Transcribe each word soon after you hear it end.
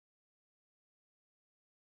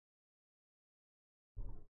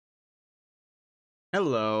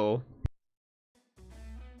Hello.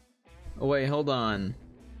 Oh, wait, hold on.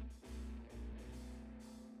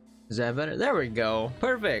 Is that better? There we go.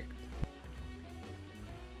 Perfect.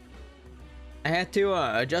 I had to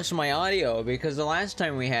adjust my audio because the last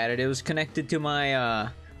time we had it, it was connected to my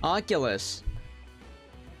Oculus.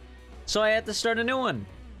 So I had to start a new one.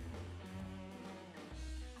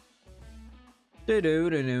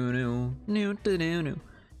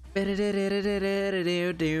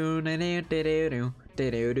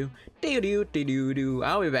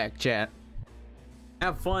 I'll be back, chat.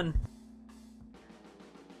 Have fun.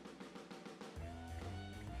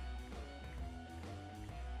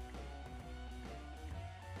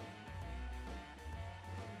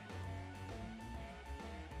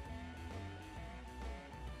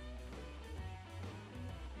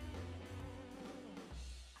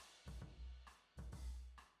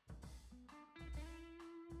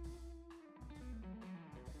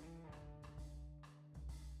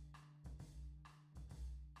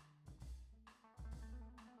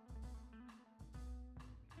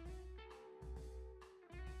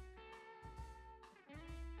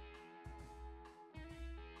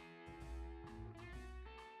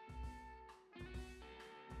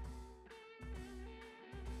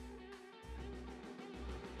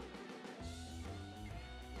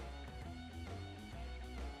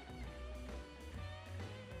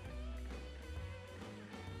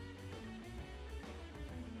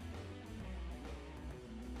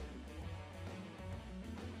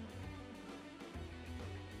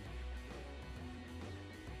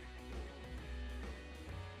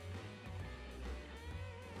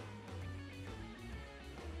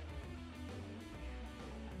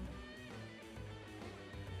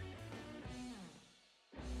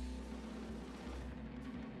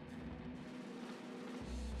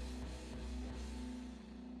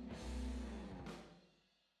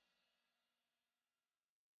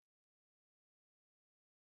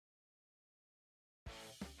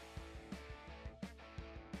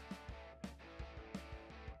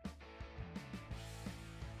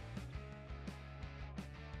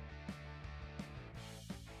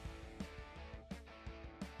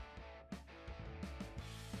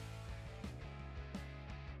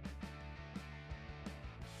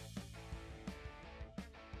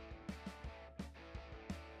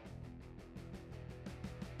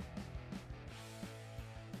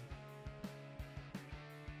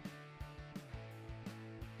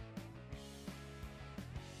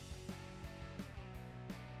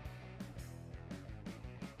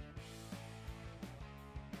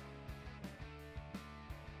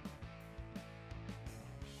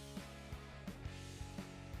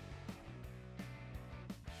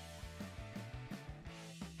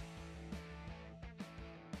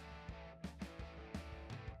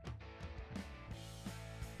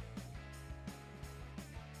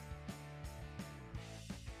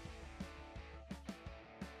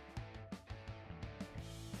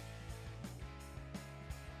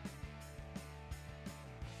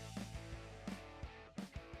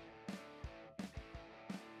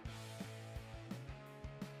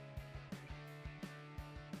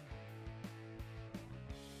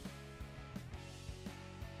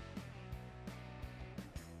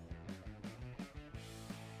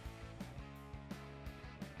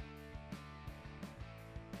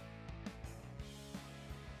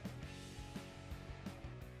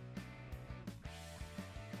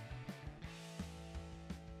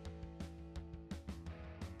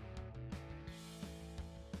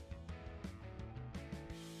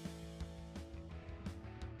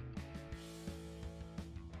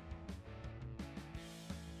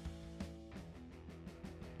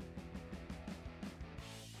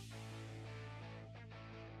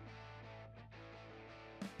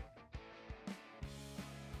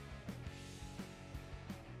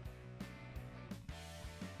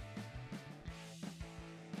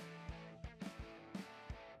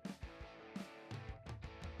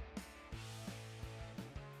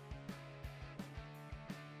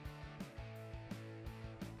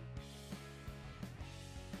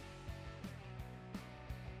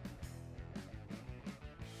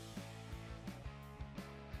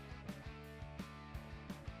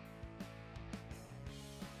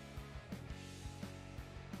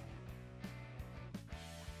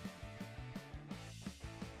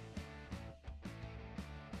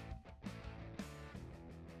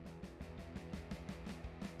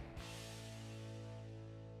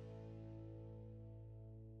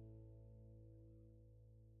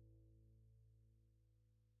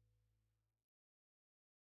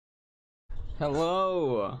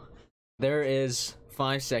 Hello. There is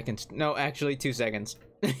 5 seconds. No, actually 2 seconds.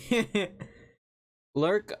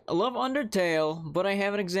 Lurk, I love Undertale, but I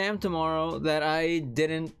have an exam tomorrow that I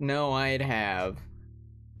didn't know I'd have.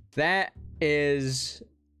 That is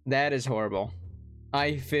horrible.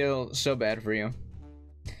 I feel so bad for you.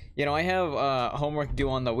 You know, I have homework due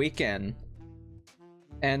on the weekend.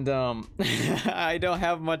 And I don't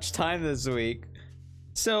have much time this week.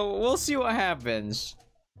 So we'll see what happens.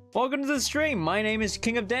 Welcome to the stream. My name is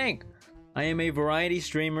King of Dank. I am a variety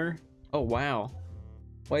streamer. Oh wow.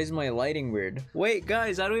 Why is my lighting weird? Wait,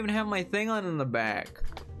 guys, I don't even have my thing on in the back.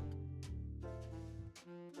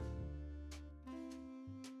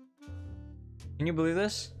 Can you believe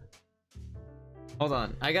this? Hold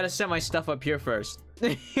on, I gotta set my stuff up here first.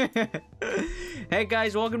 Hey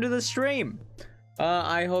guys, welcome to the stream.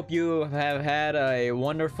 I hope you have had a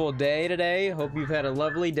wonderful day today. Hope you've had a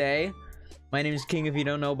lovely day. My name is King if you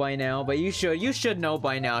don't know by now, but you should know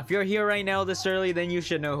by now. If you're here right now this early, then you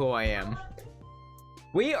should know who I am.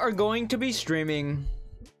 We are going to be streaming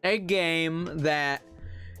a game that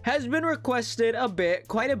has been requested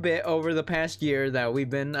quite a bit over the past year that we've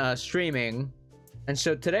been streaming. And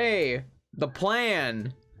so today, the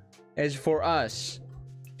plan is for us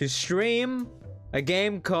to stream a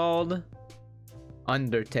game called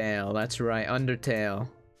Undertale. That's right, Undertale.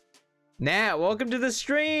 Nat, welcome to the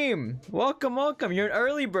stream. Welcome, welcome. You're an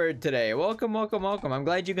early bird today. Welcome, welcome, welcome. I'm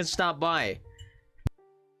glad you can stop by.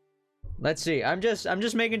 Let's see. I'm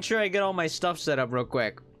just making sure I get all my stuff set up real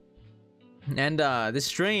quick. And this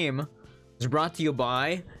stream is brought to you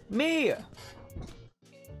by me.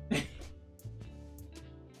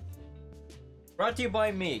 Brought to you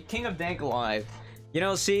by me, King of Dank Live. You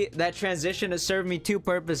know, see, that transition has served me two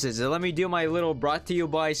purposes. It let me do my little brought to you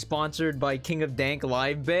by, sponsored by King of Dank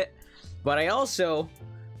Live bit. But I also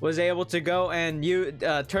was able to go and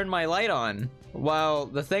turn my light on while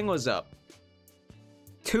the thing was up.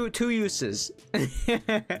 Two uses.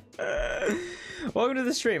 Welcome to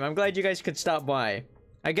the stream. I'm glad you guys could stop by.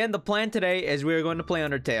 Again, the plan today is we are going to play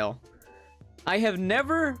Undertale. I have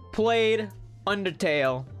never played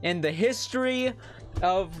Undertale in the history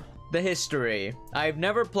of the history. I've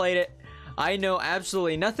never played it. I know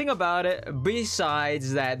absolutely nothing about it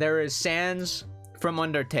besides that there is Sans from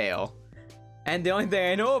Undertale. And the only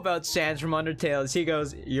thing I know about Sans from Undertale is he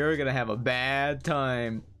goes, "You're gonna have a bad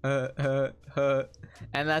time."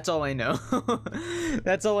 And that's all I know.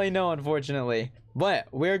 That's all I know, unfortunately. But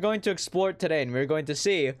we're going to explore it today, and we're going to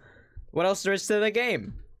see what else there is to the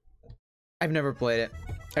game. I've never played it.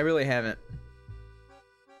 I really haven't.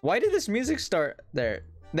 Why did this music start there?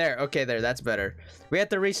 There, okay, there, that's better. We have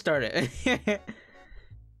to restart it.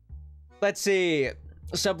 Let's see.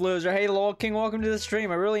 What's up, loser? Hey, Lol King, welcome to the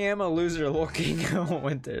stream. I really am a loser, Lol King.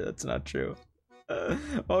 Winter, that's not true.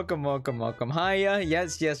 Welcome, welcome, welcome. Hiya.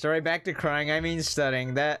 Yes, yes. All right, back to crying. I mean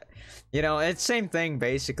studying. That, you know, it's same thing,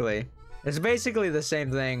 basically. It's basically the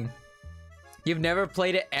same thing. You've never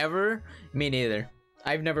played it ever? Me neither.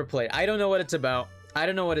 I've never played. I don't know what it's about. I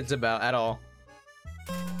don't know what it's about at all.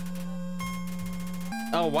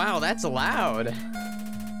 Oh, wow, that's loud.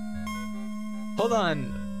 Hold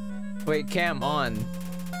on. Wait, cam on.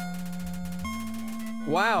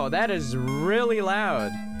 Wow, that is really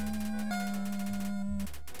loud.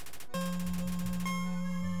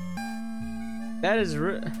 That is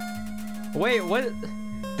wait, what?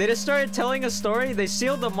 They just started telling a story? They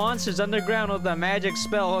sealed the monsters underground with a magic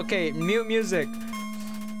spell. Okay, mute music.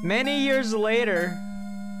 Many years later.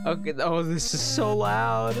 Okay, oh, this is so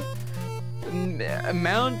loud.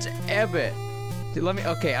 Mount Ebbet. Let me,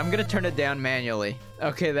 okay, I'm gonna turn it down manually.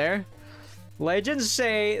 Okay, there. Legends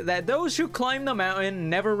say that those who climb the mountain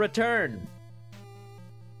never return.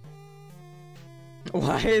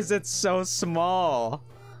 Why is it so small?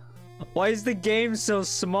 Why is the game so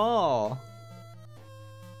small?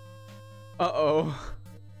 Uh-oh.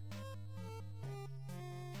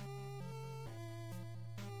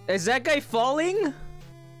 Is that guy falling?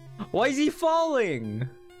 Why is he falling?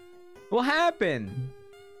 What happened?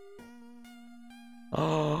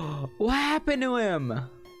 Oh, what happened to him?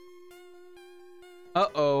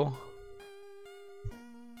 Uh-oh.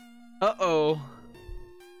 Uh-oh.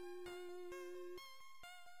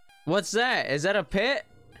 What's that? Is that a pit?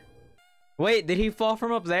 Wait, did he fall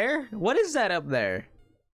from up there? What is that up there?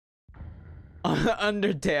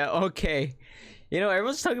 Undertale, okay. You know,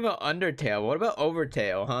 everyone's talking about Undertale. What about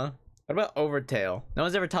Overtale, huh? What about Overtale? No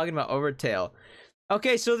one's ever talking about Overtale.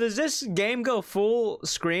 Okay, so does this game go full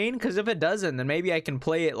screen? Because if it doesn't, then maybe I can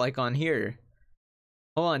play it like on here.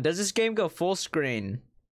 Hold on, does this game go full screen?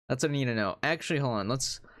 That's what I need to know. Actually, hold on,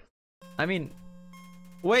 let's... I mean...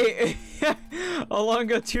 Wait! How long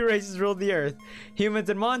ago 2 races ruled the earth? Humans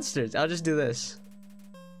and monsters. I'll just do this.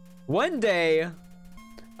 One day,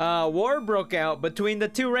 war broke out between the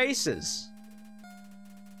two races.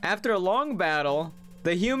 After a long battle,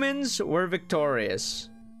 the humans were victorious.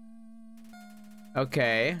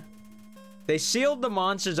 Okay. They sealed the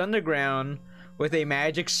monsters underground with a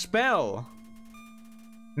magic spell.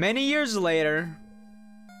 Many years later...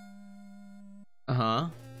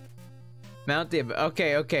 Mount the...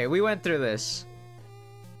 Okay, we went through this.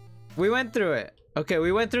 We went through it. Okay,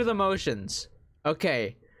 we went through the motions.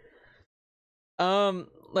 Okay.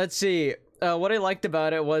 Let's see. What I liked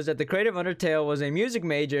about it was that the creator of Undertale was a music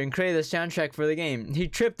major and created the soundtrack for the game. He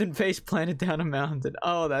tripped and face planted down a mountain.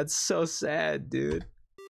 Oh, that's so sad, dude.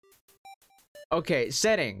 Okay,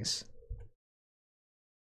 settings.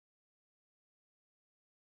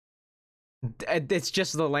 It's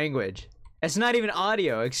just the language. It's not even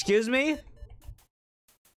audio. Excuse me?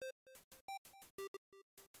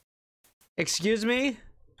 Excuse me?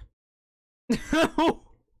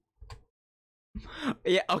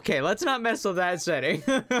 Yeah, okay, let's not mess with that setting.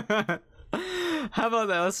 How about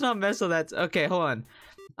that? Let's not mess with that. Okay, hold on.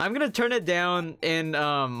 I'm gonna turn it down in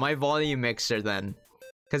my volume mixer then.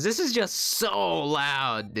 Cause this is just so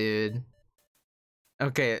loud, dude.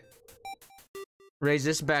 Okay. Raise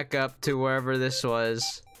this back up to wherever this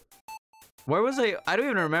was. Where was I? I don't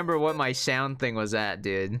even remember what my sound thing was at,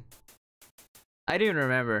 dude. I don't even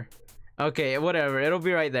remember. Okay, whatever. It'll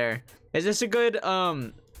be right there. Is this a good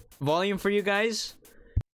volume for you guys?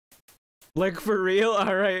 Like for real?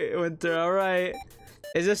 Alright, Winter, alright.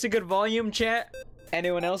 Is this a good volume, chat?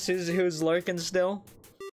 Anyone else who's lurking still?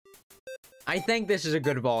 I think this is a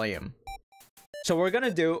good volume. So what we're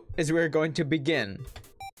gonna do is we're going to begin.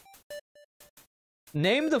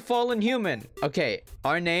 Name the fallen human. Okay,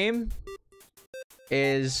 our name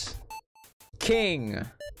is King.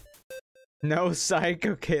 No psych.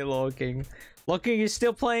 Okay, Lolking. Lolking, you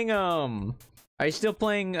still playing are you still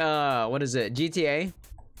playing what is it? GTA?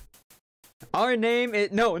 Our name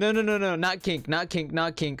is no, not Kink, not Kink,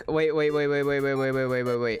 not Kink. Wait.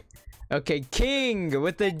 Okay, King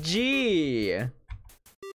with a G.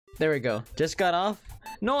 There we go. Just got off.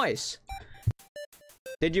 Nice.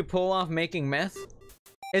 Did you pull off making meth?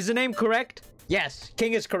 Is the name correct? Yes,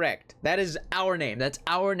 King is correct. That is our name. That's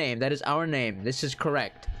our name. That is our name. This is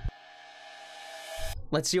correct.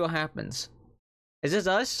 Let's see what happens. Is this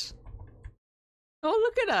us? Oh,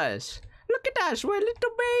 look at us. Look at us. We're a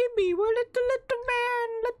little baby. We're a little man.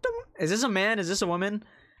 Is this a man? Is this a woman?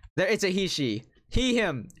 There, it's a he, she. He,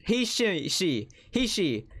 him. He, she. He,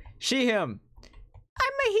 she, him.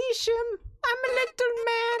 I'm a he, shim. I'm a little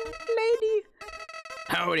man, lady.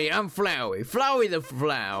 Howdy, I'm Flowey. Flowey the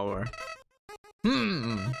flower.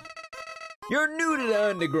 You're new to the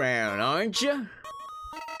underground, aren't you?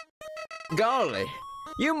 Golly,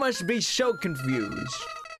 you must be so confused.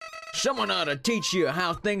 Someone ought to teach you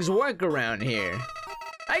how things work around here.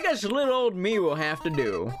 I guess little old me will have to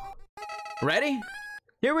do. Ready?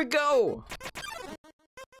 Here we go!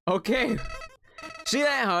 Okay. See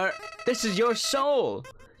that heart? This is your soul.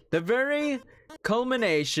 The very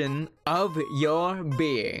culmination of your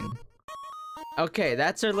being. Okay,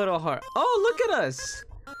 that's our little heart. Oh, look at us!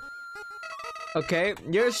 Okay,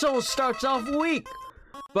 your soul starts off weak,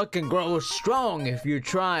 but can grow strong if you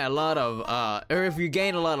try a lot of, or if you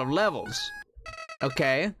gain a lot of levels.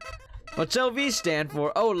 Okay. What's LV stand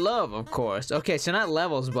for? Oh, love, of course. Okay, so not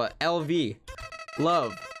levels, but LV.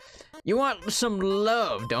 Love. You want some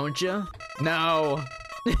love, don't you? No.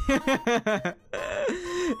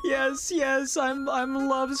 Yes, I'm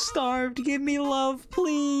love-starved. Give me love,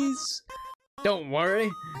 please. Don't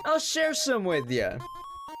worry. I'll share some with you.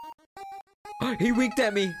 He winked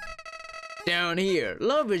at me. Down here,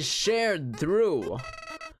 love is shared through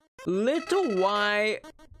little Y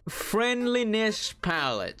friendliness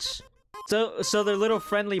palettes. So they're little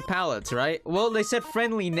friendly palettes, right? Well, they said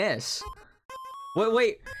friendliness.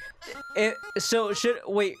 Wait.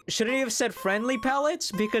 Should he have said friendly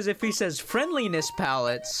palettes? Because if he says friendliness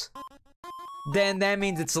palettes, then that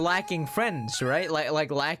means it's lacking friends, right?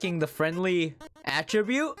 Like lacking the friendly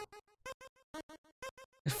attribute?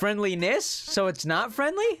 Friendliness? So it's not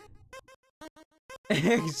friendly?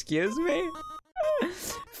 Excuse me?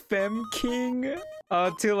 Fem King?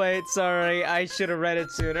 Oh, too late. Sorry. I should have read it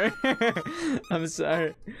sooner. I'm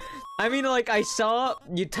sorry. I mean, like, I saw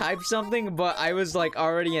you type something, but I was, like,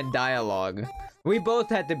 already in dialogue. We both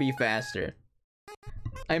had to be faster.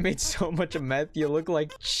 I made so much meth. You look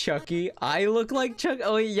like Chucky. I look like Chuck.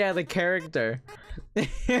 Oh, yeah, the character.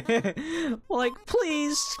 Like,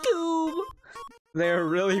 please, Scoob. They're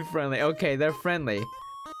really friendly. Okay, they're friendly.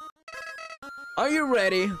 Are you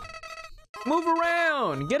ready? Move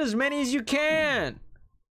around! Get as many as you can!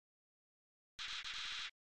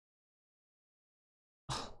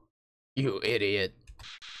 You idiot.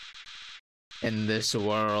 In this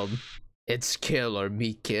world, it's kill or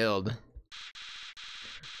be killed.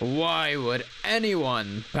 Why would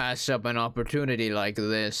anyone pass up an opportunity like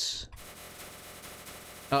this?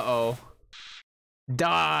 Uh-oh.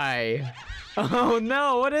 Die! Oh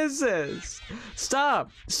no, what is this?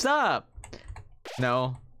 Stop! Stop!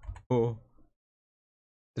 No. Oh.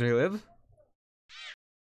 Did I live?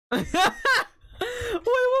 Wait, what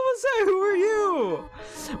was that? Who are you?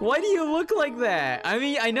 Why do you look like that? I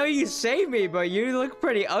mean, I know you saved me, but you look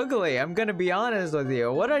pretty ugly. I'm gonna be honest with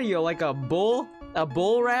you. What are you, like a bull? A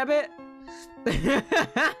bull rabbit?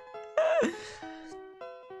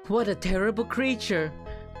 What a terrible creature.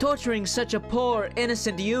 Torturing such a poor,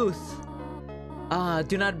 innocent youth. Ah,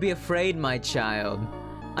 do not be afraid, my child.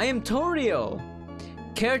 I am Toriel,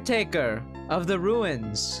 caretaker of the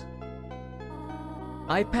ruins.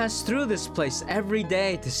 I pass through this place every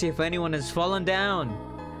day to see if anyone has fallen down.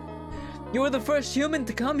 You are the first human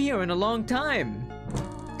to come here in a long time.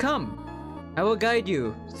 Come, I will guide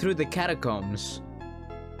you through the catacombs.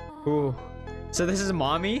 Ooh, so this is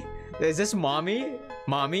mommy? Is this mommy?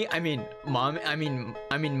 Mommy? I mean, mommy? I mean,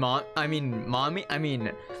 mommy? I mean, mommy? I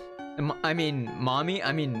mean, mommy?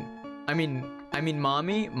 I mean,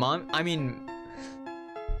 mommy? Mommy?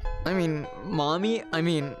 I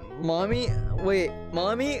mean, mommy? Wait,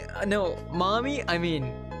 mommy? No, mommy? I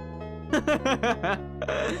mean...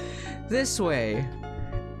 This way.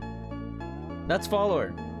 Let's follow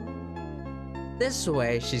her. This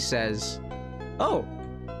way, she says. Oh!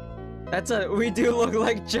 We do look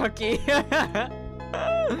like Chucky.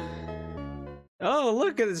 Oh,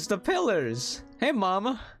 look at this, the pillars. Hey,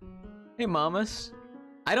 mama. Hey, mamas.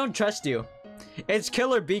 I don't trust you. It's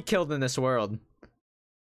kill or be killed in this world.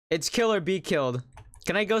 It's kill or be killed.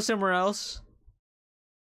 Can I go somewhere else?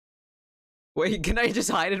 Wait, can I just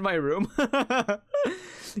hide in my room?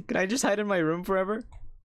 Can I just hide in my room forever?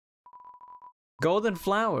 Golden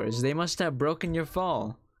flowers, they must have broken your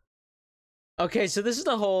fall. Okay, so this is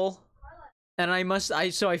the hole. And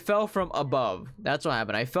so I fell from above. That's what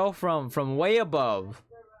happened. I fell from way above.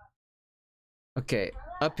 Okay,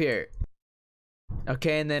 up here.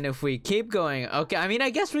 Okay, and then if we keep going, okay, I mean, I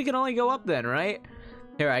guess we can only go up then, right?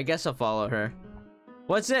 Here, I guess I'll follow her.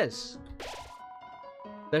 What's this?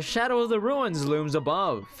 The shadow of the ruins looms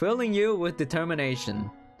above, filling you with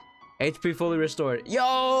determination. HP fully restored.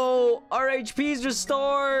 Yo! Our HP's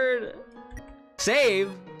restored!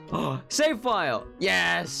 Save? Oh, save file!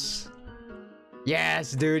 Yes!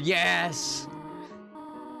 Yes, dude, yes!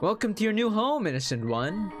 Welcome to your new home, innocent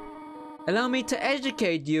one. Allow me to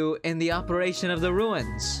educate you in the operation of the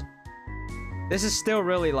ruins. This is still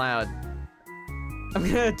really loud. I'm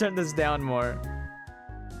gonna turn this down more.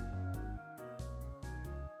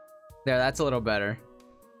 There, that's a little better.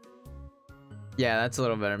 Yeah, that's a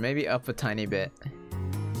little better. Maybe up a tiny bit.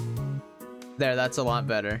 There, that's a lot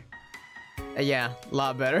better. Yeah, a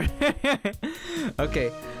lot better.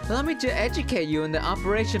 Okay, allow me to educate you in the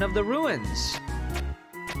operation of the ruins.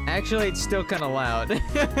 Actually, it's still kind of loud.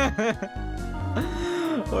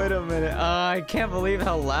 Wait a minute. I can't believe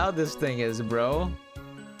how loud this thing is, bro.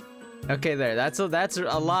 Okay, there. That's a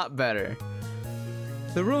lot better.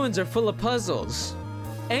 The ruins are full of puzzles.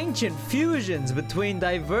 Ancient fusions between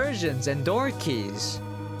diversions and door keys.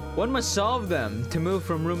 One must solve them to move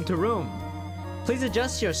from room to room. Please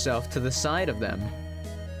adjust yourself to the side of them.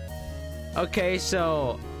 Okay,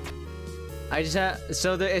 so...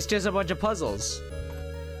 it's just a bunch of puzzles.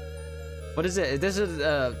 What is it? Is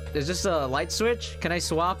this a light switch? Can I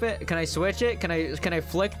swap it? Can I switch it? Can I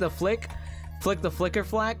flick the flicker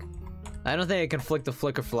flack? I don't think I can flick the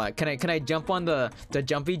flicker flack. Can I jump on the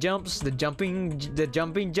jumpy jumps? The jumping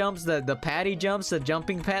jumps? The patty jumps? The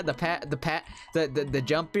jumping pad? The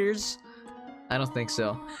jumpers? I don't think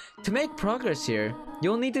so. To make progress here,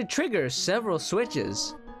 you'll need to trigger several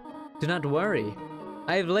switches. Do not worry.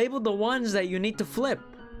 I have labeled the ones that you need to flip.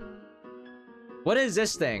 What is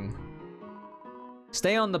this thing?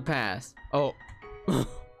 Stay on the path. Oh.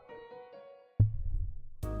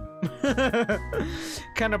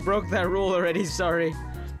 Kinda broke that rule already, sorry.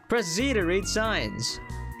 Press Z to read signs.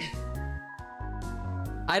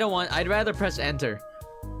 I'd rather press enter.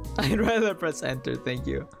 I'd rather press enter, thank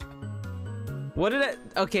you. What did it?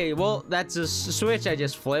 Okay, well, that's a switch I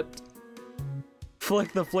just flipped.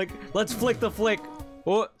 Flick the flick. Let's flick the flick.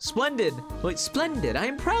 Oh, splendid. Wait, splendid. I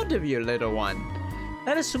am proud of you, little one.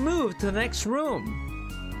 Let us move to the next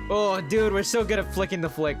room. Oh, dude, we're so good at flicking the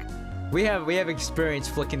flick. We have experience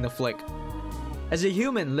flicking the flick. As a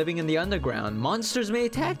human living in the underground, monsters may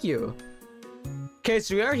attack you. Okay,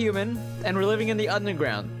 so we are human, and we're living in the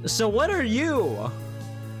underground. So what are you?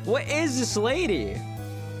 What is this lady?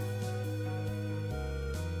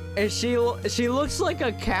 She looks like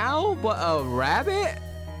a cow, but a rabbit?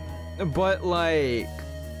 But like,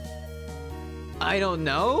 I don't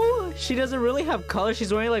know. She doesn't really have color.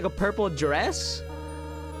 She's wearing like a purple dress.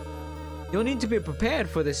 You'll need to be prepared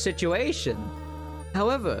for this situation.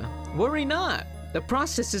 However, worry not. The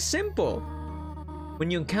process is simple. When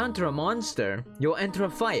you encounter a monster, you'll enter a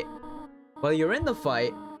fight. While you're in the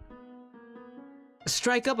fight,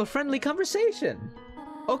 strike up a friendly conversation.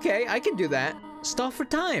 Okay, I can do that. Stall for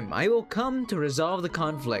time. I will come to resolve the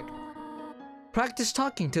conflict. Practice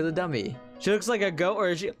talking to the dummy. She looks like a goat, or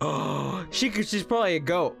is she? Oh, she's probably a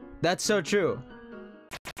goat. That's so true.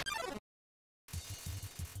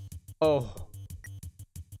 Oh.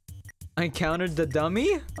 I encountered the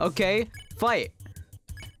dummy? Okay. Fight.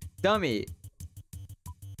 Dummy.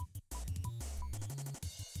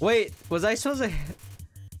 Wait, was I supposed to...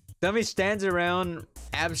 Dummy stands around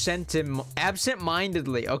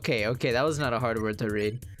absent-mindedly. Okay, that was not a hard word to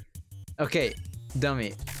read. Okay,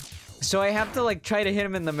 dummy. So I have to like try to hit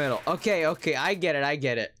him in the middle. Okay, I get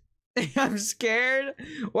it. I'm scared.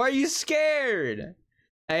 Why are you scared?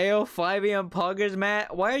 Ayo, 5 a.m. poggers,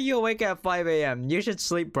 Matt. Why are you awake at 5 a.m.? You should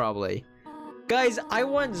sleep probably. Guys, I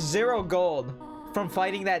want 0 gold from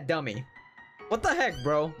fighting that dummy. What the heck,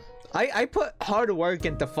 bro? I put hard work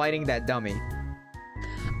into fighting that dummy.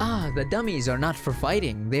 Ah, the dummies are not for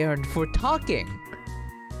fighting. They are for talking.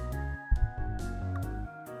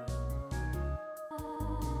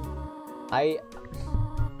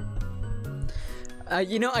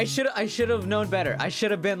 You know, I should have known better. I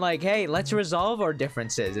should have been like, hey, let's resolve our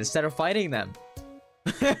differences instead of fighting them.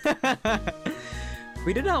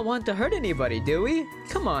 We do not want to hurt anybody, do we?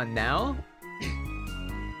 Come on now.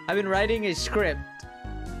 I've been writing a script.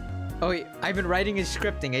 Oh, wait, I've been writing and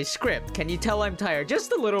scripting a script. Can you tell I'm tired?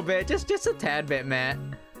 Just a little bit. Just a tad bit, Matt.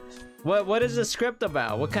 What is the script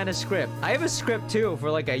about? What kind of script? I have a script too for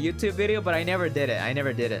like a YouTube video, but I never did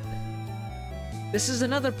it. This is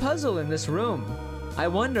another puzzle in this room. I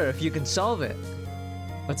wonder if you can solve it.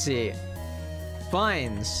 Let's see.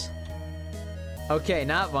 Vines. Okay,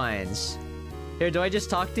 not vines. Here, do I just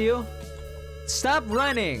talk to you? Stop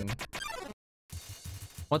running!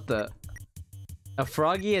 What the? A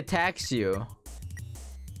froggy attacks you.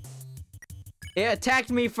 It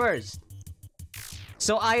attacked me first.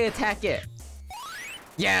 So I attack it.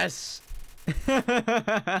 Yes!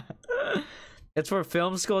 It's for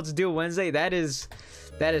film school. It's due Wednesday. That is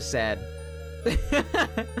sad.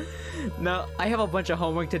 No, I have a bunch of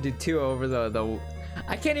homework to do too over the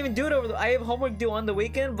I can't even do it over I have homework due on the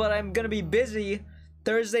weekend, but I'm gonna be busy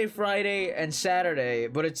Thursday, Friday, and Saturday.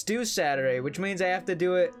 But it's due Saturday, which means I have to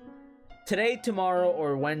do it today, tomorrow,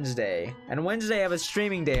 or Wednesday. And Wednesday I have a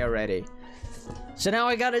streaming day already. So now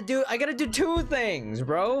I gotta do 2 things,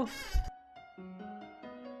 bro.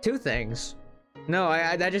 2 things. No,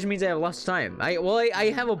 that just means I have less time.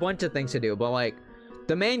 I have a bunch of things to do, but like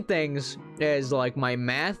the main things is like my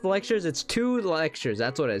math lectures. It's 2 lectures.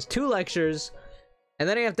 That's what it is. 2 lectures. And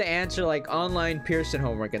then I have to answer like online Pearson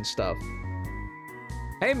homework and stuff.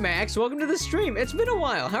 Hey Max, welcome to the stream. It's been a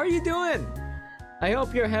while. How are you doing? I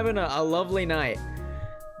hope you're having a lovely night.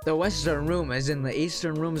 The Western room is in the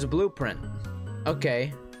Eastern room's blueprint.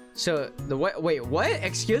 Okay. So the wait, what?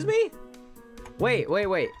 Excuse me? Wait.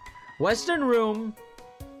 Western room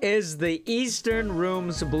is the Eastern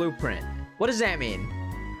room's blueprint. What does that mean?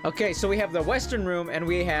 Okay, so we have the Western room and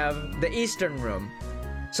we have the Eastern room.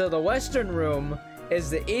 So the Western room is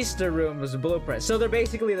the Eastern room's blueprint. So they're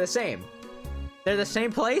basically the same. They're the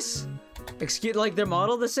same place? Excuse, like they're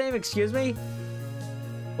modeled the same? Excuse me?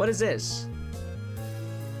 What is this?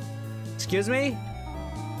 Excuse me?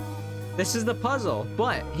 This is the puzzle.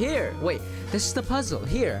 But here, wait, this is the puzzle.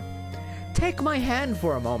 Here. Take my hand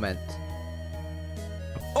for a moment.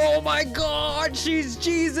 Oh my god, she's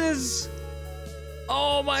Jesus!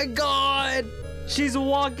 Oh my god! She's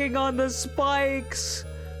walking on the spikes!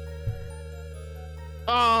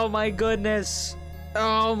 Oh my goodness!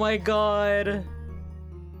 Oh my god!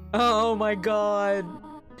 Oh my god!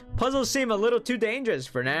 Puzzles seem a little too dangerous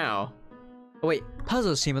for now. Wait,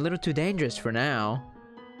 puzzles seem a little too dangerous for now.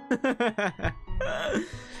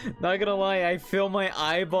 Not gonna lie, I feel my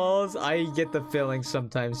eyeballs. I get the feeling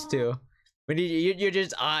sometimes too. When your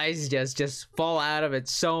just eyes just fall out of it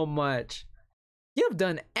so much. You have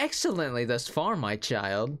done excellently thus far, my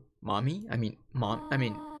child. Mommy?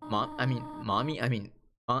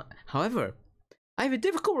 However, I have a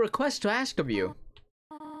difficult request to ask of you.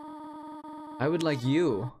 I would like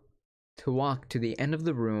you to walk to the end of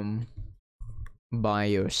the room by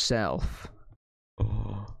yourself.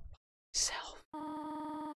 Oh, self.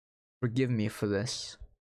 Forgive me for this.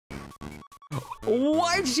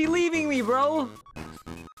 Why is she leaving me, bro?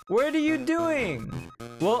 What are you doing?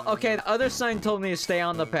 Well, okay, the other sign told me to stay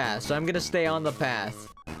on the path, so I'm gonna stay on the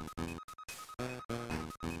path.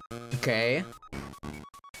 Okay.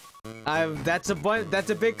 That's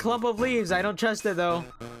a big clump of leaves. I don't trust it though.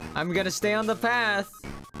 I'm gonna stay on the path.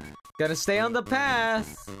 Gotta stay on the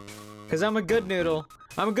path. Cause I'm a good noodle.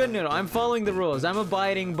 I'm a good noodle. I'm following the rules. I'm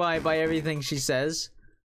abiding by everything she says.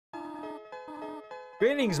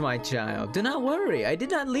 Greetings, my child. Do not worry. I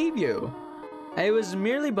did not leave you. I was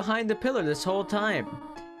merely behind the pillar this whole time.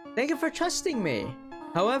 Thank you for trusting me.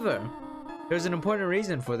 However, there's an important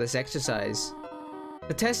reason for this exercise.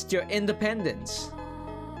 To test your independence.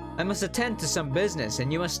 I must attend to some business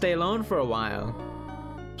and you must stay alone for a while.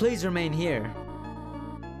 Please remain here.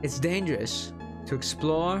 It's dangerous to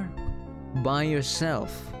explore by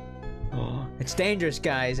yourself. Oh, it's dangerous,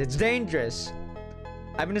 guys. It's dangerous.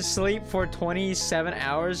 I've been asleep for 27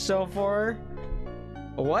 hours so far.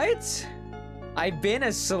 What? I've been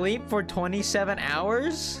asleep for 27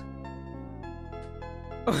 hours?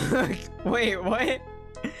 Wait, what?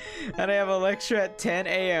 And I have a lecture at 10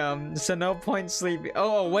 a.m. So no point sleeping.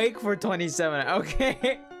 Oh, awake for 27.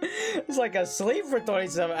 Okay. It's like asleep for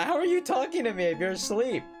 27. How are you talking to me if you're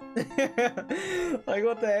asleep? Like,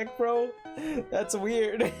 what the heck, bro? That's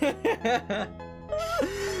weird.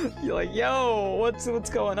 You're like, yo, what's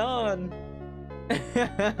going on?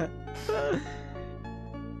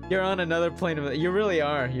 You're on another plane of— you really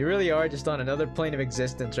are just on another plane of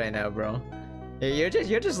existence right now, bro. You're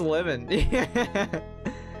just living.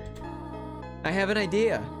 I have an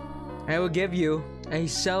idea. I will give you a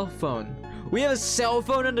cell phone. We have a cell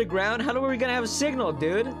phone underground? How are we gonna have a signal,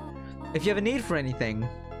 dude? If you have a need for anything,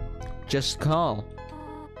 just call.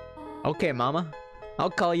 Okay, mama. I'll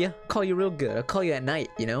call you. Call you real good. I'll call you at night,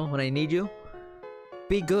 you know, when I need you.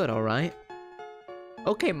 Be good, alright?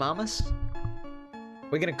 Okay, mamas.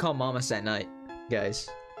 We're gonna call mamas at night, guys.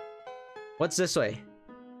 What's this way?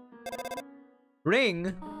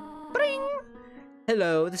 Ring? Ring!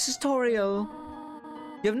 Hello, this is Torio.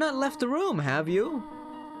 You have not left the room, have you?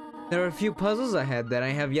 There are a few puzzles ahead that I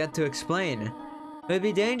have yet to explain. It would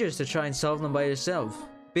be dangerous to try and solve them by yourself.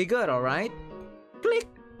 Be good, alright? Click!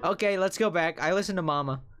 Okay, let's go back. I listen to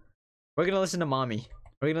mama. We're gonna listen to mommy.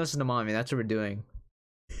 We're gonna listen to mommy. That's what we're doing.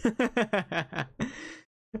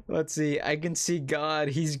 Let's see. I can see God.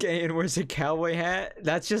 He's gay and wears a cowboy hat.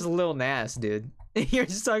 That's just Lil Nas, dude. You're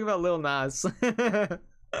just talking about Lil Nas.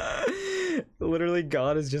 Literally,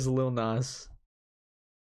 God is just Lil Nas.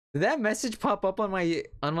 Did that message pop up on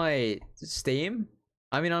my Steam?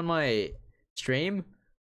 I mean, on my stream?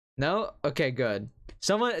 No? Okay, good.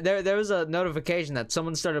 Someone there was a notification that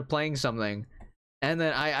someone started playing something, and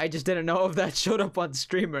then I just didn't know if that showed up on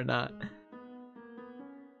stream or not.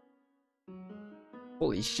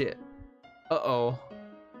 Holy shit. Uh-oh.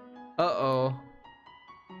 Uh-oh.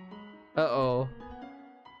 Uh-oh.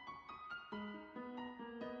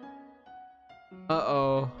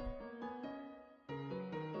 Uh-oh.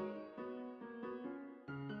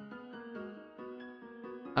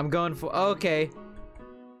 I'm going for— okay.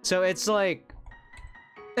 So it's like—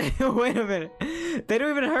 wait a minute. They don't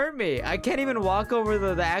even hurt me. I can't even walk over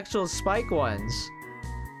the actual spike ones.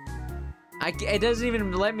 It doesn't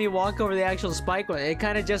even let me walk over the actual spike one. It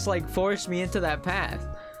kind of just like forced me into that path.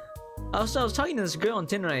 Also, I was talking to this girl on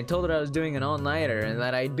Tinder and I told her I was doing an all-nighter and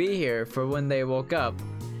that I'd be here for when they woke up.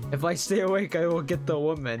 If I stay awake, I will get the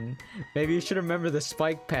woman. Maybe you should remember the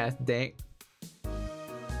spike path, Dank.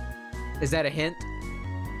 Is that a hint?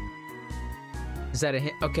 Is that a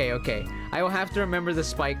hint? Okay, okay. I will have to remember the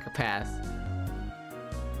spike path.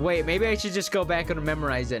 Wait, maybe I should just go back and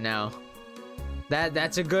memorize it now.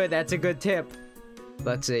 That's a good tip.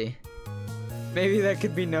 Let's see. Maybe that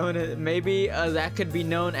could be known as— maybe that could be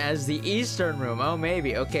known as the Eastern Room. Oh,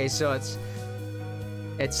 maybe. Okay, so it's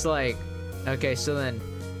like— okay, so then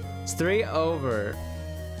it's 3 over,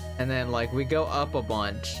 and then like we go up a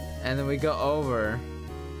bunch, and then we go over,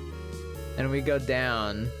 and we go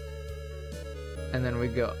down, and then we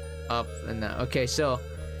go up and down. Okay, so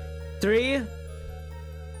 3.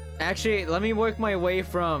 Actually, let me work my way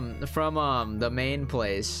from the main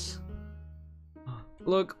place.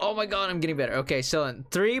 Look, oh my god, I'm getting better. Okay, so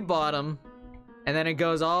 3 bottom, and then it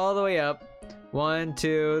goes all the way up. 1,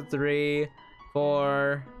 2, 3,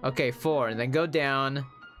 4. Okay, 4, and then go down.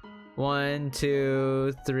 1,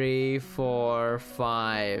 2, 3, 4,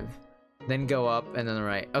 5. Then go up, and then the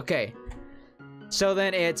right. Okay. So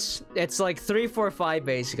then it's like 3, 4, 5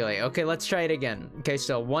 basically. Okay, let's try it again. Okay,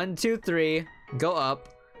 so 1, 2, 3, go up.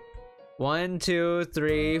 1, 2,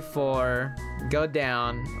 3, 4, go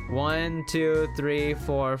down. 1, 2, 3,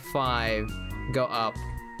 4, 5, go up.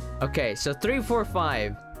 Okay, so 3, 4,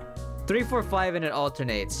 5. 3, 4, 5, and it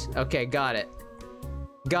alternates. Okay, got it.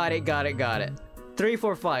 Got it, got it, got it. 3,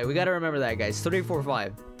 4, 5. We gotta remember that, guys. 3, 4,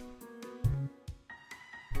 5.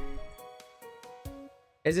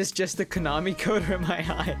 Is this just the Konami code or am I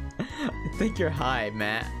high? I think you're high,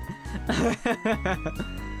 Matt. Look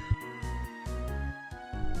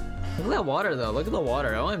at that water, though. Look at the water.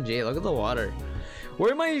 OMG, look at the water.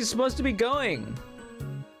 Where am I supposed to be going?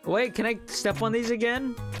 Wait, can I step on these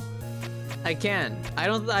again? I can. I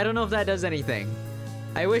don't know if that does anything.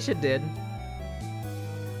 I wish it did.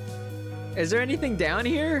 Is there anything down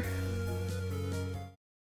here?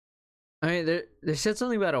 I mean, they said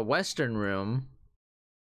something about a western room.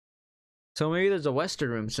 So maybe there's a western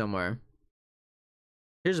room somewhere.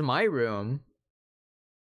 Here's my room.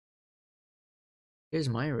 Here's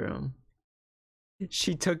my room.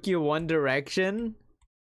 She took you one direction?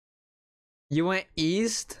 You went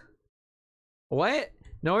east? What?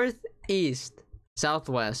 North, east,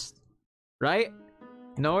 southwest. Right?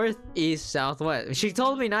 North, east, southwest. She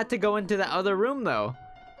told me not to go into the other room, though.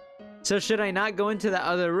 So should I not go into the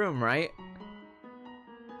other room, right?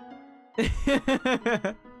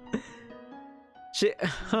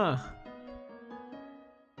 Huh.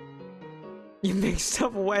 You mixed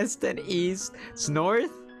up west and east. It's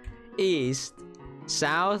north, east,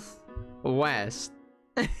 south, west.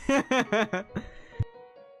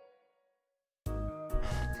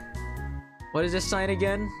 What is this sign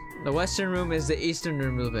again? The western room is the eastern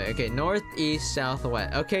room movement. Okay, north, east, south,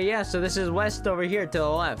 west. Okay, yeah, so this is west over here to the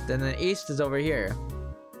left, and then east is over here.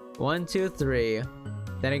 1, 2, 3.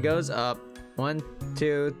 Then it goes up. 1,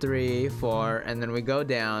 2, 3, 4, and then we go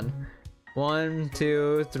down. 1,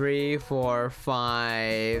 2, 3, 4,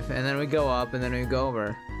 5, and then we go up, and then we go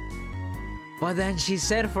over. But then she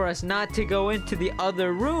said for us not to go into the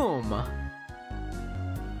other room.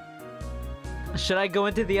 Should I go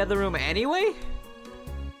into the other room anyway?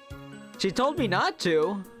 She told me not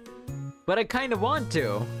to, but I kind of want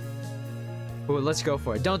to. Ooh, let's go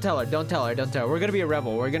for it. Don't tell her, don't tell her, don't tell her. We're gonna be a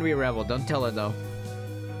rebel, we're gonna be a rebel. Don't tell her though.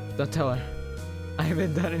 Don't tell her. I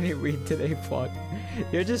haven't done any weed today, fuck.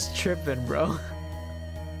 You're just tripping, bro.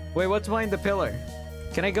 Wait, what's behind the pillar?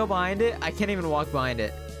 Can I go behind it? I can't even walk behind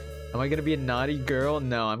it. Am I gonna be a naughty girl?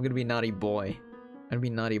 No, I'm gonna be a naughty boy. I'm gonna be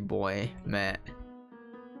naughty boy, Matt.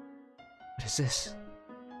 What is this?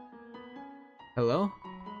 Hello?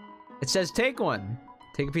 It says take one.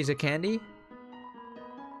 Take a piece of candy?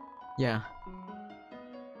 Yeah.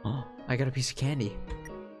 Oh, I got a piece of candy.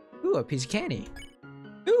 Ooh, a piece of candy.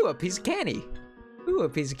 Ooh, a piece of candy. Ooh, a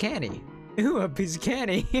piece of candy. Ooh, a piece of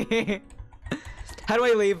candy. How do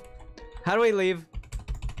I leave? How do I leave?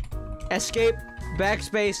 Escape.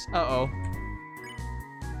 Backspace. Uh-oh.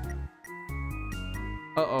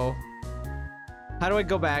 Uh-oh. How do I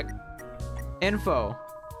go back? Info.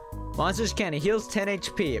 Monster's candy heals 10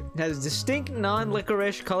 HP. It has distinct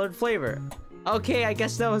non-licorice colored flavor. Okay, I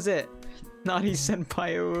guess that was it. Naughty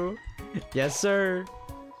senpai. Yes, sir.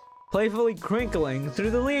 Playfully crinkling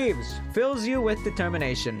through the leaves fills you with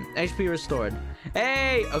determination. HP restored.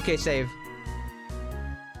 Hey! Okay, save.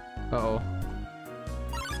 Uh-oh.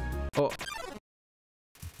 Oh.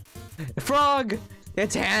 Frog!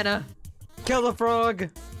 It's Hannah! Kill the frog!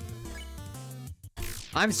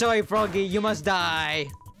 I'm sorry, Froggy. You must die.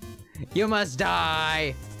 You must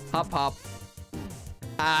die. Hop, hop.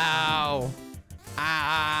 Ow.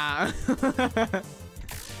 Ah.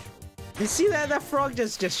 You see that? That frog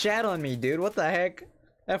just shat on me, dude. What the heck?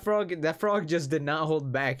 That frog just did not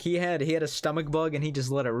hold back. He had a stomach bug and he just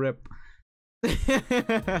let it rip.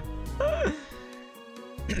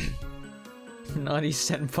 Naughty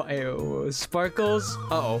senpai. Sparkles.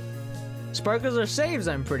 Uh-oh. Sparkles are saves,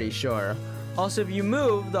 I'm pretty sure. Also, if you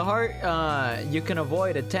move the heart, you can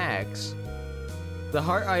avoid attacks. The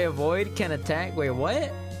heart I avoid can attack. Wait,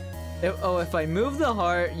 what? If I move the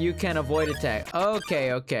heart, you can avoid attack.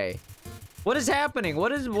 Okay, okay. What is happening?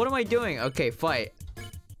 What am I doing? Okay, fight.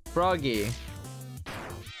 Froggy.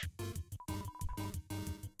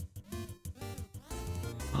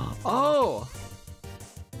 Oh!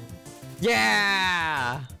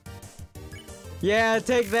 Yeah! Yeah,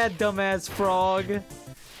 take that, dumbass frog.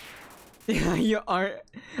 Yeah, you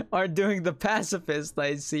aren't doing the pacifist,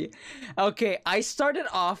 I see. Okay, I started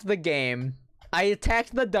off the game. I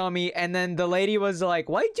attacked the dummy, and then the lady was like,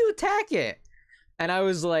 "Why'd you attack it?" And I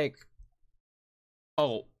was like,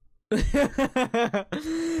 "Oh." I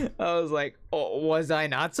was like, "Oh, was I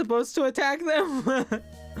not supposed to attack them?"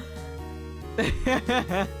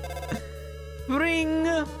 Ring.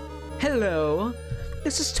 Hello.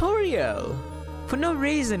 This is Toriel. For no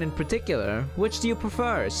reason in particular, which do you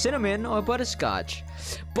prefer, cinnamon or butterscotch?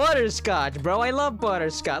 Butterscotch, bro. I love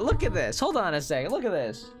butterscotch. Look at this. Hold on a second. Look at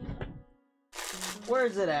this.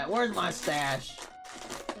 Where's it at? Where's my stash?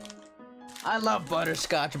 I love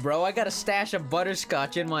butterscotch, bro. I got a stash of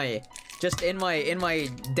butterscotch in my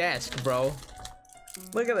desk, bro.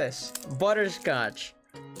 Look at this. Butterscotch.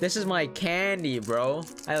 This is my candy, bro.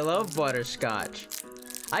 I love butterscotch.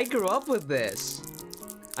 I grew up with this.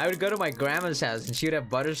 I would go to my grandma's house and she would have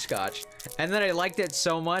butterscotch. And then I liked it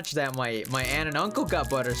so much that my aunt and uncle got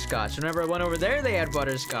butterscotch. Whenever I went over there, they had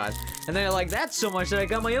butterscotch. And then I liked that so much that I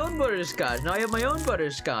got my own butterscotch. Now I have my own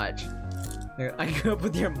butterscotch. I grew up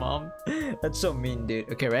with your mom. That's so mean, dude.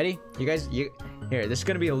 Okay, ready? You guys, here, this is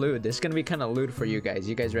gonna be a lewd. This is gonna be kind of lewd for you guys.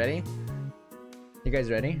 You guys ready? You guys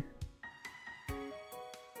ready?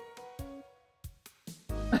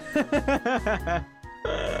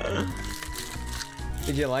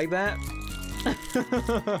 Did you like that?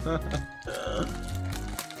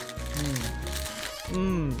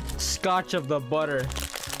 Scotch of the butter.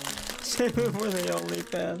 Save it for the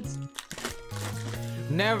OnlyFans.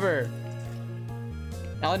 Never.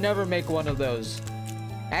 I'll never make one of those.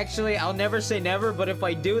 Actually, I'll never say never, but if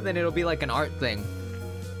I do, then it'll be like an art thing.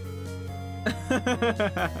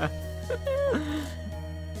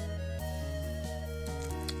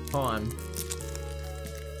 Hold on.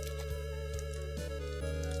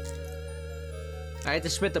 I have to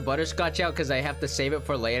spit the butterscotch out because I have to save it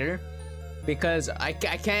for later. Because I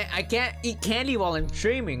can't eat candy while I'm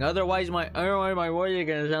streaming. Otherwise my voice is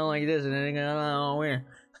gonna sound like this and it's gonna sound weird.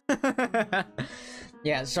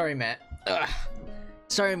 Yeah, sorry Matt. Ugh.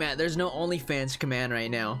 Sorry Matt, there's no OnlyFans command right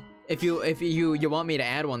now. If you want me to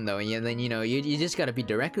add one though, yeah, then you just gotta be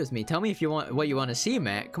direct with me. Tell me if you want what you want to see,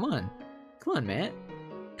 Matt. Come on, Matt.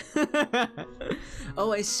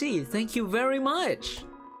 Oh, I see. Thank you very much.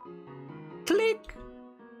 Click.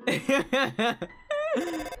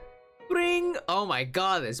 Ring. Oh my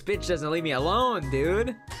god, this bitch doesn't leave me alone,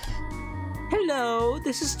 dude. Hello,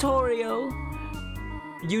 this is Torio.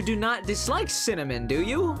 You do not dislike cinnamon, do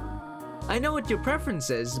you? I know what your preference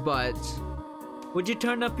is, but would you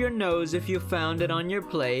turn up your nose if you found it on your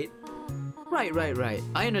plate? Right.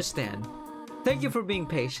 I understand. Thank you for being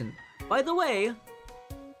patient. By the way...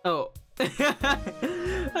 Oh. I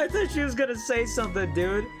thought she was gonna say something,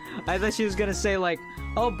 dude. I thought she was gonna say like,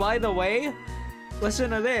 oh, by the way,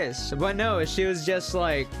 listen to this. But no, she was just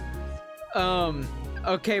like,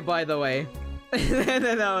 okay, by the way. And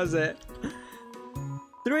then that was it.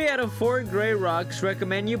 3 out of 4 gray rocks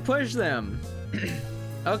recommend you push them.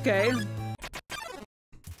 Okay.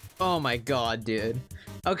 Oh my god, dude.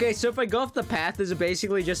 Okay, so if I go off the path, is it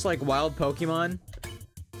basically just like wild Pokemon?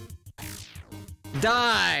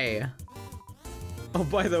 Die! Oh,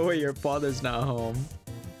 by the way, your father's not home.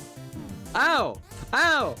 Ow!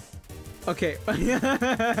 Ow! Okay.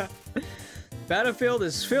 Battlefield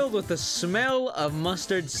is filled with the smell of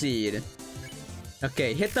mustard seed.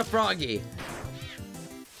 Okay, hit the froggy.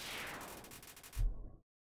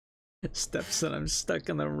 Stepson, I'm stuck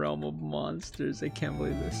in the realm of monsters. I can't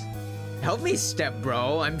believe this. Help me, step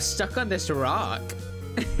bro. I'm stuck on this rock.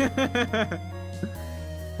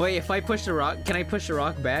 Wait, if I push the rock, can I push the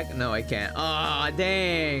rock back? No, I can't. Aw,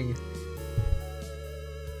 dang.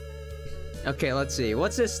 Okay, let's see.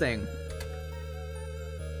 What's this thing?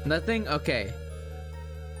 Nothing? Okay.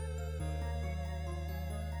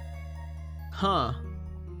 Huh.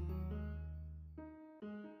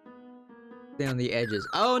 Stay on the edges.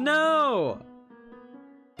 Oh no!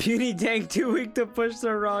 Puny Tank too weak to push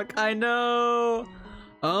the rock. I know.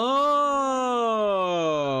 Oh.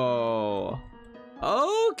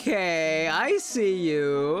 Okay, I see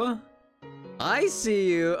you. I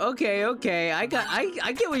see you. Okay. I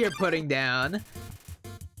get what you're putting down.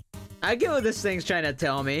 I get what this thing's trying to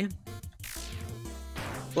tell me.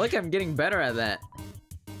 Look, I'm getting better at that.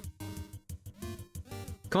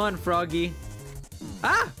 Come on, Froggy.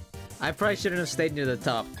 Ah! I probably shouldn't have stayed near the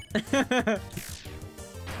top.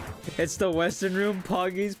 It's the western room,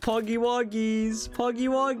 Poggies, Poggy Woggies, Poggy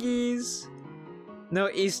Woggies. No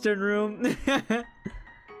eastern room.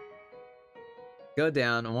 Go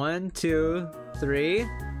down. 1, 2, 3.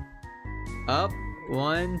 Up.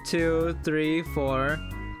 1, 2, 3, 4.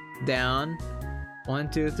 Down. 1,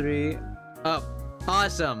 2, 3. Up.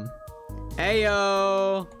 Awesome.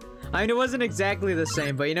 Heyo. I mean, it wasn't exactly the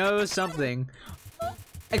same, but you know, it was something.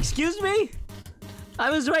 Excuse me? I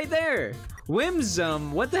was right there.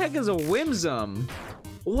 Whimsum. What the heck is a Whimsum?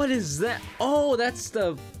 What is that? Oh, that's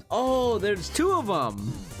the... Oh, there's 2 of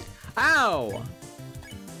them. Ow.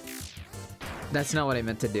 That's not what I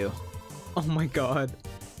meant to do. Oh my god.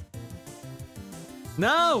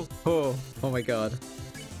 No! Oh my god.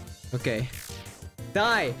 Okay.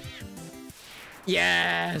 Die!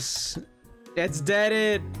 Yes! It's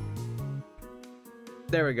deaded!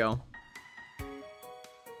 There we go.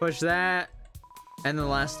 Push that. And the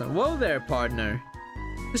last one. Whoa there, partner.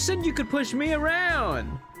 Who said you could push me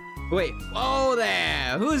around? Wait, whoa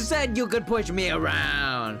there. Who said you could push me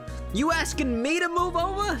around? You asking me to move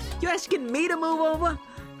over? You asking me to move over?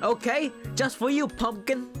 Okay, just for you,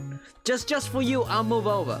 pumpkin. Just for you, I'll move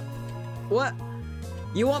over. What?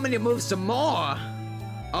 You want me to move some more?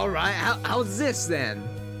 Alright, how's this then?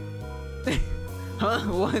 Huh?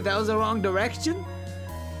 What? That was the wrong direction?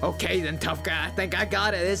 Okay then, tough guy. I think I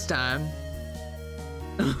got it this time.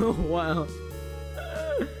 Oh, wow.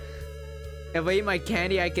 If I eat my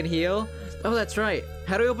candy, I can heal? Oh, that's right.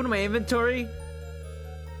 How do I open my inventory?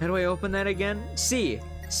 How do I open that again? C.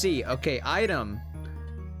 Okay, item.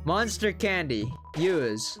 Monster candy.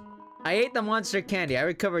 Use. I ate the monster candy. I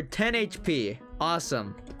recovered 10 HP.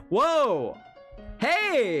 Awesome. Whoa!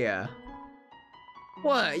 Hey!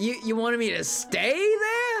 What? You wanted me to stay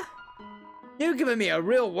there? You're giving me a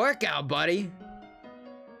real workout, buddy.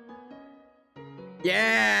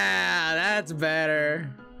 Yeah, that's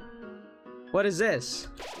better. What is this?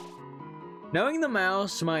 Knowing the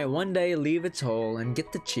mouse might one day leave its hole and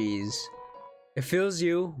get the cheese, it fills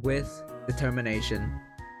you with determination.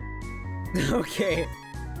 Okay.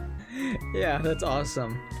 Yeah, that's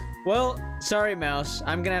awesome. Well, sorry, mouse.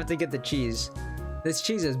 I'm gonna have to get the cheese. This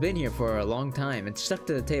cheese has been here for a long time. It's stuck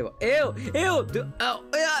to the table. Ew! Ew!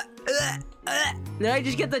 Did I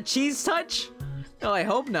just get the cheese touch? Oh, I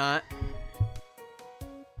hope not.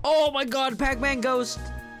 Oh my god, Pac-Man Ghost!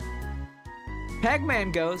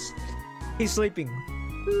 Pac-Man Ghost. He's sleeping.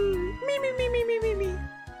 Me, me, me, me, me, me, me.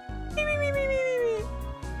 Me, me, me, me, me, me, me.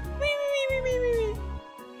 Me, me, me, me, me, me.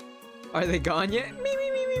 Are they gone yet? Me,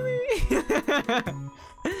 me, me, me, me, me.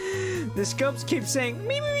 The scopes keep saying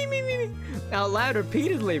me, me, me, me, me, me out loud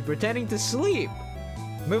repeatedly, pretending to sleep.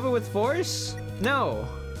 Move it with force? No.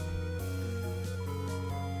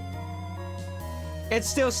 It's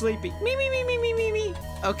still sleepy. Me, me, me, me, me, me, me.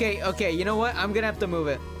 Okay, you know what? I'm gonna have to move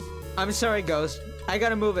it. I'm sorry, Ghost. I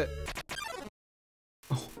gotta move it.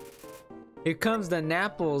 Oh. Here comes the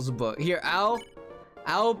Napples book. Here,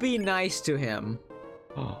 I'll be nice to him.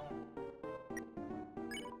 Oh.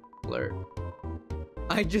 Flirt.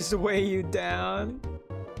 I just weigh you down.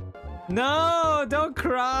 No, don't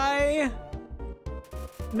cry.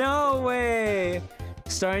 No way.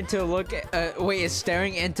 Starting to look at, wait, it's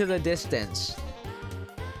staring into the distance.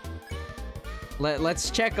 Let's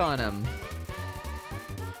check on him.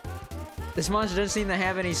 This monster doesn't seem to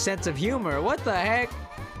have any sense of humor. What the heck?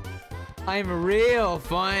 I'm real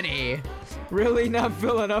funny. Really not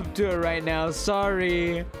feeling up to it right now.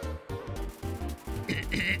 Sorry.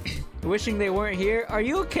 Wishing they weren't here. Are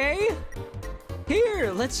you okay?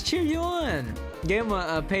 Here, let's cheer you on. Give him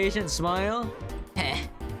a patient smile. Heh.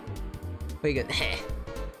 We good. Heh.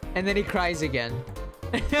 And then he cries again.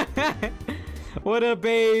 What a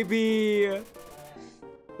baby.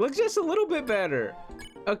 Looks just a little bit better.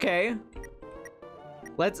 Okay.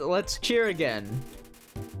 Let's cheer again.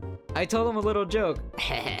 I told him a little joke.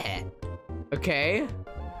 Okay.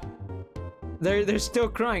 They're still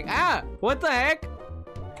crying. Ah! What the heck?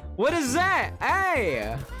 What is that?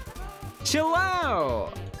 Hey! Chill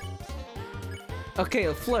out!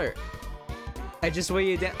 Okay, flirt. I just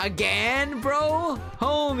weigh you down. Again, bro?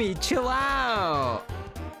 Homie, chill out!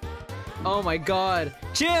 Oh my god.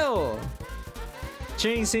 Chill!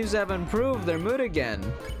 Cheering seems to have improved their mood again.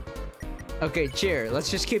 Okay, cheer.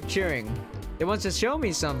 Let's just keep cheering. It wants to show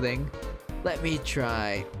me something. Let me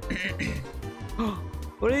try.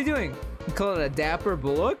 What are they doing? You call it a dapper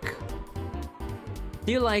look?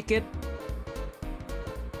 Do you like it?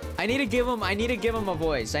 I need to give him a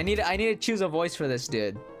voice. I need to choose a voice for this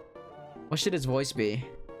dude. What should his voice be?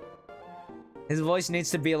 His voice needs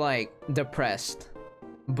to be like depressed,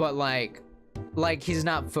 but like he's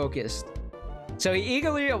not focused. So he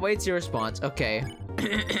eagerly awaits your response. Okay.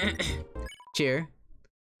 Cheer.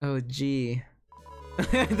 Oh gee.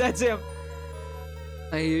 That's him.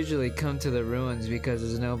 I usually come to the ruins because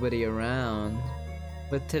there's nobody around.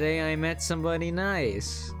 But today I met somebody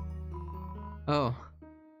nice. Oh.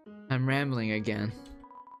 I'm rambling again.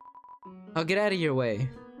 I'll get out of your way.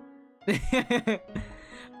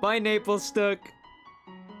 Bye, Naple Stuck.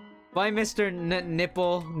 Bye, Mr.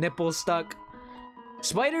 Nipple Stuck.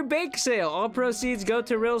 Spider bake sale. All proceeds go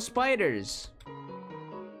to real spiders.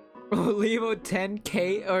 Leave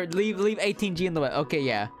 10k or leave 18G in the way. Okay,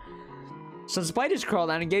 yeah. Some spiders crawled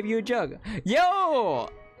out and gave you a jug. Yo!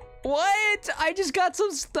 What? I just got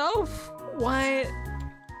some stuff. What?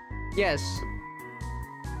 Yes.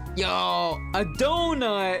 Yo, a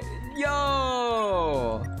donut.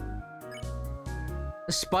 Yo.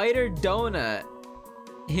 A spider donut.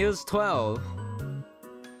 Heals 12.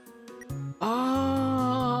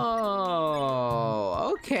 Oh.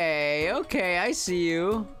 I see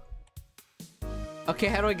you. Okay,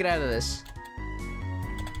 how do I get out of this?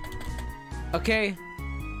 Okay.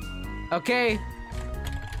 Okay.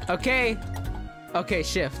 Okay. Okay,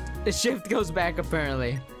 shift. The shift goes back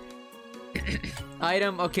apparently.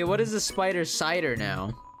 Item. Okay, what is the spider cider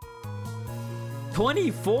now?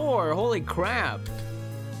 24. Holy crap.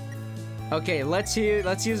 Okay, let's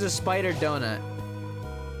use a spider donut.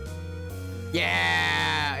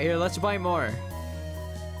 Yeah. Here, let's buy more.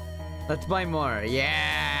 Let's buy more.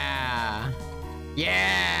 Yeah.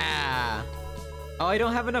 Yeah. Oh, I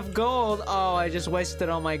don't have enough gold. Oh, I just wasted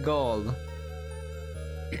all my gold.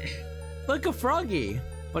 Look, a froggy.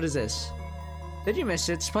 What is this? Did you miss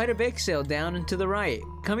it? Spider bake sale down and to the right.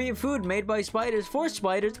 Come eat food made by spiders for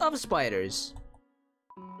spiders of spiders.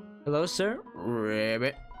 Hello, sir?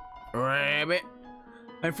 Rabbit. Rabbit.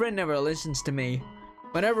 My friend never listens to me.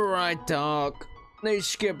 Whenever I talk, they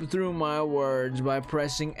skip through my words by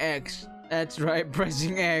pressing X. That's right,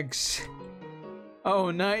 pressing X.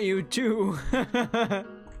 Oh, not you too.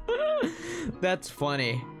 That's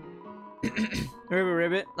funny.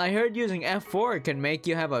 Ribbit, I heard using F4 can make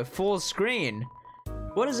you have a full screen.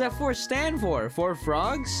 What does F4 stand for? 4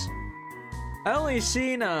 frogs? I only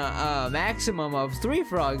seen a maximum of 3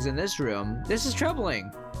 frogs in this room. This is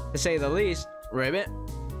troubling, to say the least. Ribbit.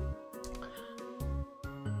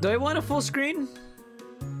 Do I want a full screen?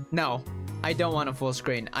 No, I don't want a full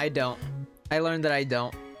screen. I don't. I learned that I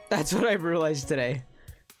don't. That's what I've realized today.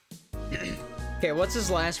 Okay, what's this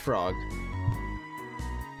last frog?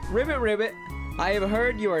 Ribbit, Ribbit, I have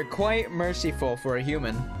heard you are quite merciful for a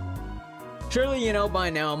human. Surely you know by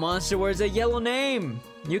now a monster wears a yellow name.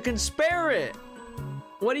 You can spare it.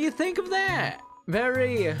 What do you think of that?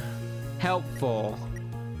 Very helpful.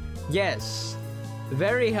 Yes,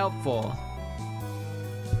 very helpful.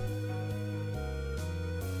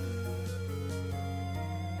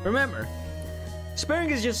 Remember, sparing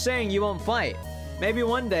is just saying you won't fight. Maybe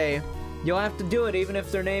one day, you'll have to do it even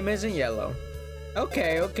if their name isn't yellow.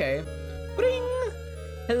 Okay, okay. Bring!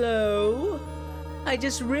 Hello? I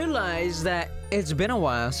just realized that it's been a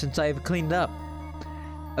while since I've cleaned up.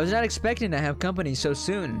 I was not expecting to have company so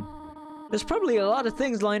soon. There's probably a lot of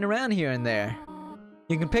things lying around here and there.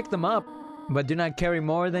 You can pick them up, but do not carry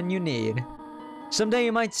more than you need. Someday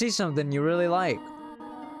you might see something you really like.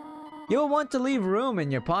 You'll want to leave room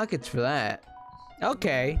in your pockets for that.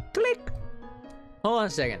 Okay, click. Hold on a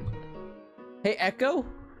second. Hey, Echo?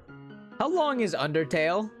 How long is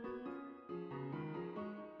Undertale?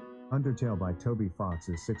 Undertale by Toby Fox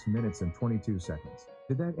is 6 minutes and 22 seconds.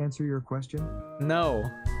 Did that answer your question? No.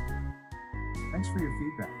 Thanks for your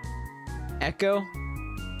feedback. Echo?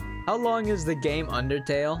 How long is the game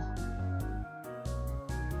Undertale?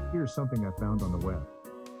 Here's something I found on the web.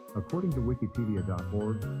 According to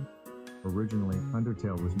wikipedia.org, originally,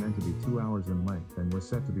 Undertale was meant to be 2 hours in length and was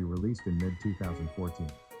set to be released in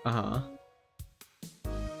mid-2014. Uh-huh.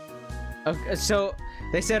 Okay, so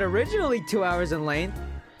they said originally 2 hours in length.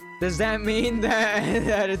 Does that mean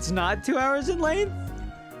that it's not 2 hours in length?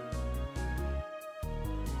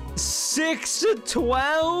 6 to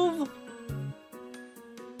 12?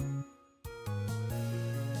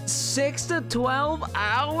 6 to 12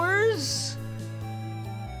 hours?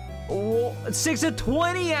 6 to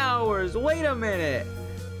 20 hours. Wait a minute.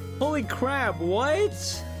 Holy crap, what?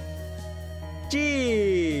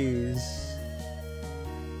 Jeez.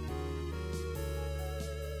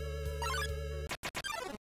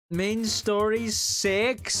 Main story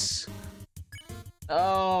 6?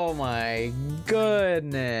 Oh my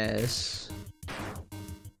goodness.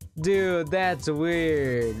 Dude, that's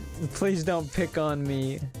weird. Please don't pick on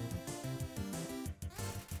me.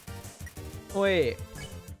 Wait.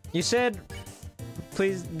 You said,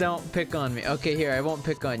 please don't pick on me. Okay, here, I won't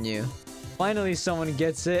pick on you. Finally, someone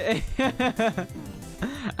gets it.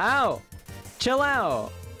 Ow! Chill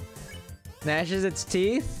out! Gnashes its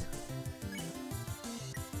teeth?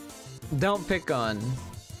 Don't pick on.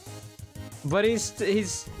 But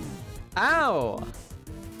he's... Ow!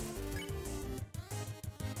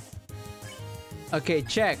 Okay,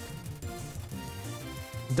 check.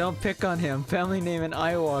 Don't pick on him. Family name and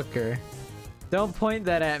Eyewalker. Don't point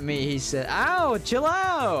that at me, he said. Ow! Chill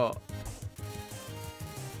out!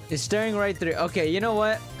 He's staring right through. Okay, you know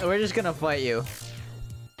what? We're just gonna fight you.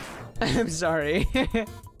 I'm sorry.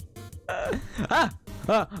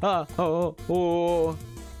 Oh.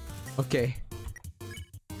 Okay.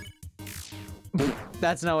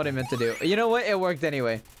 That's not what I meant to do. You know what? It worked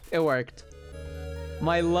anyway. It worked.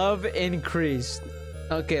 My love increased.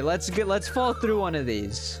 Okay, let's fall through one of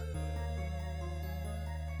these.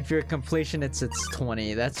 If you're a completionist, it's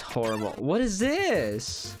 20. That's horrible. What is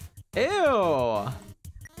this? Ew.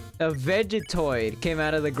 A Vegetoid came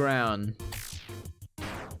out of the ground.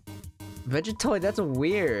 Vegetoid, that's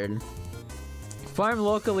weird. Farm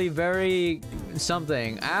locally, very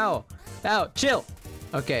something. Ow! Ow! Chill!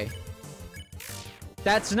 Okay.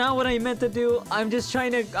 That's not what I meant to do. I'm just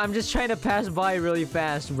trying to pass by really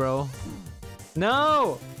fast, bro.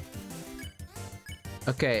 No!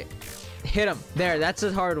 Okay. Hit him. There, that's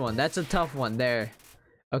a hard one. That's a tough one. There.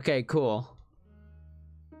 Okay, cool.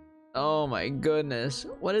 Oh my goodness.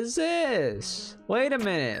 What is this? Wait a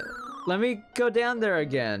minute. Let me go down there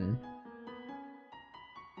again.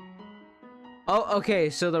 Oh, okay,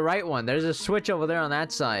 so the right one. There's a switch over there on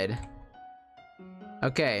that side.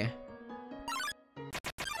 Okay.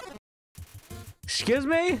 Excuse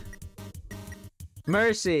me?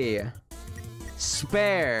 Mercy.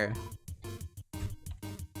 Spare.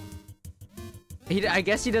 I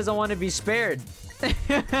guess he doesn't want to be spared.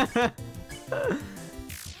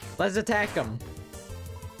 Let's attack him.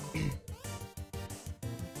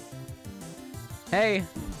 Hey.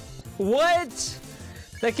 What?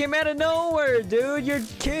 That came out of nowhere, dude. You're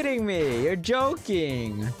kidding me. You're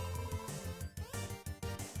joking.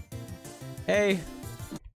 Hey.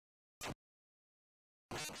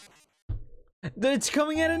 It's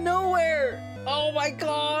coming out of nowhere. Oh my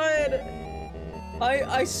god.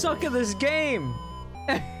 I suck at this game.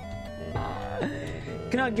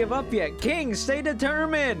 Cannot give up yet. King, stay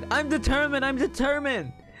determined. I'm determined. I'm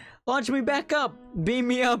determined. Launch me back up. Beam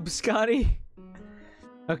me up, Scotty.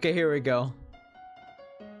 Okay, here we go.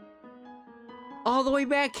 All the way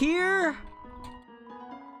back here?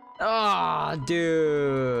 Ah,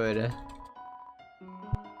 dude.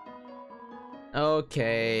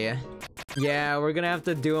 Okay. Yeah, we're gonna have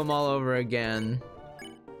to do them all over again.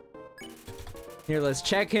 Here, let's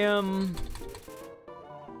check him.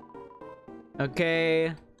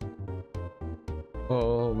 Okay.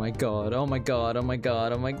 Oh my god, oh my god, oh my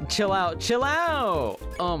god, oh my... Chill out, chill out!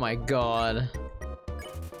 Oh my god.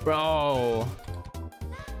 Bro.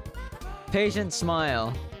 Patient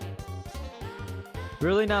smile.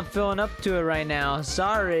 Really not feeling up to it right now,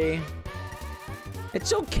 sorry.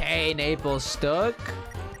 It's okay, Naples Stuck.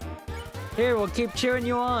 Here, we'll keep cheering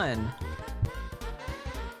you on.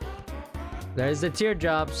 There's the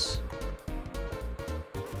teardrops.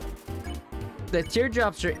 The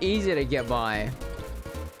teardrops are easy to get by.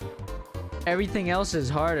 Everything else is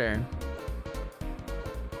harder.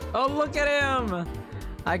 Oh, look at him!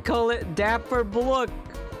 I call it Dapper Blook.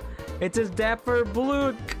 It's his Dapper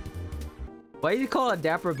Blook. Why do you call it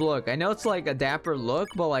Dapper Blook? I know it's like a Dapper Look,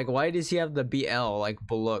 but like, why does he have the BL, like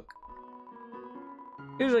Blook?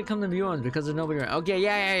 Usually come to view ones because there's nobody around. Okay,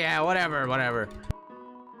 yeah, whatever.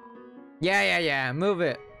 Yeah, move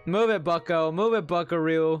it, bucko, move it,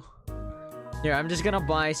 buckaroo. Here, I'm just gonna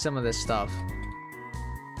buy some of this stuff.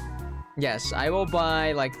 Yes, I will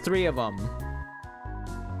buy like 3 of them.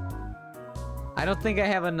 I don't think I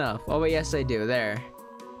have enough. Oh wait, yes I do, there.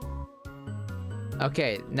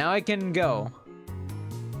 Okay, now I can go.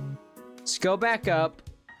 Let's go back up.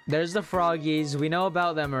 There's the froggies, we know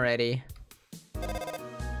about them already.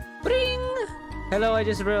 Bring! Hello, I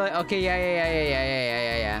just realized. Okay,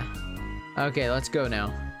 yeah. Okay, let's go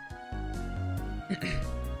now.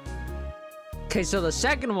 Okay, so the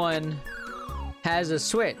second one has a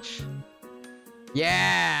switch.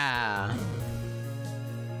 Yeah!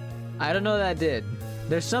 I don't know what that did.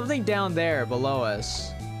 There's something down there below us.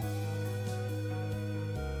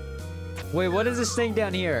 Wait, what is this thing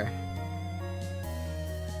down here?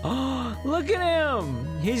 Oh, look at him!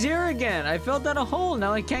 He's here again. I fell down a hole.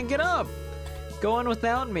 Now I can't get up. Go on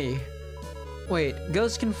without me. Wait,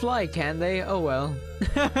 ghosts can fly, can they? Oh well.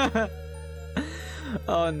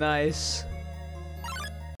 Oh, nice.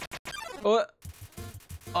 What?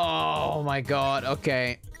 Oh my god.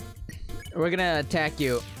 Okay. We're gonna attack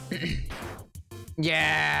you.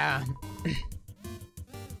 Yeah.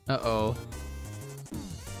 Uh-oh.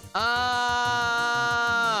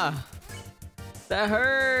 Ah! That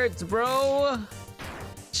hurts, bro.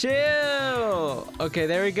 Chill. Okay,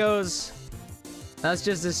 there he goes. That's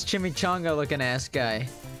just this chimichanga looking ass guy.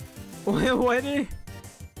 Wait, what did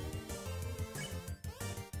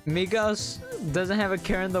he... Migos doesn't have a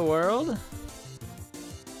care in the world?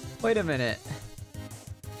 Wait a minute.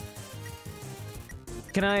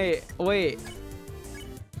 Can I... Wait.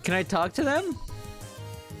 Can I talk to them?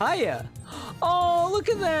 Hiya. Oh, look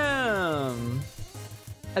at them.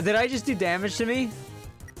 Did I just do damage to me?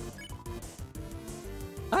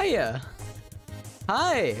 Hiya.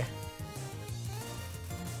 Hi.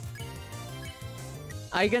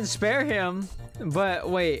 I can spare him, but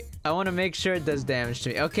wait. I want to make sure it does damage to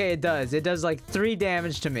me. Okay, it does. It does like 3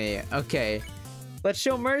 damage to me. Okay. Let's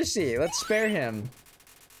show mercy. Let's spare him.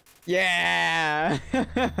 Yeah!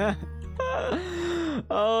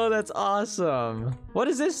 Oh, that's awesome. What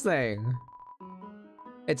is this thing?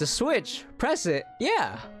 It's a switch. Press it.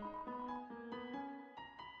 Yeah.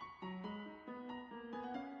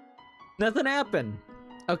 Nothing happened.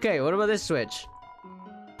 Okay, what about this switch?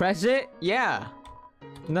 Press it. Yeah.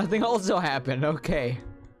 Nothing also happened. Okay.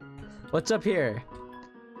 What's up here?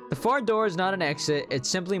 The far door is not an exit. It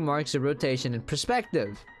simply marks a rotation in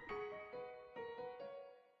perspective.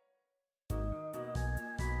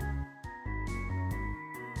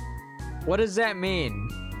 What does that mean?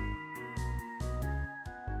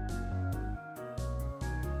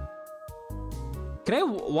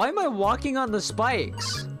 Why am I walking on the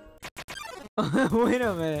spikes? Wait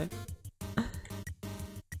a minute.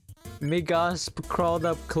 Migasp crawled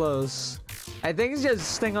up close. I think it's just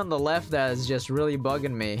this thing on the left that is just really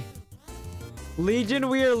bugging me. Legion,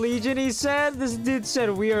 we are Legion, he said? This dude said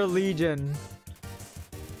we are Legion.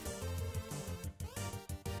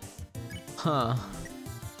 Huh.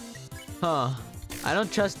 Huh. I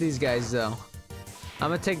don't trust these guys though. I'm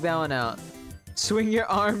gonna take that one out. Swing your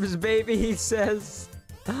arms, baby, he says.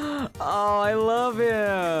 Oh, I love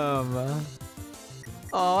him.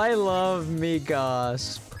 Oh, I love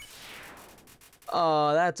Migasp.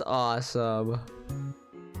 Oh, that's awesome.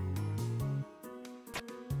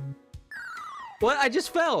 What? I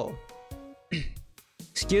just fell.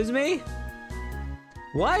 Excuse me?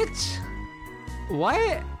 What?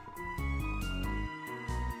 What?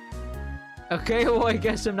 Okay, well, I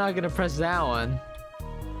guess I'm not gonna press that one.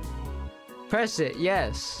 Press it,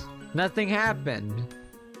 yes. Nothing happened.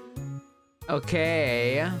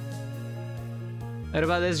 Okay. What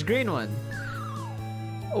about this green one?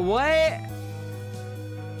 What?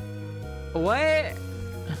 What?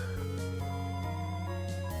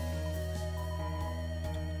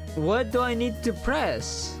 What do I need to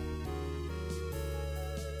press?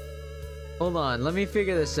 Hold on, let me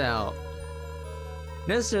figure this out.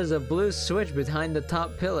 Notice there's a blue switch behind the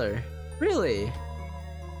top pillar. Really?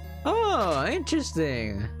 Oh,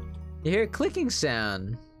 interesting. You hear a clicking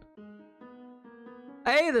sound.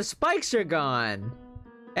 Hey, the spikes are gone.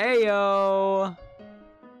 Ayo.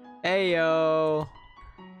 Ayo.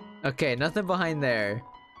 Okay, nothing behind there.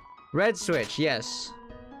 Red switch, yes.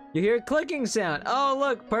 You hear a clicking sound. Oh,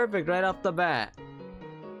 look, perfect right off the bat.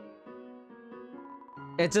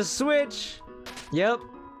 It's a switch. Yep.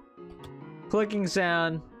 Clicking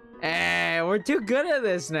sound. Hey, we're too good at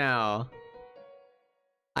this now.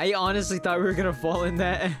 I honestly thought we were gonna fall in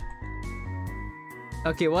that.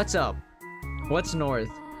 Okay, what's up? What's north?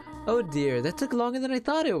 Oh dear, that took longer than I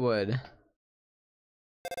thought it would.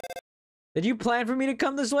 Did you plan for me to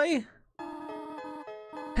come this way?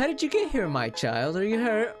 How did you get here, my child? Are you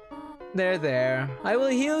hurt? There. I will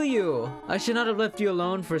heal you. I should not have left you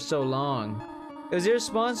alone for so long. It was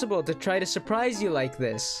irresponsible to try to surprise you like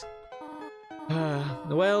this.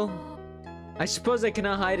 Well, I suppose I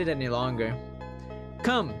cannot hide it any longer.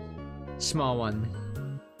 Come, small one.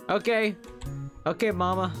 Okay. Okay,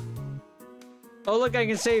 mama. Oh, look, I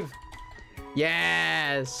can save.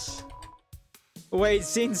 Yes. Wait,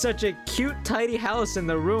 seeing such a cute, tidy house in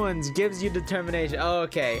the ruins gives you determination. Oh,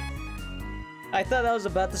 okay. I thought I was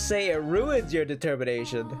about to say it ruins your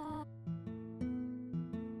determination.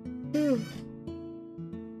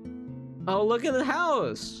 Oh, look at the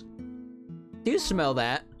house. Do you smell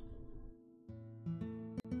that?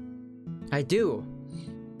 I do.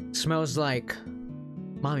 Smells like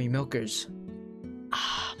mommy milkers.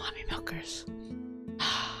 Ah, mommy milkers.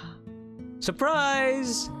 Ah.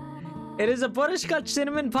 Surprise! It is a butterscotch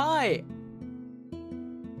cinnamon pie.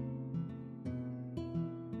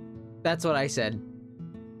 That's what I said.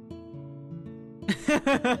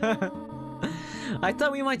 I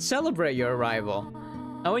thought we might celebrate your arrival.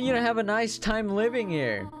 I want you to have a nice time living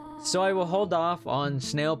here. So I will hold off on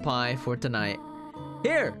snail pie for tonight.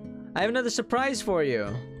 Here, I have another surprise for you.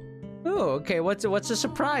 Oh, okay. What's the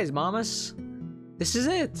surprise, mamas? This is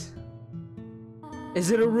it.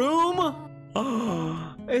 Is it a room?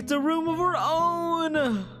 Oh, it's a room of our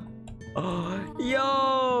own. Oh,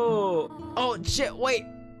 yo. Oh shit! Wait,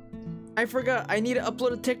 I forgot. I need to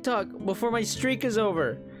upload a TikTok before my streak is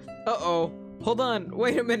over. Uh-oh. Hold on.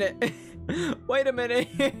 Wait a minute. Wait a minute.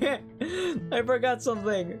 I forgot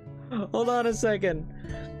something. Hold on a second.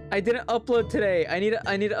 I didn't upload today. I need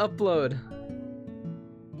to upload.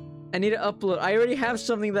 I need to upload. I already have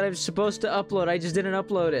something that I'm supposed to upload. I just didn't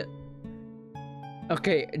upload it.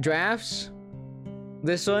 Okay, drafts.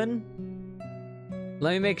 This one.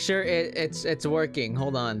 Let me make sure it's working.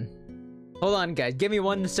 Hold on. Hold on, guys. Give me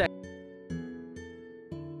 1 sec.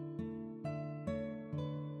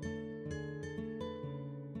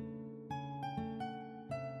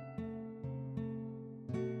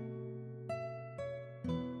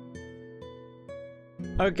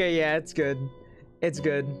 Okay, yeah, it's good. It's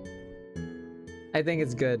good. I think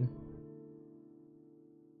it's good.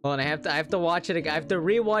 Hold on, I have to watch it again. I have to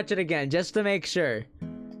rewatch it again just to make sure.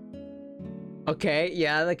 Okay,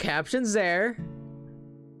 yeah, the caption's there.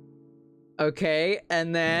 Okay,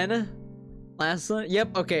 and then last one.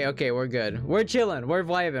 Yep, okay, we're good. We're chilling. We're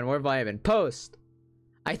vibing. Post.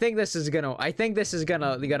 I think this is gonna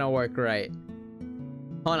work right.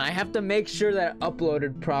 Hold on, I have to make sure that I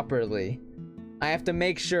uploaded properly. I have to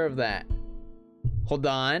make sure of that. Hold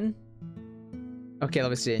on. Okay, let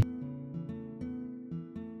me see.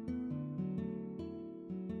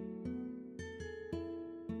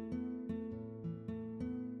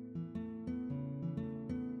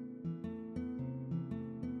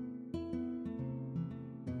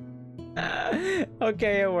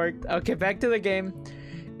 Okay, it worked. Okay, back to the game.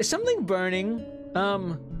 Is something burning?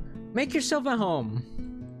 Make yourself at home.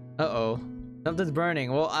 Uh-oh. Something's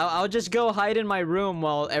burning. Well, I'll just go hide in my room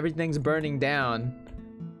while everything's burning down.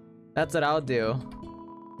 That's what I'll do.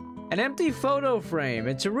 An empty photo frame.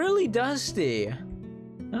 It's really dusty.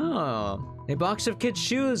 Oh. A box of kids'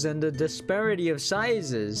 shoes and the disparity of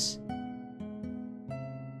sizes.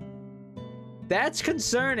 That's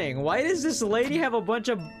concerning. Why does this lady have a bunch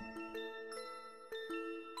of...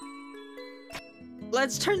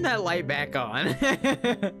 Let's turn that light back on.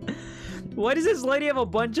 Why does this lady have a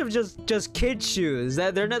bunch of just kid shoes?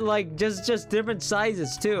 That they're not like just different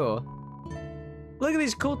sizes too. Look at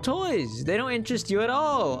these cool toys. They don't interest you at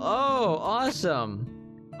all. Oh, awesome.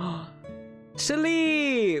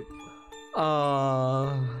 Sleep.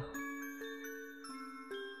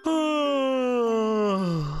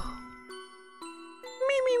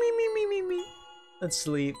 Me. Let's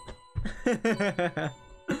sleep.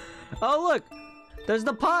 Oh, look. There's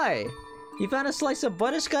the pie. You found a slice of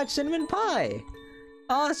butterscotch cinnamon pie.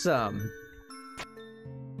 Awesome.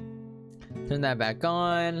 Turn that back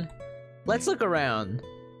on. Let's look around.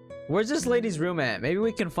 Where's this lady's room at? Maybe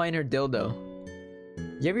we can find her dildo.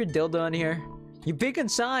 You have your dildo in here? You peek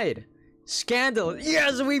inside. Scandal.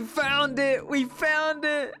 Yes, we found it. We found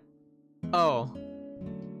it. Oh.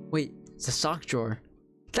 Wait, it's a sock drawer.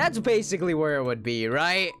 That's basically where it would be,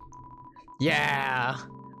 right? Yeah.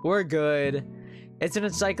 We're good. It's an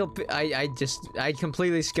encyclopedia. I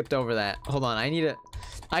completely skipped over that. Hold on,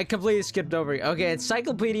 I completely skipped over it. Okay,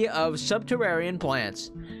 encyclopedia of subterranean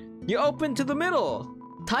plants. You open to the middle.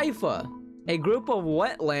 Typha, a group of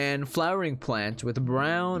wetland flowering plants with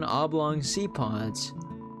brown oblong seed pods,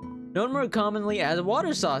 known more commonly as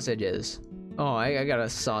water sausages. Oh, I got a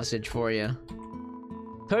sausage for you.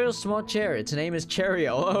 Turtle's small chair. Its name is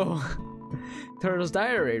Cheerio. Oh. Turtle's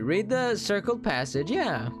diary. Read the circled passage.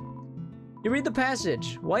 Yeah. You read the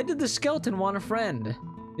passage. Why did the skeleton want a friend?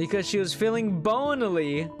 Because she was feeling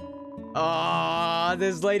bonily. Ah,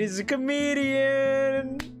 this lady's a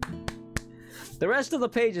comedian. The rest of the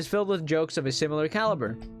page is filled with jokes of a similar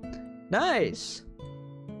caliber. Nice.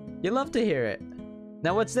 You love to hear it.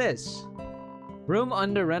 Now what's this? Room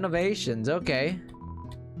under renovations. Okay.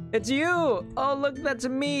 It's you. Oh, look, that's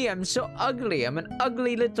me. I'm so ugly. I'm an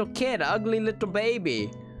ugly little kid. Ugly little baby.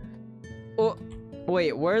 Oh.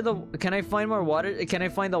 Wait, can I find more water? Can I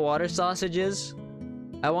find the water sausages?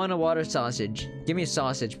 I want a water sausage. Give me a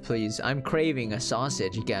sausage, please. I'm craving a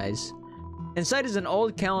sausage, guys. Inside is an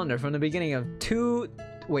old calendar from the beginning of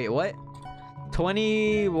wait, what?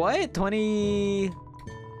 20... What? 20...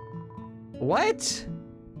 What?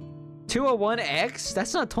 201X?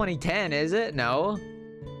 That's not 2010, is it? No.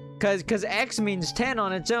 Cause X means 10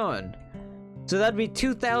 on its own. So that'd be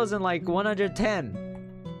 2110.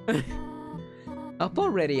 Up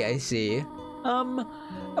already, I see. I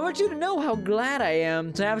want you to know how glad I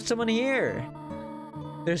am to have someone here.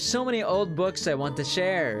 There's so many old books I want to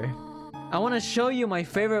share. I want to show you my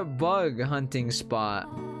favorite bug hunting spot.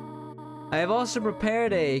 I have also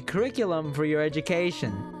prepared a curriculum for your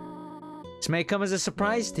education. This may come as a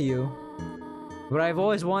surprise to you, but I've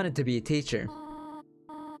always wanted to be a teacher.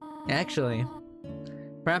 Actually,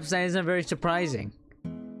 perhaps that isn't very surprising.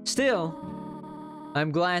 Still,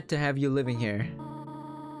 I'm glad to have you living here.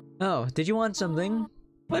 Oh, did you want something?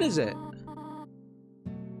 What is it?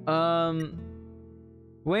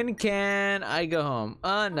 When can I go home?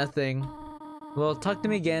 Nothing. Well, talk to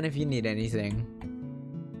me again if you need anything.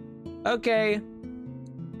 Okay.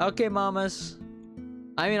 Okay, mamas.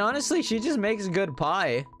 I mean, honestly, she just makes good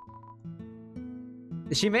pie.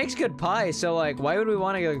 She makes good pie, so, like, why would we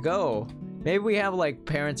want to go? Maybe we have, like,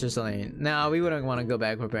 parents or something. No, we wouldn't want to go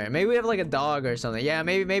back with parents. Maybe we have, like, a dog or something. Yeah,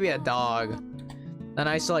 maybe a dog. A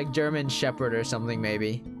nice, like, German Shepherd or something,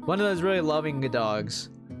 maybe. One of those really loving dogs.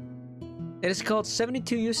 It is called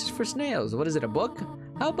 72 Uses for Snails. What is it, a book?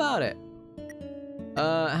 How about it?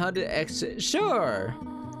 How to exit? Sure!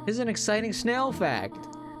 Here's an exciting snail fact.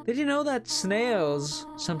 Did you know that snails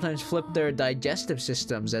sometimes flip their digestive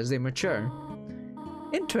systems as they mature?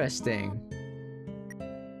 Interesting.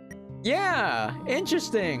 Yeah,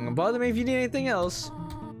 interesting. Bother me if you need anything else.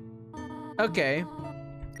 Okay.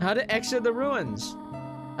 How to exit the ruins?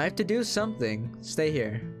 I have to do something. Stay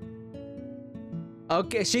here.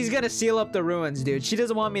 Okay, she's gonna seal up the ruins, dude. She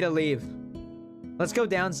doesn't want me to leave. Let's go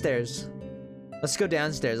downstairs. Let's go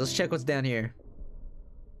downstairs. Let's check what's down here.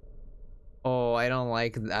 Oh, I don't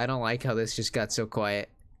like how this just got so quiet.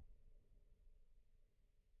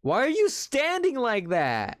 Why are you standing like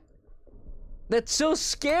that? That's so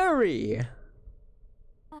scary.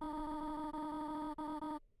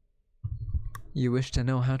 You wish to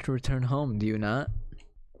know how to return home, do you not?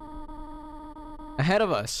 Ahead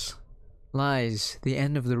of us lies the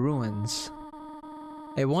end of the ruins.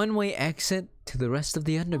 A one-way exit to the rest of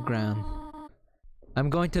the underground. I'm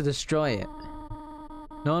going to destroy it.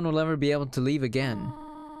 No one will ever be able to leave again.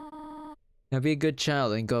 Now be a good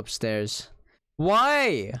child and go upstairs.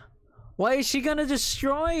 Why? Why is she gonna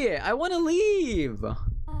destroy it? I want to leave.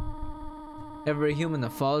 Every human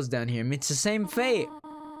that falls down here meets the same fate.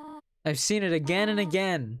 I've seen it again and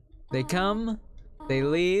again. They come, they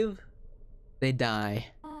leave, they die.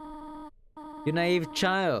 You naive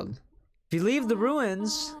child. If you leave the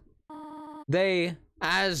ruins, they,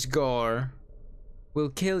 Asgore, will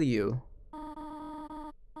kill you.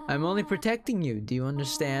 I'm only protecting you, do you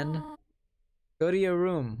understand? Go to your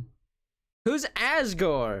room. Who's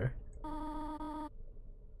Asgore?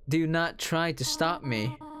 Do not try to stop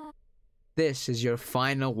me. This is your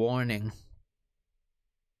final warning.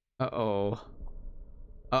 Uh-oh.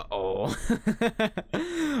 Uh-oh.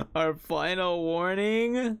 Our final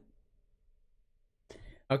warning?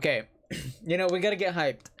 Okay. You know, we gotta get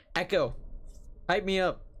hyped. Echo, hype me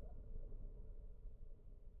up.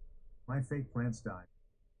 My fake plants died.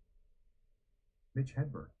 Mitch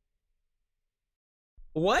Hedberg.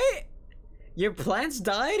 What? Your plants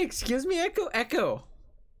died? Excuse me, Echo? Echo,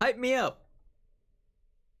 hype me up.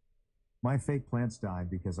 My fake plants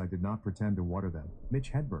died because I did not pretend to water them.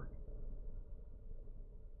 Mitch Hedberg.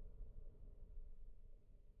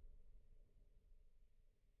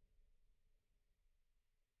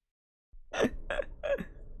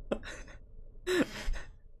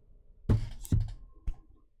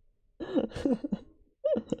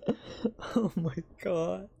 Oh my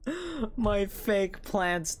god. My fake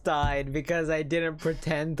plants died because I didn't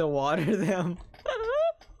pretend to water them.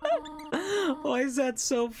 Why is that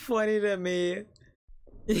so funny to me?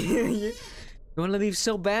 You want to leave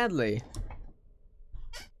so badly.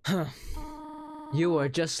 Huh. You are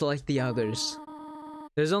just like the others.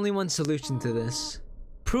 There's only one solution to this.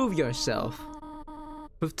 Prove yourself.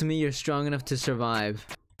 Prove to me you're strong enough to survive.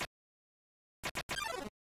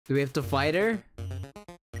 Do we have to fight her?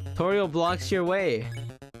 Toriel blocks your way.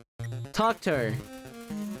 Talk to her.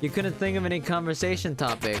 You couldn't think of any conversation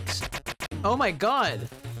topics. Oh my god!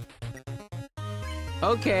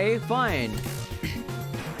 Okay, fine.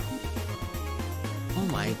 Oh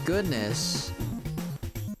my goodness.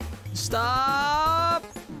 Stop!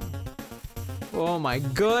 Oh my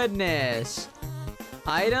goodness.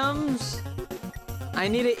 Items? I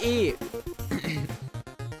need to eat.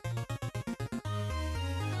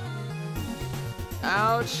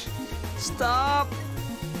 Ouch. Stop.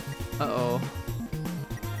 Uh-oh.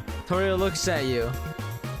 Toriel looks at you.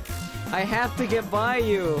 I have to get by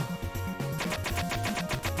you.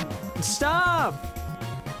 Stop!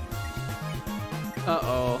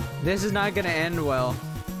 Uh-oh. This is not gonna end well.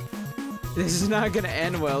 This is not gonna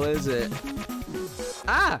end well, is it?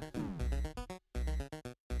 Ah!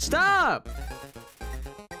 Stop!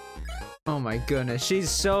 Oh my goodness, she's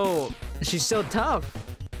so tough.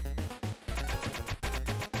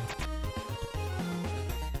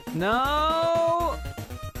 No!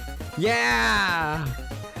 Yeah!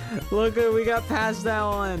 Look, we got past that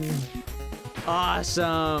one.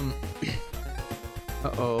 Awesome.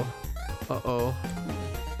 Uh-oh. Uh-oh.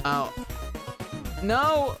 Ow.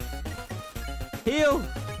 No! Heal!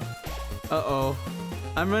 Uh-oh.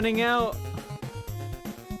 I'm running out.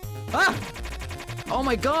 Ah! Oh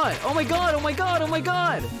my god! Oh my god! Oh my god! Oh my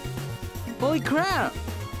god! Holy crap!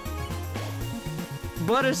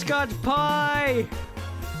 Butterscotch pie!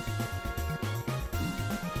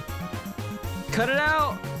 Cut it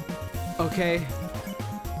out! Okay.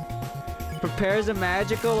 Prepares a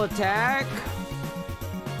magical attack?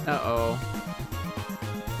 Uh-oh.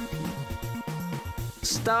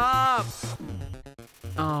 Stop!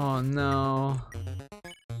 Oh no.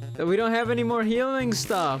 We don't have any more healing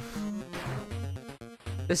stuff.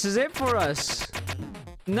 This is it for us.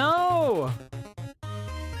 No!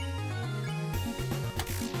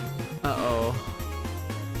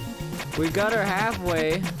 We got her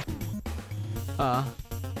halfway.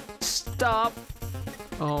 Stop.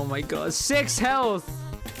 Oh my god. 6 health.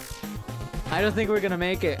 I don't think we're gonna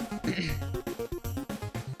make it.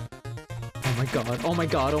 Oh my god. Oh my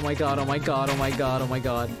god. Oh my god. Oh my god. Oh my god. Oh my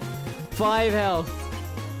god. 5 health.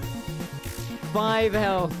 5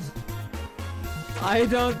 health. I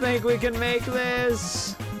don't think we can make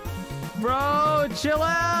this. Bro, chill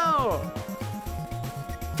out.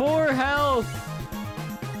 4 health.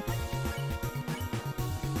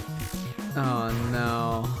 Oh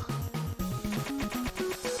no.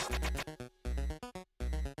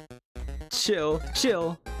 Chill,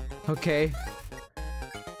 chill. Okay.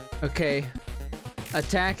 Okay.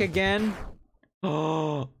 Attack again.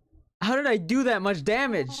 Oh. How did I do that much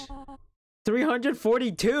damage?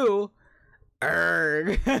 342?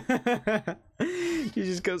 Erg. He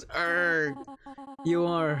just goes, erg.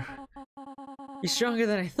 You're stronger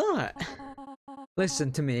than I thought.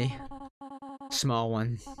 Listen to me, small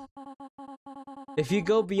one. If you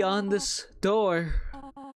go beyond this door,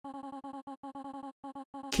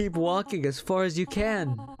 keep walking as far as you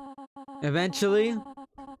can. Eventually,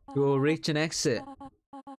 you will reach an exit.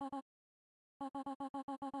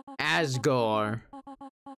 Asgore.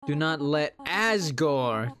 Do not let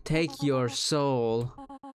Asgore take your soul.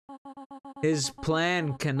 His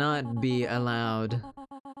plan cannot be allowed to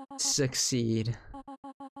succeed.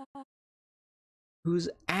 Who's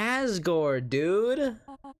Asgore, dude?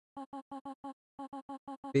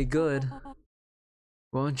 Be good,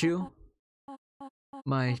 won't you?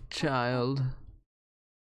 My child.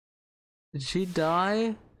 Did she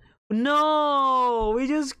die? No! We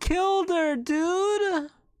just killed her, dude!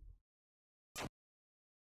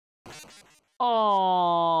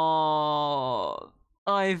 Oh,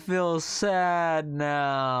 I feel sad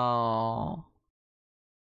now.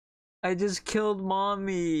 I just killed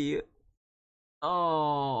mommy.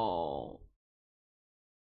 Oh.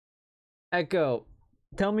 Echo,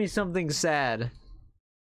 tell me something sad.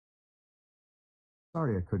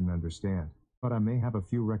 Sorry I couldn't understand, but I may have a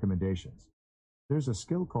few recommendations. There's a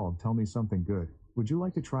skill called Tell Me Something Good. Would you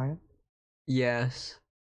like to try it? Yes.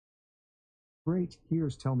 Great,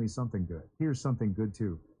 here's Tell Me Something Good. Here's something good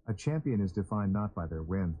too. A champion is defined not by their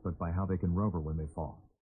wins, but by how they can rover when they fall.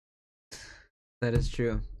 That is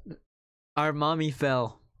true. Our mommy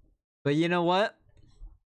fell. But you know what?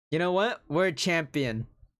 You know what? We're a champion.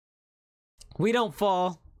 We don't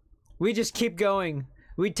fall. We just keep going.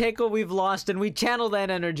 We take what we've lost and we channel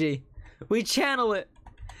that energy. We channel it.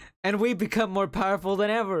 And we become more powerful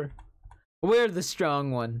than ever. We're the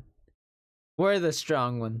strong one. We're the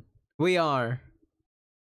strong one. We are.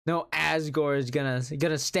 No Asgore is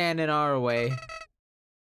gonna stand in our way.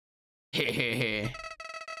 Hehehe.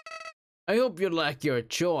 I hope you like your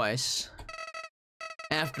choice.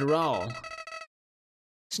 After all,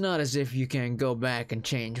 it's not as if you can go back and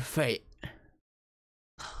change fate.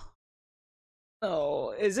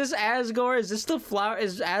 Oh, is this Asgore? Is this the flower?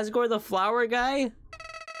 Is Asgore the flower guy?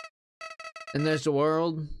 In this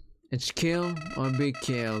world, it's kill or be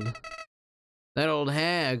killed. That old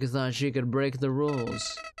hag thought she could break the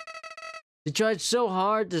rules. She tried so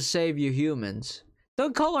hard to save you humans.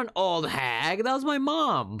 Don't call her an old hag. That was my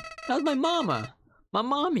mom. That was my mama. My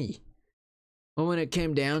mommy. But when it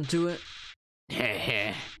came down to it,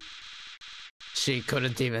 heh, she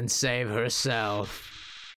couldn't even save herself.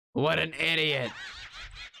 What an idiot.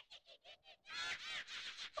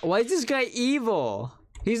 Why is this guy evil?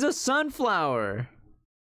 He's a sunflower.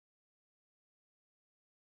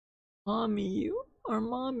 Mommy, our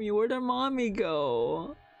mommy, where'd our mommy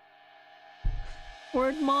go?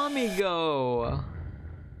 Where'd mommy go?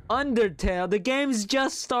 Undertale, the game's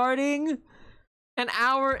just starting? An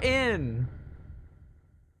hour in.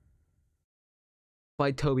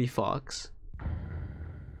 By Toby Fox.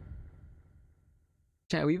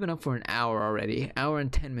 Chat, we've been up for an hour already. Hour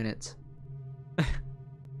and 10 minutes.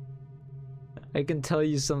 I can tell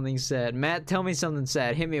you something sad. Matt, tell me something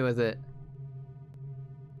sad. Hit me with it.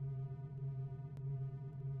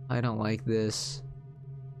 I don't like this.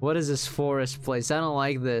 What is this forest place? I don't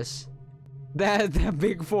like this. That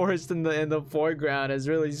big forest in the foreground is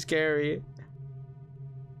really scary.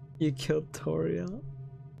 You killed Toria.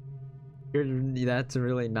 That's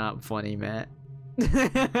really not funny, Matt.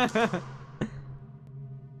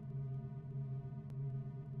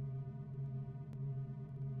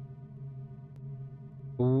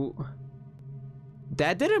 Ooh.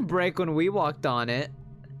 That didn't break when we walked on it.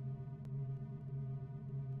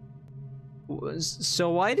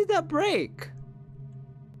 So why did that break?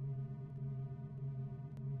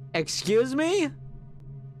 Excuse me?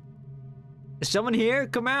 Is someone here?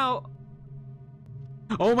 Come out.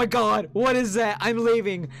 Oh my god, what is that? I'm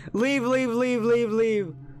leaving. Leave, leave, leave, leave,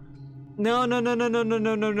 leave. No, no, no, no, no, no,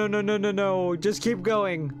 no, no, no, no, no, no, no. Just keep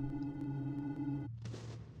going.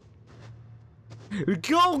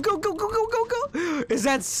 Go, go, go, go, go, go, go. Is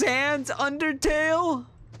that Sans Undertale?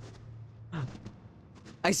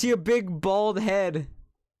 I see a big bald head.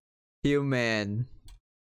 Human.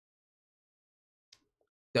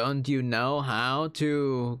 Don't you know how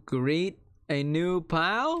to greet a new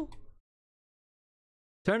pal?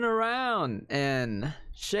 Turn around and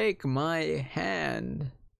shake my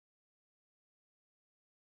hand.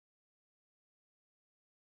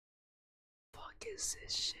 Fuck is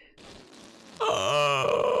this shit?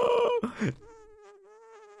 Oh.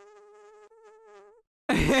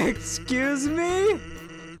 Excuse me?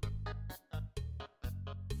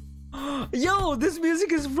 Yo, this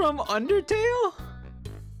music is from Undertale?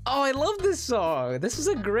 Oh, I love this song. This is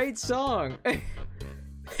a great song.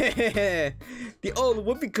 The old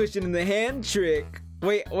whoopee cushion in the hand trick.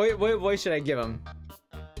 Wait, what voice should I give him?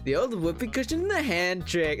 The old whoopee cushion in the hand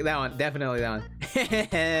trick. That one, definitely that one.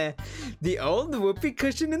 The old whoopee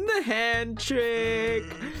cushion in the hand trick.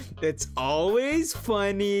 It's always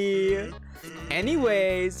funny.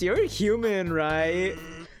 Anyways, you're a human, right?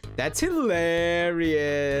 That's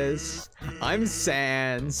hilarious. I'm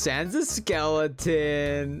Sans. Sans the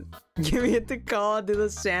skeleton. Give me the call to the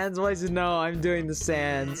Sans voice. No, I'm doing the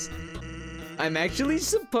Sans. I'm actually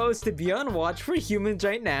supposed to be on watch for humans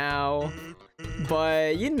right now.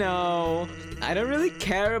 But, you know, I don't really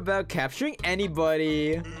care about capturing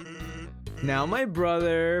anybody. Now my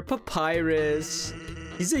brother, Papyrus,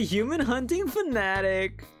 he's a human hunting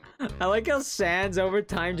fanatic. I like how Sans over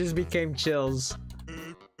time just became chills.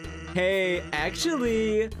 Hey,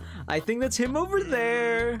 actually, I think that's him over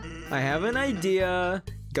there. I have an idea.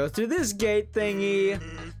 Go through this gate thingy.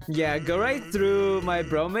 Yeah, go right through. My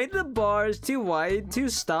bro made the bars too wide to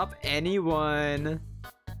stop anyone.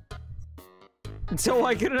 So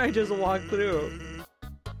why couldn't I just walk through?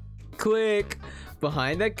 Quick,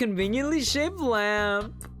 behind that conveniently shaped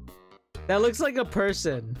lamp. That looks like a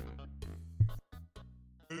person.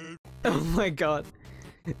 Oh my god.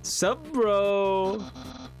 Sup, bro?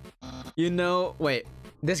 You know, wait.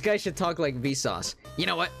 This guy should talk like Vsauce. You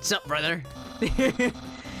know what? Sup, brother?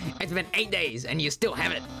 It's been 8 days and you still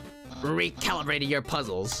haven't recalibrated your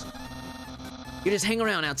puzzles. You just hang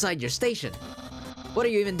around outside your station. What are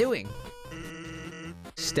you even doing?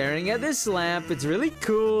 Staring at this lamp. It's really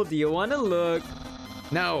cool. Do you want to look?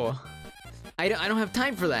 No. I don't have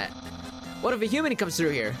time for that. What if a human comes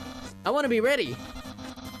through here? I want to be ready.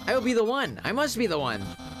 I will be the one. I must be the one.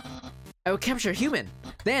 I will capture a human.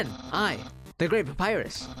 Then, I, the great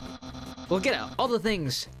Papyrus, will get out all the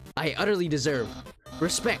things I utterly deserve.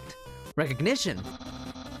 Respect, recognition.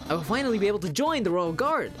 I will finally be able to join the Royal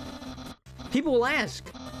Guard. People will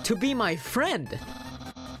ask to be my friend.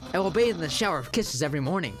 I will bathe in the shower of kisses every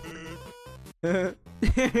morning.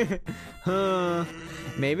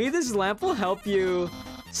 Maybe this lamp will help you.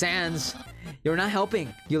 Sans, you're not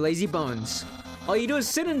helping, you lazy bones. All you do is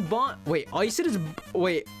sit and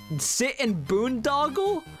sit and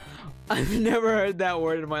boondoggle? I've never heard that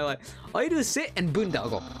word in my life. All you do is sit and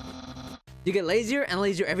boondoggle. You get lazier and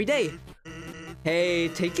lazier every day. Hey,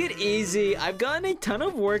 take it easy. I've gotten a ton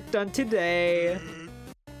of work done today.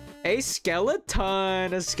 A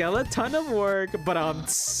skeleton of work, but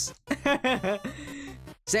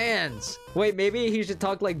Sans. Wait, maybe he should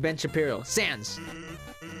talk like Ben Shapiro. Sans.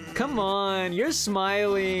 Come on, you're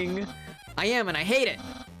smiling. I am, and I hate it.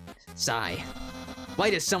 Sigh. Why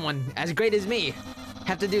does someone as great as me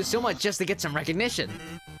have to do so much just to get some recognition?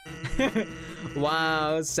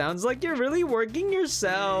 Wow, sounds like you're really working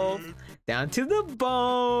yourself. Down to the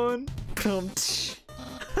bone.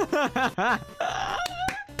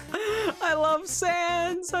 I love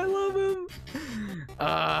Sans. I love him.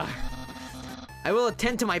 I will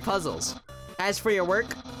attend to my puzzles. As for your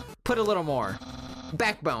work, put a little more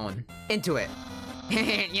backbone into it.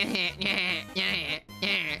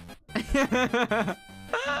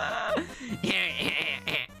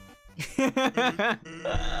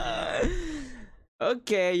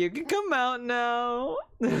 Okay, you can come out now.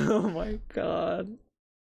 Oh my god.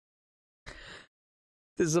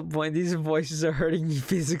 Disappointed. These voices are hurting me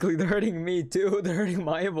physically. They're hurting me too. They're hurting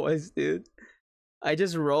my voice, dude. I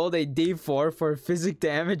just rolled a D4 for physic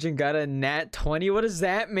damage and got a nat 20. What does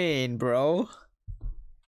that mean, bro?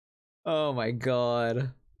 Oh my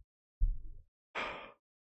god.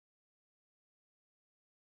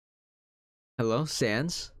 Hello,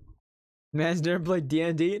 Sans? Man's never played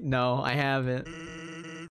D&D? No, I haven't.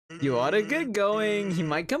 You ought to get going. He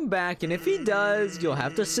might come back, and if he does, you'll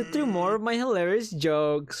have to sit through more of my hilarious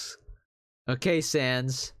jokes. Okay,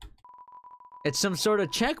 Sans. It's some sort of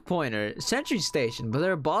checkpointer, sentry station, but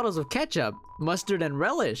there are bottles of ketchup, mustard, and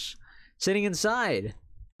relish sitting inside.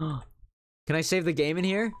 Can I save the game in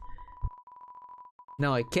here?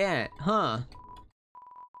 No, I can't. Huh.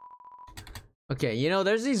 Okay, you know,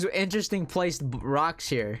 there's these interesting placed rocks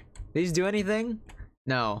here. These do anything?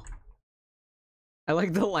 No. I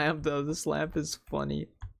like the lamp though. This lamp is funny.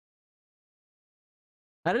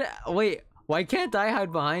 Wait, why can't I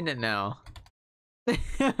hide behind it now?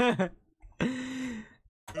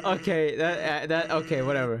 Okay, okay,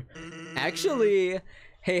 whatever. Actually,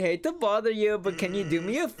 hey, hate to bother you, but can you do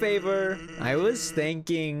me a favor? I was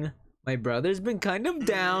thinking, my brother's been kind of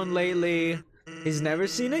down lately. He's never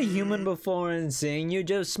seen a human before, and seeing you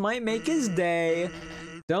just might make his day.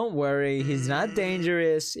 Don't worry, he's not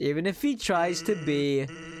dangerous, even if he tries to be.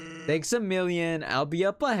 Thanks a million, I'll be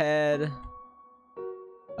up ahead.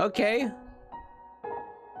 Okay.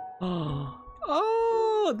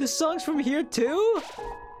 Oh, this song's from here too?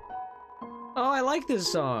 Oh, I like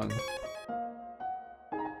this song.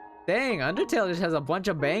 Dang, Undertale just has a bunch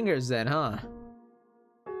of bangers then, huh?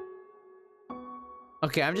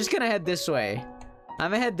 Okay, I'm just gonna head this way.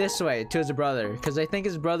 I'm gonna head this way to his brother, because I think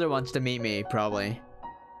his brother wants to meet me, probably.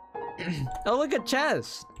 Oh, look at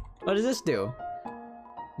chest. What does this do?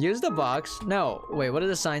 Use the box. No, wait, what does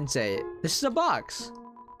the sign say? This is a box.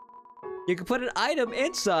 You can put an item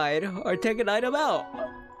inside or take an item out.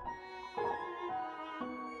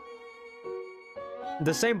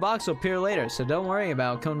 The same box will appear later, so don't worry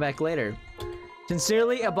about coming back later.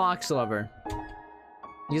 Sincerely, a box lover.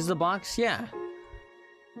 Use the box? Yeah.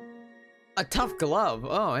 A tough glove.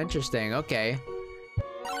 Oh, interesting. Okay.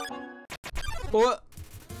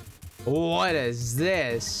 What is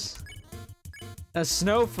this? A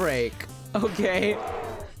snowflake. Okay.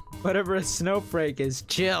 Whatever a snowflake is.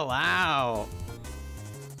 Chill out.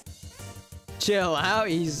 Chill out,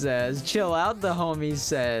 he says. Chill out, the homie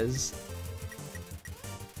says.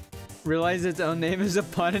 Realize its own name is a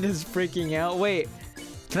pun and is freaking out. Wait.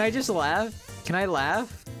 Can I just laugh? Can I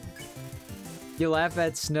laugh? You laugh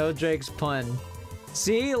at Snowdrake's pun.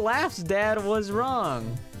 See? Laugh's dad was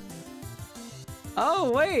wrong.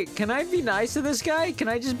 Oh, wait. Can I be nice to this guy? Can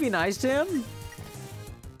I just be nice to him?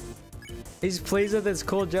 He's pleased with this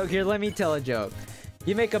cool joke. Here, let me tell a joke.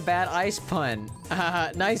 You make a bad ice pun.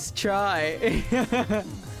 Nice try.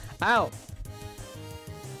 Ow.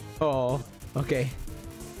 Oh, okay.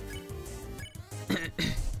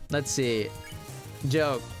 Let's see.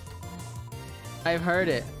 Joke. I've heard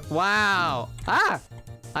it. Wow. Ah!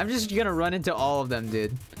 I'm just gonna run into all of them,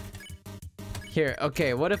 dude. Here,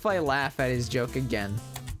 okay, what if I laugh at his joke again?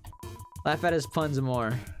 Laugh at his puns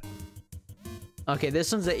more. Okay,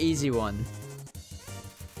 this one's the easy one.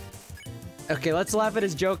 Okay, let's laugh at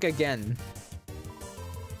his joke again.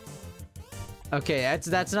 Okay,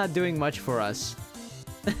 that's not doing much for us.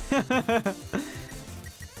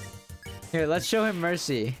 Here, let's show him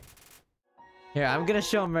mercy. Here, I'm gonna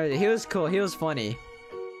show him mercy. He was cool, he was funny.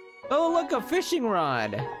 Oh, look, a fishing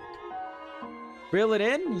rod. Reel it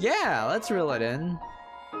in? Yeah, let's reel it in.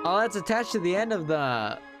 Oh, that's attached to the end of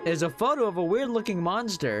the... There's a photo of a weird-looking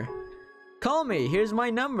monster. Call me. Here's my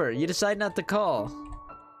number. You decide not to call.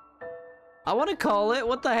 I want to call it.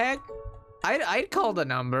 What the heck? I'd call the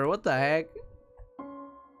number. What the heck?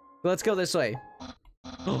 Let's go this way.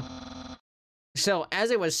 So,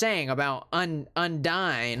 as I was saying about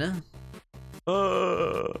Undyne...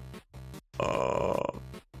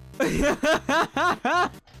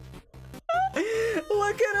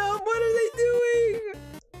 Look at them! What are they doing?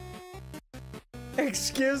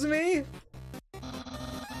 Excuse me?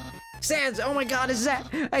 Sans, oh my god, is that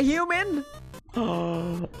a human?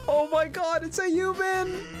 Oh my god, it's a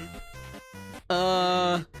human!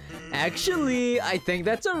 Actually, I think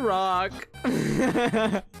that's a rock.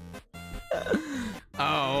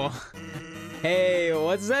 Oh. Hey,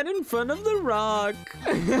 what's that in front of the rock?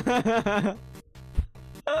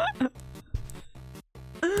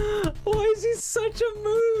 Why is he such a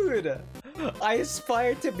mood? I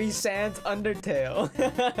aspire to be Sans Undertale.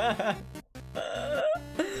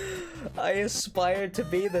 I aspire to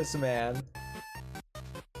be this man.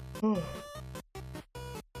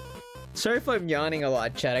 Sorry if I'm yawning a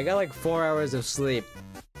lot, chat. I got like 4 hours of sleep.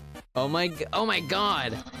 Oh my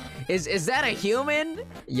god. Is that a human?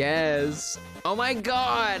 Yes. Oh my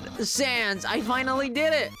god. Sans, I finally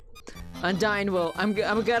did it. Undyne will.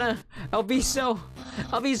 I'll be so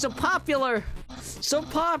popular. So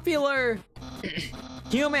popular.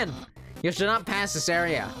 Human, you should not pass this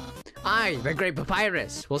area. I, the Great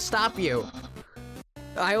Papyrus, will stop you.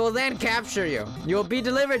 I will then capture you. You will be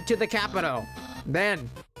delivered to the capital. Then,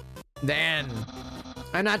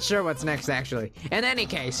 I'm not sure what's next, actually. In any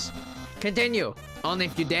case, continue. Only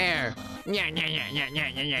if you dare.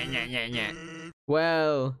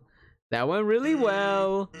 Well, that went really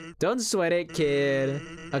well. Don't sweat it, kid.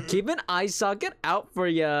 I'll keep an eye socket out for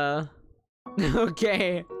ya.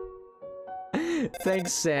 Okay.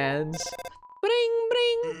 Thanks, Sans. Bring,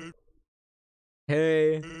 bring.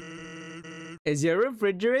 Hey. Is your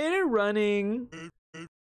refrigerator running?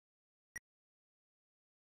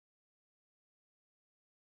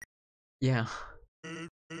 Yeah.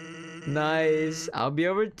 Nice. I'll be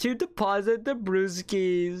over to deposit the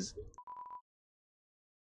brewskis.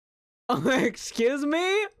 Oh, excuse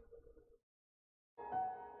me?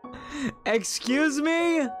 Excuse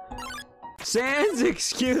me? Sans,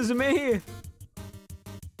 excuse me?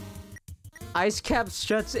 Ice Cap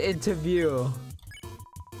struts into view.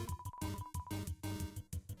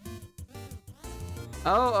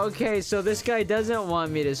 Oh, okay, so this guy doesn't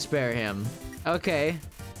want me to spare him. Okay.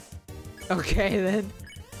 Okay, then.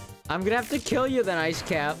 I'm gonna have to kill you then, Ice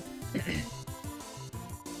Cap.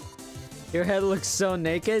 Your head looks so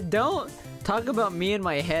naked. Don't talk about me and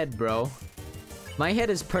my head, bro. My head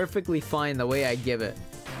is perfectly fine the way I give it.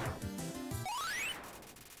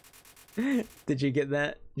 Did you get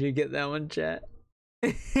that? Did you get that one, chat?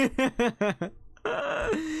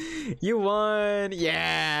 You won!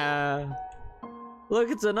 Yeah! Look,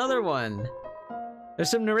 it's another one. There's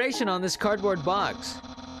some narration on this cardboard box.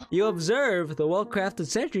 You observe the well-crafted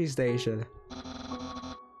sentry station.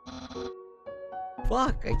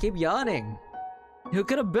 Fuck, I keep yawning. Who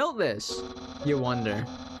could have built this? You wonder.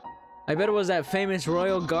 I bet it was that famous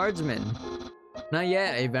royal guardsman. Not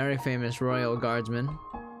yet a very famous royal guardsman.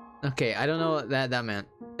 Okay, I don't know what that meant.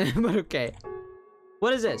 But okay.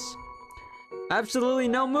 What is this? Absolutely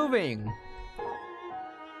no moving.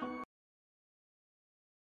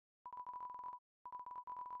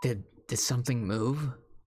 Did something move?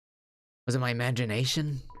 Was it my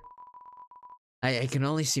imagination? I can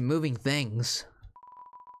only see moving things.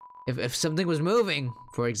 If something was moving,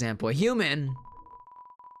 for example, a human,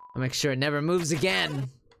 I'll make sure it never moves again.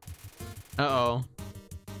 Uh-oh.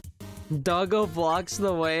 Doggo blocks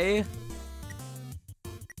the way.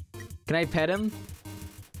 Can I pet him?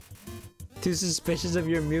 Too suspicious of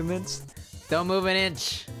your movements? Don't move an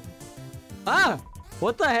inch. Ah!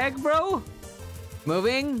 What the heck, bro?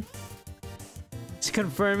 Moving? It's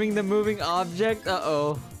confirming the moving object.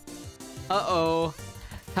 Uh-oh. Uh-oh.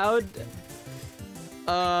 How'd...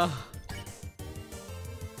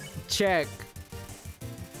 Check.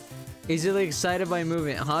 Easily excited by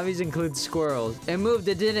movement. Hobbies include squirrels. It moved,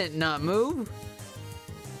 it didn't not move?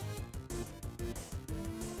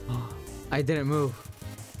 I didn't move.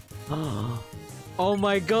 Oh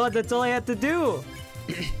my god, that's all I had to do!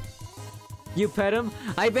 You pet him?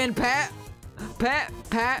 I've been pet! Pet,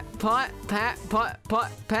 pat, pot, pat, pot,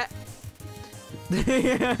 pot, pet.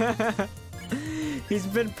 He's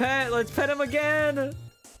been pet. Let's pet him again.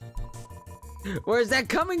 Where's that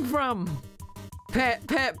coming from? Pet,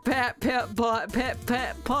 pet, pat, pet, pot, pet,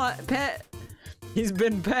 pet, pot, pet. He's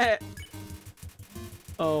been pet.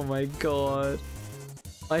 Oh my god.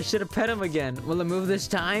 I should have pet him again. Will it move this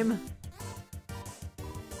time?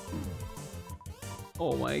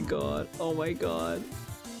 Oh my god. Oh my god.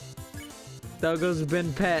 Doggo's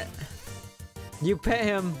been pet. You pet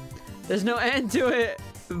him. There's no end to it.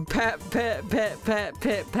 Pet, pet, pet, pet,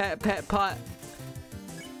 pet, pet, pet, pot.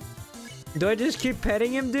 Do I just keep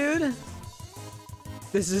petting him, dude?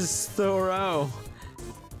 This is thorough.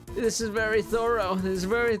 This is very thorough. This is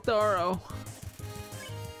very thorough.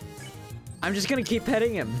 I'm just gonna keep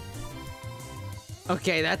petting him.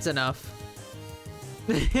 Okay, that's enough.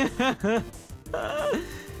 Do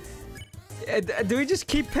we just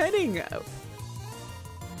keep petting?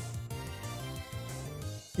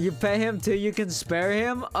 You pet him till you can spare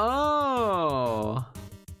him? Oh.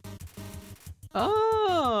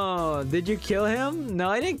 Oh. Did you kill him? No,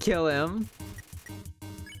 I didn't kill him.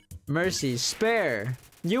 Mercy, spare.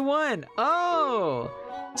 You won. Oh.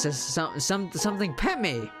 So something pet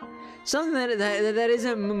me. Something that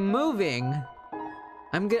isn't moving.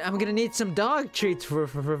 I'm gonna need some dog treats for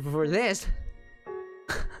this.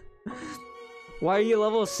 Why are you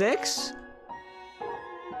level 6?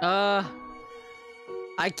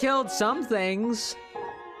 I killed some things.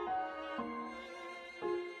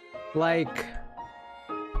 Like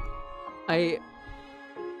I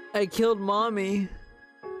killed mommy.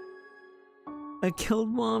 I killed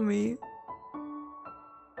mommy.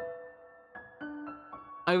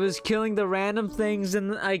 I was killing the random things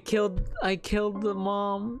and I killed the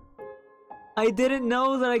mom. I didn't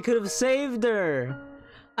know that I could have saved her.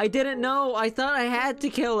 I didn't know. I thought I had to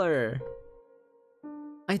kill her.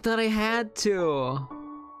 I thought I had to.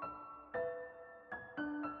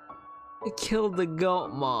 killed the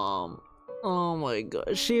goat mom. Oh my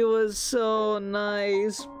god, she was so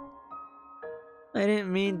nice. I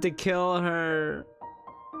didn't mean to kill her.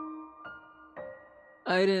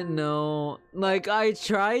 I didn't know. Like, I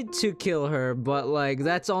tried to kill her, but like,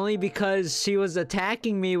 that's only because she was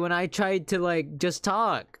attacking me when I tried to like, just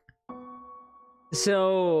talk.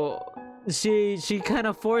 So, she kind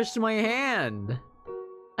of forced my hand.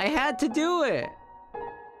 I had to do it.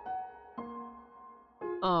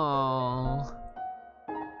 Oh,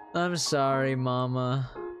 I'm sorry, Mama.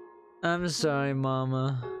 I'm sorry,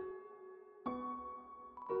 Mama.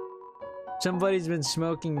 Somebody's been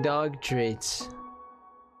smoking dog treats.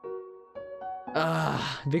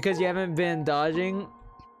 Because you haven't been dodging?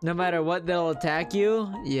 No matter what, they'll attack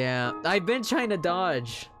you? Yeah, I've been trying to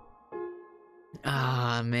dodge.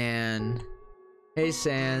 Ah, man. Hey,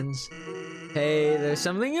 Sans. Hey, there's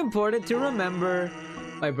something important to remember.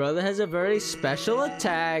 My brother has a very special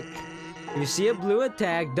attack. If you see a blue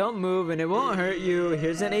attack, don't move and it won't hurt you.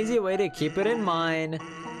 Here's an easy way to keep it in mind.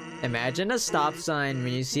 Imagine a stop sign.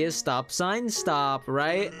 When you see a stop sign, stop,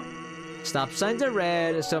 right? Stop signs are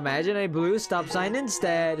red, so imagine a blue stop sign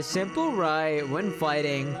instead. Simple, right? When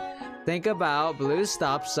fighting, think about blue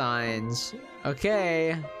stop signs.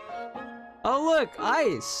 Okay. Oh look,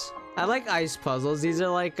 ice! I like ice puzzles. These are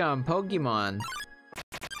like Pokemon.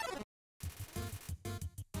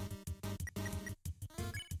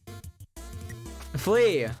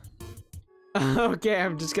 Flee! Okay,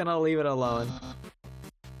 I'm just gonna leave it alone.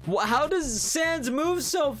 How does Sans move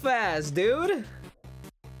so fast, dude?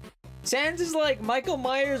 Sans is like Michael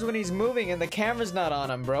Myers when he's moving and the camera's not on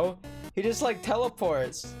him, bro. He just like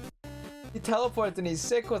teleports. He teleports and he's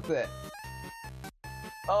sick with it.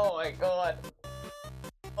 Oh my god.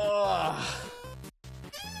 Ugh.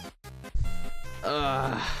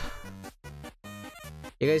 Ugh.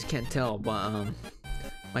 You guys can't tell, but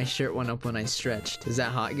my shirt went up when I stretched. Is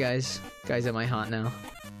that hot, guys? Guys, am I hot now?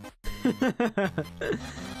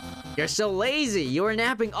 You're so lazy. You were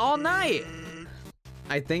napping all night.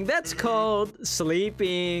 I think that's called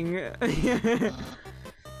sleeping.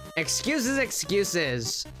 Excuses,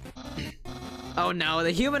 excuses. Oh no,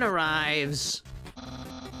 the human arrives.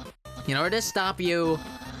 In order to stop you,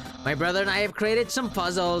 my brother and I have created some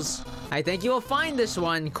puzzles. I think you will find this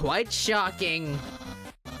one quite shocking.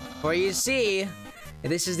 For you see,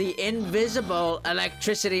 this is the invisible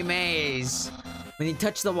electricity maze. When you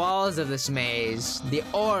touch the walls of this maze, the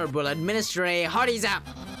orb will administer a hearty zap.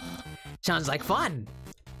 Sounds like fun.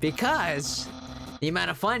 Because the amount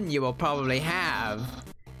of fun you will probably have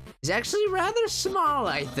is actually rather small,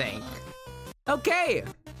 I think. Okay,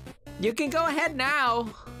 you can go ahead now.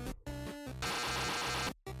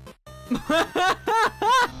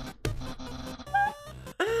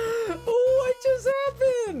 What just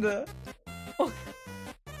happened?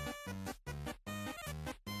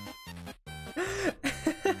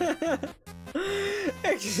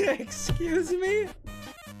 Excuse me?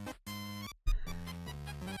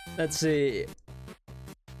 Let's see.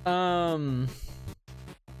 You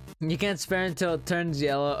can't spare until it turns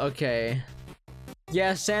yellow. Okay.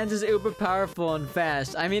 Yeah, Sans is uber powerful and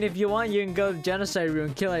fast. I mean, if you want, you can go to the genocide room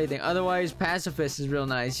and kill anything. Otherwise, pacifist is real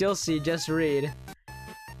nice. You'll see, just read.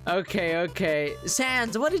 Okay, okay.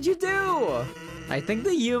 Sans, what did you do? I think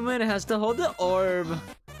the human has to hold the orb.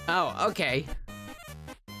 Oh, okay.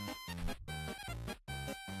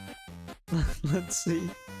 Let's see.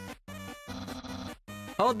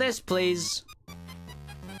 Hold this, please.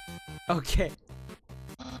 Okay.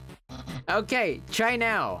 Okay, try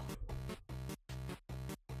now.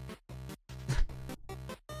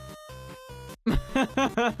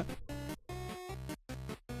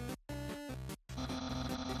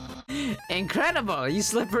 Incredible, you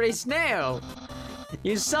slippery snail.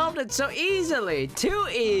 You solved it so easily, too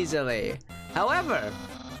easily. However,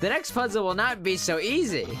 the next puzzle will not be so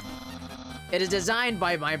easy. It is designed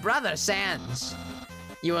by my brother, Sans.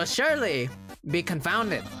 You will surely be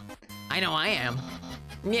confounded. I know I am.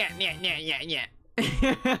 Yeah.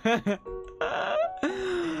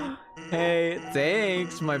 Hey,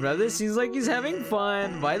 thanks. My brother seems like he's having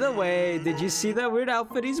fun. By the way, did you see that weird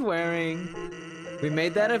outfit he's wearing? We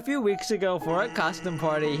made that a few weeks ago for a costume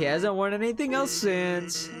party. He hasn't worn anything else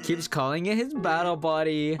since. Keeps calling it his battle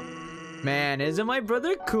body. Man, isn't my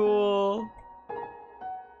brother cool?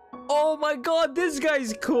 Oh my god, this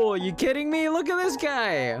guy's cool. You kidding me? Look at this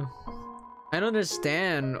guy. I don't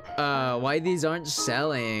understand why these aren't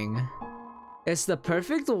selling. It's the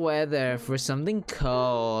perfect weather for something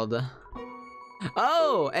cold.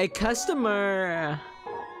 Oh, a customer.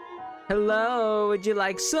 Hello, would you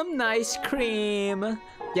like some ice cream?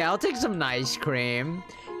 Yeah, I'll take some ice cream.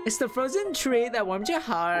 It's the frozen treat that warms your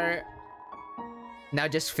heart. Now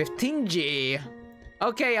just 15G.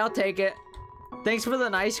 Okay, I'll take it. Thanks for the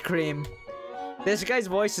nice cream. This guy's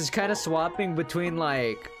voice is kind of swapping between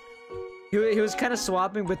like... He was kind of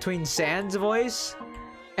swapping between Sans' voice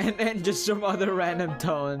and just some other random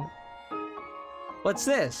tone. What's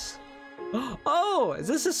this? Oh, is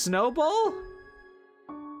this a snowball?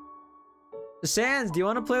 Sans, do you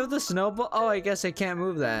want to play with the snowball? Oh, I guess I can't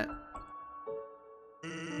move that.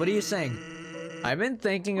 What are you saying? I've been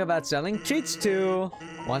thinking about selling treats too.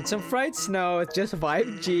 Want some fried snow? It's just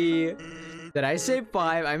 5G. Did I say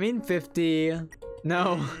 5? I mean 50.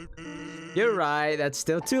 No. You're right. That's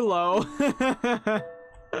still too low.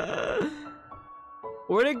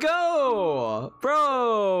 Where'd it go?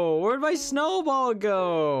 Bro, where'd my snowball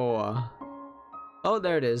go? Oh,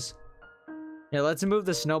 there it is. Yeah, let's move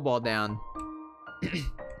the snowball down.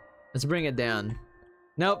 Let's bring it down.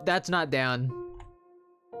 Nope, that's not down.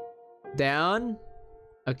 Down.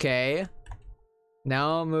 Okay.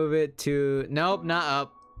 Now I'll move it to... Nope, not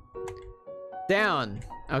up. Down.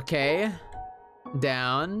 Okay.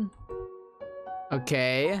 Down.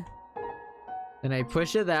 Okay. Then I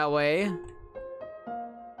push it that way.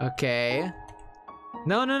 Okay.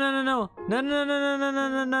 No, no, no, no, no. No, no, no, no, no,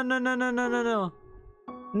 no, no, no, no, no, no, no.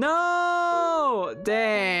 No!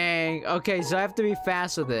 Dang. Okay, so I have to be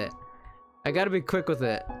fast with it. I gotta be quick with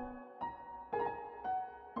it.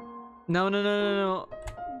 No, no, no, no, no.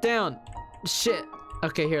 Down. Shit.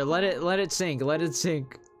 Okay, here. Let it sink. Let it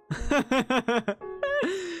sink.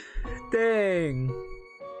 Dang.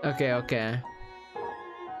 Okay, okay.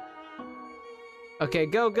 Okay,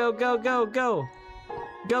 go, go, go, go, go.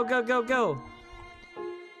 Go, go, go, go.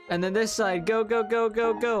 And then this side. Go, go, go,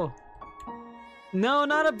 go, go. No,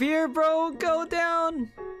 not up here, bro. Go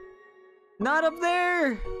down. Not up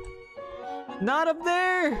there. Not up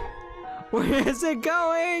there. Where is it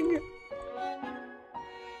going?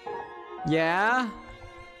 Yeah.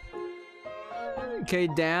 Okay,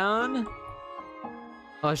 down.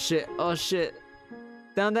 Oh shit. Oh shit.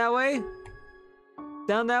 Down that way?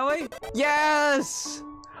 Down that way? Yes!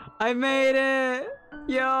 I made it!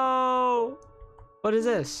 Yo! What is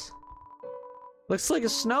this? Looks like a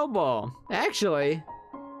snowball. Actually,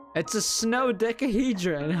 it's a snow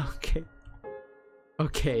decahedron. Okay.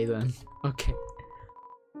 Okay then. Okay.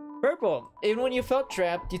 Purple. Even when you felt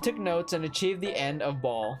trapped, you took notes and achieved the end of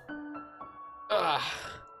ball. Ugh.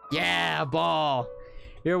 Yeah, ball.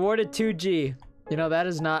 You're awarded 2G. You know, that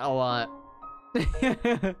is not a lot.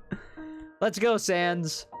 Let's go,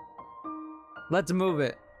 Sans. Let's move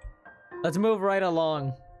it. Let's move right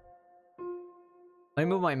along. Let me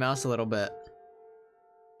move my mouse a little bit.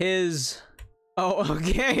 His. Oh,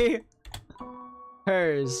 okay.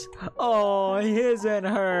 Hers. Oh, his and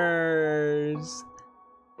hers.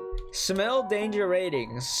 Smell danger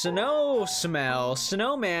rating. Snow smell.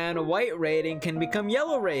 Snowman white rating can become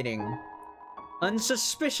yellow rating.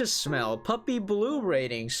 Unsuspicious smell. Puppy blue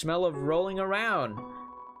rating. Smell of rolling around.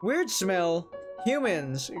 Weird smell.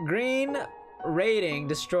 Humans. Green rating.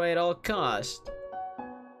 Destroy at all cost.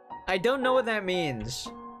 I don't know what that means.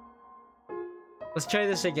 Let's try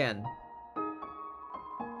this again.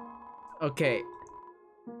 Okay.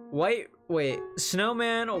 White. Wait.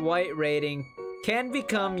 Snowman white rating can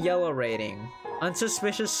become yellow rating.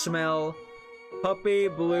 Unsuspicious smell. Puppy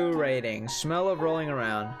blue rating. Smell of rolling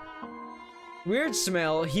around. Weird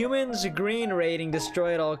smell. Humans green rating.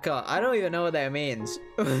 Destroy at all costs. I don't even know what that means.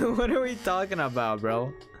 What are we talking about,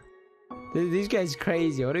 bro? These guys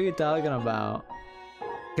crazy. What are you talking about?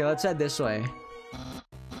 Okay, let's head this way.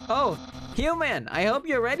 Oh, human! I hope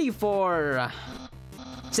you're ready for...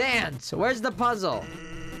 Sans, where's the puzzle?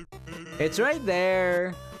 It's right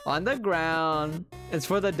there. On the ground. It's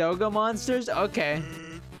for the Dogo monsters? Okay.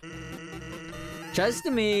 Trust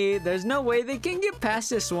me, there's no way they can get past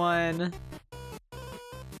this one.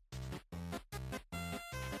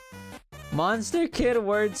 Monster Kid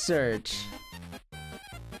word search.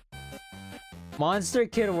 Monster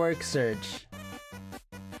Kid work search.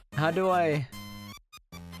 How do I...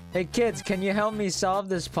 Hey kids, can you help me solve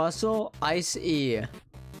this puzzle? Ice E.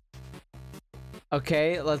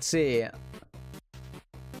 Okay, let's see.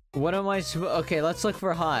 What am I okay, let's look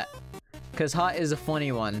for hot. Cause hot is a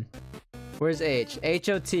funny one. Where's H?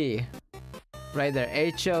 H-O-T. Right there.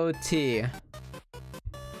 H-O-T.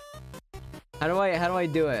 How do I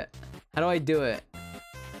do it? How do I do it?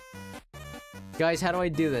 Guys, how do I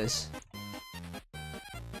do this?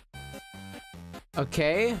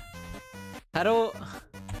 Okay.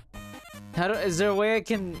 Is there a way I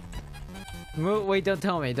can move? Wait, don't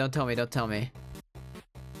tell me. Don't tell me. Don't tell me.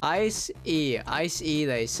 Ice E. Ice E,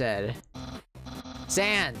 they said.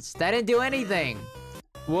 Sans. That didn't do anything.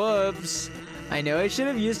 Whoops. I know I should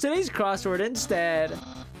have used today's crossword instead.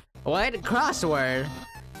 What? Crossword?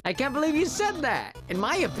 I can't believe you said that. In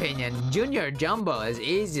my opinion, Junior Jumbo is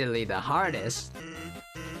easily the hardest.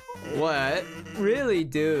 What? Really,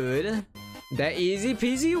 dude? That easy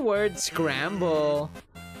peasy word scramble.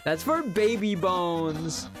 That's for baby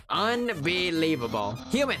bones. Unbelievable.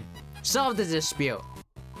 Human, solve the dispute.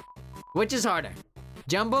 Which is harder?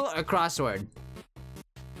 Jumble or crossword?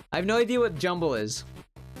 I have no idea what jumble is.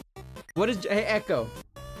 What is, hey Echo,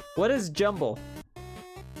 what is jumble?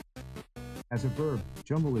 As a verb,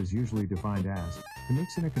 jumble is usually defined as to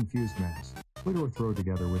mix in a confused mass, put or throw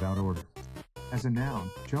together without order. As a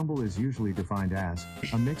noun, jumble is usually defined as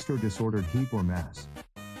a mixed or disordered heap or mass.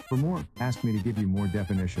 For more, ask me to give you more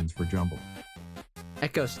definitions for jumble.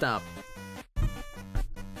 Echo, stop.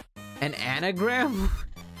 An anagram?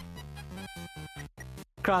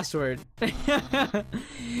 Crossword.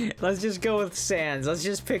 Let's just go with Sans. Let's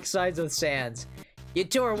just pick sides with Sans. You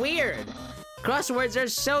two are weird. Crosswords are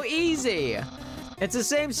so easy. It's the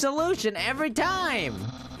same solution every time.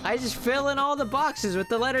 I just fill in all the boxes with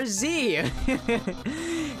the letter Z.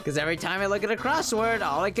 Because every time I look at a crossword,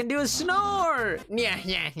 all I can do is snore. Yeah.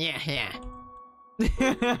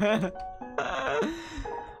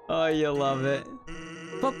 Oh, you love it.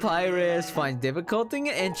 Papyrus finds difficulty in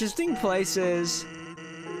interesting places.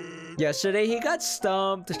 Yesterday, he got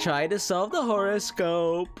stumped trying to solve the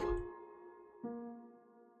horoscope.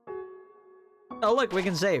 Oh, look, we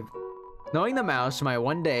can save. Knowing the mouse might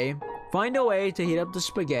one day find a way to heat up the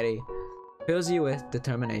spaghetti fills you with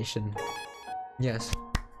determination. Yes.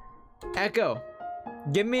 Echo,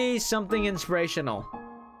 give me something inspirational.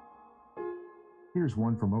 Here's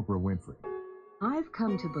one from Oprah Winfrey. I've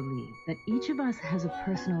come to believe that each of us has a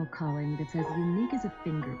personal calling that's as unique as a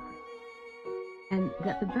fingerprint. And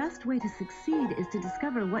that the best way to succeed is to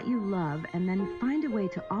discover what you love and then find a way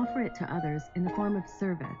to offer it to others in the form of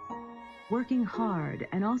service. Working hard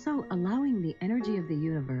and also allowing the energy of the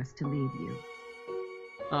universe to lead you.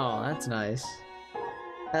 Oh, that's nice.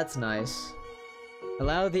 That's nice.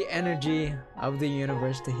 Allow the energy of the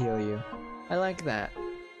universe to heal you. I like that.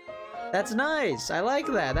 That's nice. I like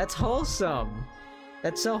that. That's wholesome.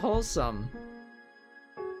 That's so wholesome.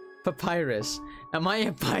 Papyrus. Am I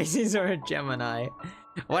a Pisces or a Gemini?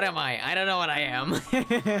 What am I? I don't know what I am.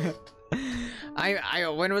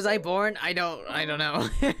 When was I born? I don't know.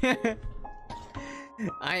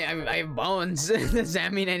 I have bones. Does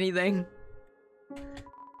that mean anything?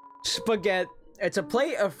 Spaghetti. It's a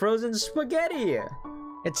plate of frozen spaghetti.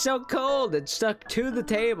 It's so cold. It's stuck to the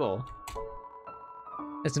table.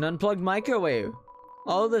 It's an unplugged microwave.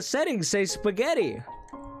 All the settings say spaghetti.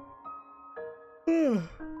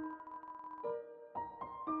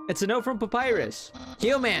 It's a note from Papyrus.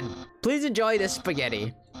 Human, please enjoy this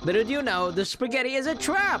spaghetti. Little do you know, the spaghetti is a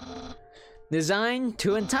trap designed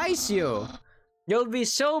to entice you. You'll be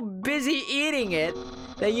so busy eating it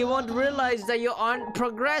that you won't realize that you aren't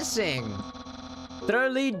progressing.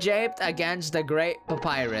 Thoroughly japed against the great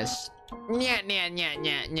Papyrus. Nya.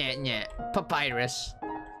 Papyrus.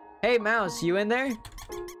 Hey mouse, you in there?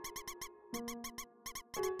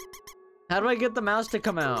 How do I get the mouse to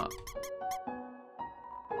come out?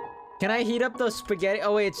 Can I heat up those spaghetti?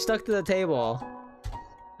 Oh wait, it's stuck to the table.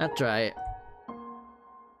 That's right.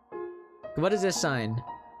 What is this sign?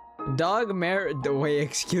 Dog wait,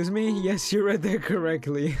 excuse me? Yes, you read that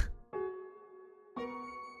correctly.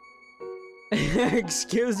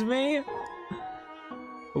 Excuse me?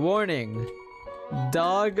 Warning.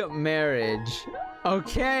 Dog marriage.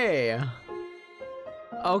 Okay.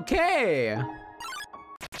 Okay.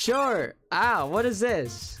 Sure. Ah, what is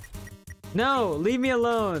this? No, leave me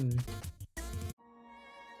alone.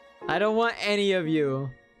 I don't want any of you.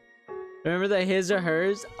 Remember the his or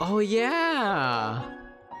hers? Oh yeah.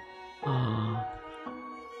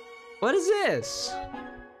 What is this?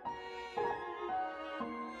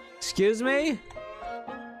 Excuse me?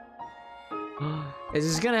 Is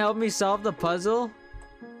this gonna help me solve the puzzle?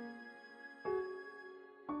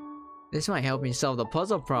 This might help me solve the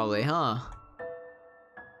puzzle probably, huh?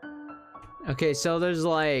 Okay, so there's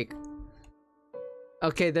like...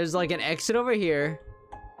 Okay, there's like an exit over here.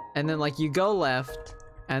 And then like you go left.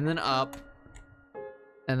 And then up.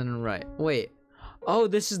 And then right. Wait. Oh,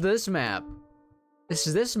 this is this map. This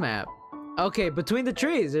is this map. Okay, between the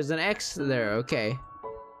trees, there's an X there. Okay.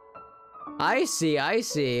 I see, I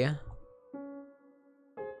see.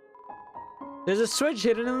 There's a switch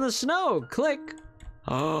hidden in the snow. Click.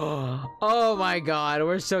 Oh my god,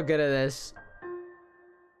 we're so good at this.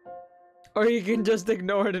 Or you can just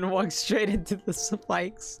ignore it and walk straight into the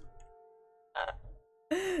spikes.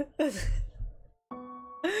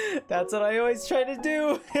 That's what I always try to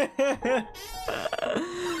do.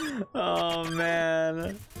 Oh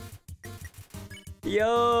man.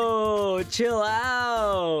 Yo, chill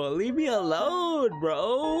out. Leave me alone,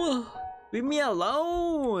 bro. Leave me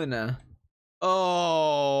alone.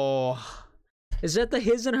 Oh. Is that the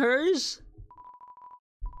his and hers?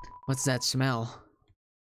 What's that smell?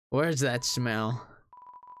 Where's that smell?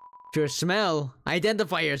 If you're a smell,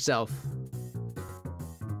 identify yourself.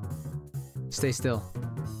 Stay still.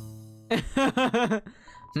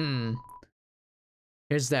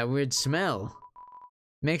 Here's that weird smell.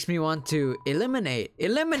 Makes me want to eliminate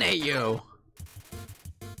you.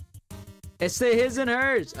 It's the his and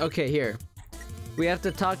hers. Okay, here. We have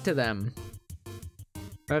to talk to them.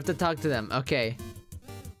 Okay.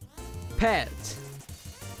 Pet.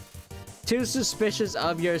 Too suspicious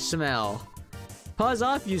of your smell. Pause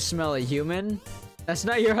off, you smelly human. That's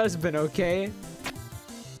not your husband, okay?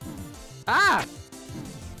 Ah!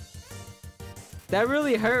 That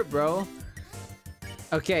really hurt, bro.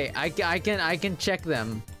 Okay, I can check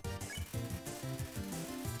them.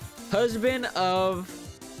 Husband of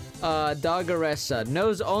Dogaressa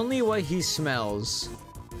knows only what he smells.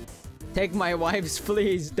 Take my wife's,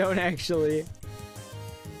 please. Don't actually.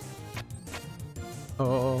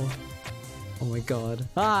 Oh. Oh my god.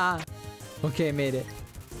 Ah! Okay, made it.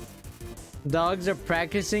 Dogs are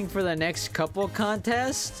practicing for the next couple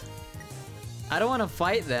contest? I don't want to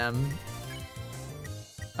fight them.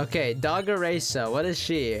 Okay, Dogaressa, what is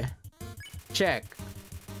she? Check.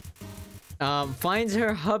 Finds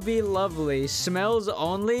her hubby lovely. Smells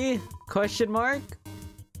only? Question mark?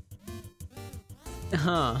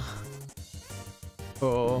 Huh.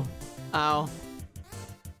 Oh. Ow.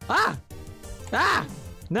 Ah! Ah!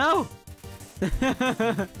 No!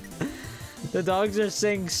 The dogs are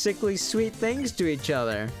saying sickly sweet things to each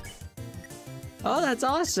other. Oh, that's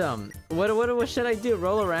awesome. What should I do?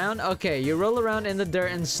 Roll around? Okay, you roll around in the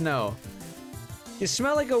dirt and snow. You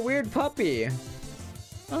smell like a weird puppy.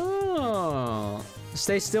 Oh.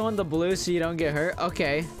 Stay still in the blue so you don't get hurt.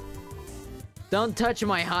 Okay. Don't touch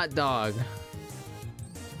my hot dog.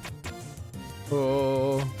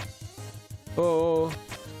 Oh. Oh.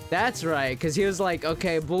 That's right, because he was like,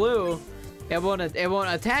 okay, blue. It won't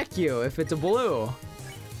attack you if it's a blue.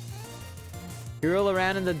 You roll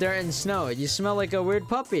around in the dirt and snow. You smell like a weird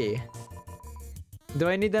puppy. Do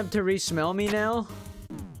I need them to re-smell me now?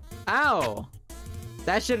 Ow!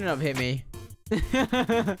 That shouldn't have hit me.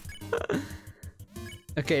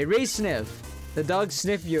 Okay, re-sniff. The dogs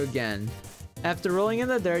sniff you again. After rolling in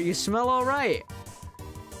the dirt, you smell alright.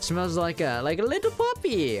 Smells like a little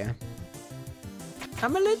puppy.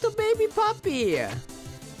 I'm a little baby puppy.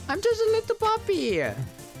 I'm just a little puppy.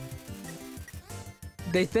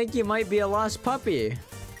 They think you might be a lost puppy.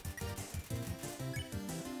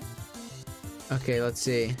 Okay, let's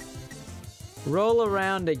see. Roll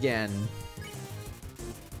around again.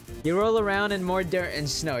 You roll around in more dirt and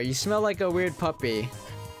snow. You smell like a weird puppy.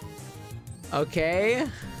 Okay.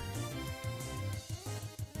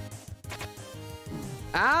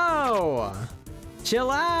 Ow!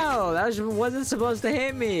 Chill out! That wasn't supposed to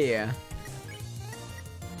hit me.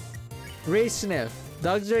 Re-sniff.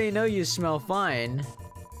 Dogs already know you smell fine.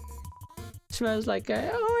 Smells like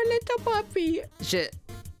a little puppy. Shit.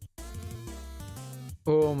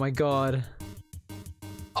 Oh my god.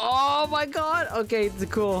 Oh my god. Okay, it's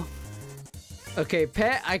cool. Okay,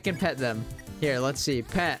 pet. I can pet them. Here, let's see.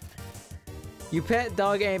 Pet. You pet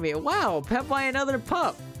dog Amy. Wow, pet by another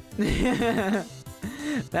pup.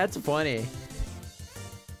 That's funny.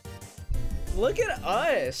 Look at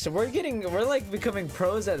us. We're like becoming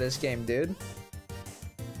pros at this game, dude.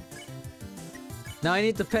 Now I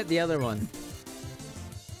need to pet the other one.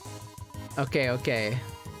 Okay, okay.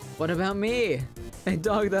 What about me? A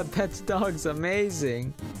dog that pets dogs.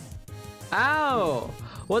 Amazing. Ow!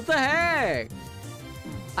 What the heck?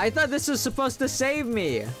 I thought this was supposed to save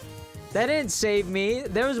me. That didn't save me.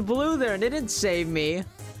 There was blue there and it didn't save me.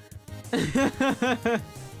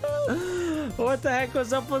 What the heck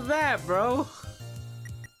was up with that, bro?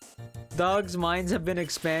 Dogs' minds have been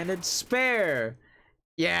expanded. Spare.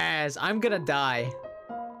 Yes, I'm gonna die.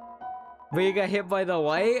 But you got hit by the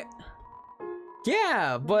white?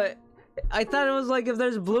 Yeah, but I thought it was like if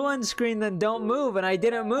there's blue on screen, then don't move, and I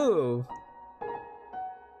didn't move.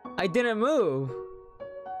 I didn't move.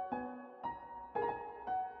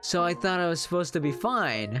 So I thought I was supposed to be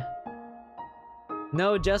fine.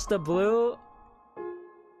 No, just the blue?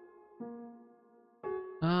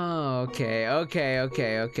 Oh, okay, okay,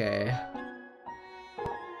 okay, okay.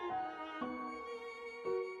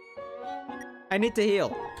 I need to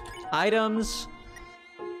heal. Items.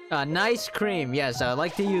 Nice cream. Yes, I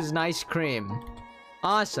like to use nice cream.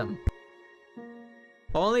 Awesome.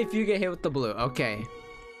 Only if you get hit with the blue. Okay.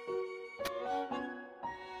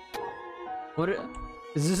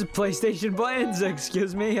 Is this PlayStation buttons?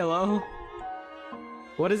 Excuse me, hello?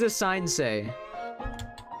 What does this sign say?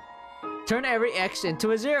 Turn every X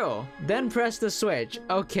into a 0. Then press the switch.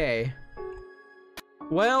 Okay.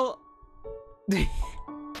 Well...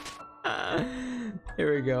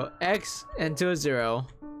 here we go. X into a 0.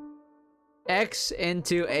 X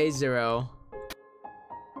into a 0.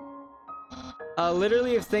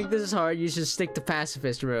 Literally, if you think this is hard, you should stick to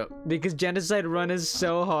pacifist route. Because genocide run is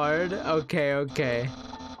so hard. Okay, okay.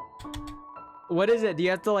 What is it? Do you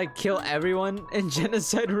have to, like, kill everyone in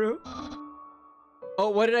genocide route? Oh,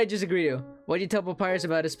 what did I just agree to? What did you tell Papyrus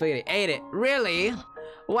about his spaghetti? Ate it. Really?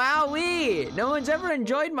 Wowee! No one's ever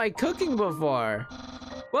enjoyed my cooking before.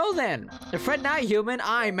 Well then, fret not, human.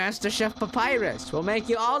 I, Master Chef Papyrus, will make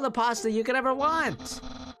you all the pasta you could ever want.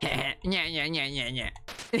 Nya, nya, nya, nya, nya.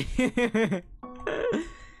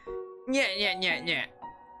 Nya, nya, nya, nya.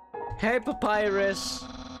 Hey, Papyrus.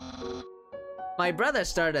 My brother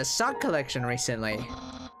started a sock collection recently.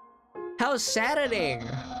 How saddening.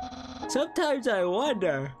 Sometimes I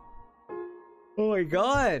wonder. Oh my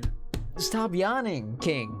god. Stop yawning,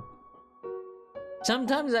 King.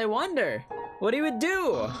 Sometimes I wonder what he would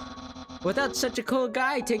do without such a cool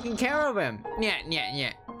guy taking care of him. Nya, nya,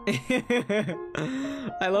 nya.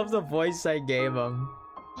 I love the voice I gave him.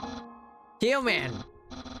 Human.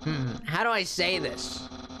 How do I say this?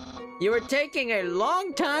 You were taking a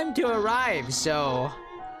long time to arrive, so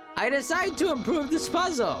I decided to improve this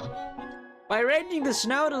puzzle by arranging the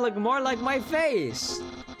snow to look more like my face.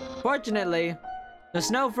 Fortunately, the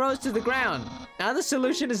snow froze to the ground. Now the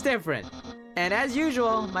solution is different. And as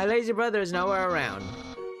usual, my lazy brother is nowhere around.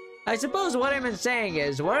 I suppose what I've been saying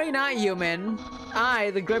is, worry not, human. I,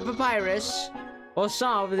 the great Papyrus, will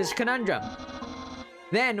solve this conundrum.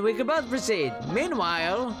 Then we can both proceed.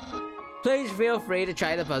 Meanwhile, please feel free to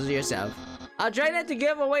try the puzzle yourself. I'll try not to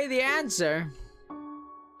give away the answer.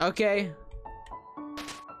 Okay.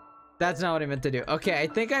 That's not what I meant to do. Okay, I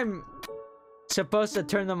think I'm supposed to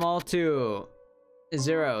turn them all to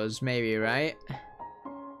zeros, maybe, right?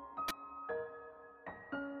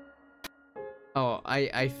 Oh,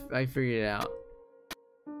 I figured it out.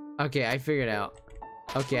 Okay, I figured it out.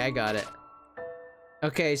 Okay, I got it.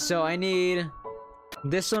 Okay, so I need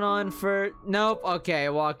this one on for... Nope, okay, I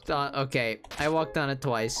walked on... Okay, I walked on it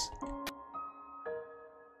twice.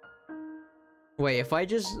 Wait, if I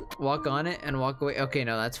just walk on it and walk away... Okay,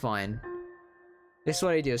 no, that's fine. This is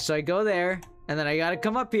what I do. So I go there, and then I gotta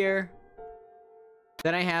come up here.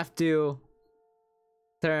 Then I have to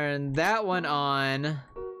turn that one on.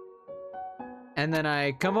 And then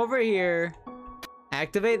I come over here,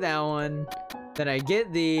 activate that one. Then I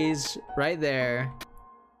get these right there.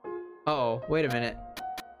 Uh-oh, wait a minute.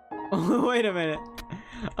 Wait a minute.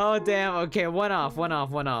 Oh damn, okay, one off.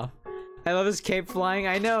 I love his cape flying.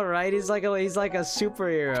 I know, right? He's like a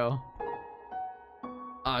superhero.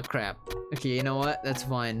 Oh crap. Okay, you know what? That's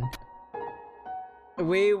fine.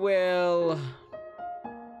 We will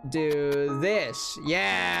do this.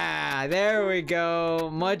 Yeah, there we go.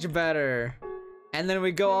 Much better. And then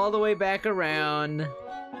we go all the way back around.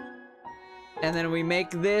 And then we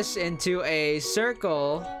make this into a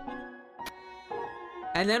circle.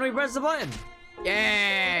 And then we press the button.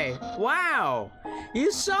 Yay! Wow!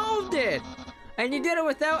 You solved it! And you did it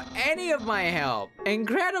without any of my help.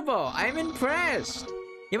 Incredible! I'm impressed.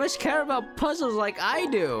 You must care about puzzles like I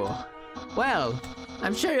do. Well,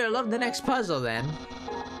 I'm sure you'll love the next puzzle then.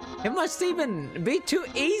 It must even be too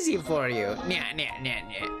easy for you. Nya, nya, nya,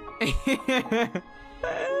 nya.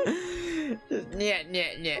 Nya,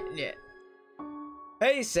 nya, nya, nya.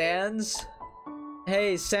 Hey, Sans.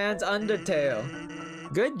 Hey, Sans Undertale.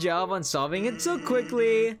 Good job on solving it so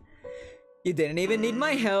quickly. You didn't even need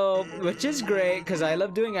my help, which is great, because I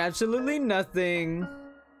love doing absolutely nothing.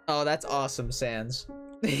 Oh, that's awesome, Sans.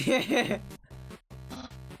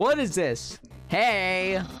 What is this?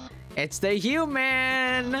 Hey, it's the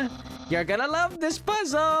human. You're gonna love this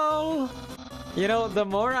puzzle. You know, the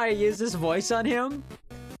more I use this voice on him,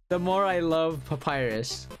 the more I love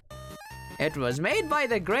Papyrus. It was made by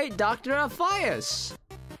the great Dr. Aphias.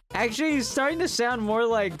 Actually, he's starting to sound more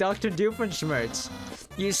like Dr. Doofenshmirtz.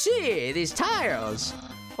 You see, these tiles,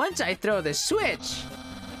 once I throw the switch,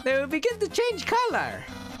 they will begin to change color.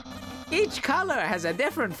 Each color has a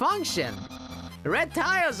different function. Red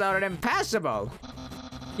tiles are impassable.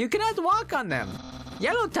 You cannot walk on them.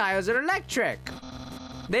 Yellow tiles are electric.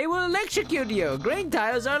 They will electrocute you. Green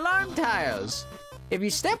tiles are alarm tiles. If you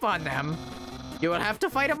step on them, you will have to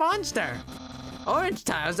fight a monster. Orange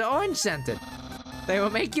tiles are orange scented. They will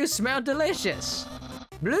make you smell delicious.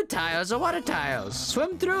 Blue tiles are water tiles.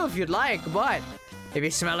 Swim through if you'd like, but if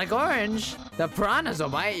you smell like orange, the piranhas will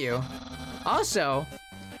bite you. Also,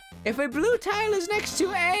 if a blue tile is next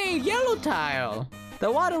to a yellow tile,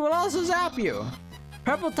 the water will also zap you.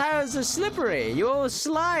 Purple tiles are slippery. You will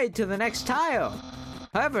slide to the next tile.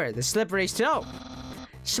 However, the slippery slope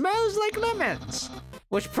smells like lemons,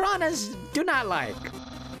 which piranhas do not like.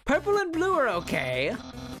 Purple and blue are okay.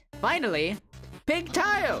 Finally, pink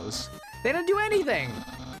tiles. They don't do anything.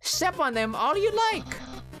 Step on them all you like.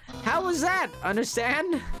 How was that?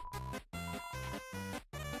 Understand?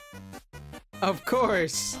 Of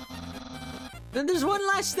course. Then there's one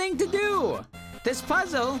last thing to do. This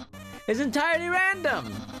puzzle is entirely random.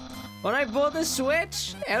 When I pull the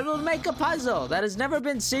switch, it will make a puzzle that has never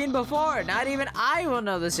been seen before. Not even I will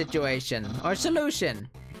know the situation or solution.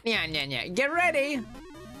 Get ready.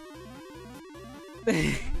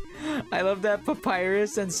 I love that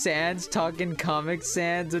Papyrus and Sans talk in Comic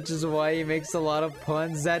Sans, which is why he makes a lot of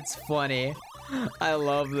puns. That's funny. I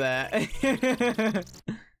love that.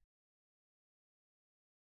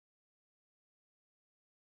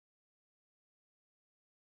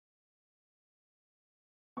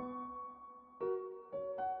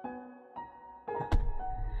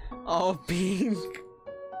 All pink.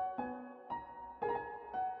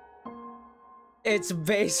 It's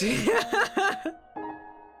basic.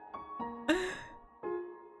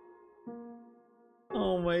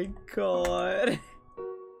 Oh my god.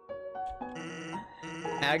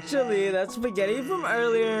 Actually, that spaghetti from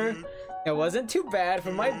earlier, it wasn't too bad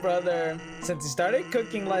for my brother. Since he started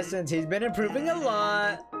cooking lessons, he's been improving a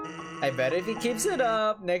lot. I bet if he keeps it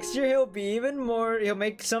up, next year he'll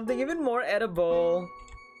make something even more edible.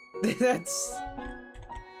 That's...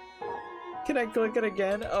 Can I click it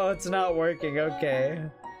again? Oh, it's not working. Okay.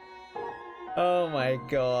 Oh my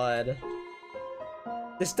god.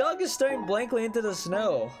 This dog is staring blankly into the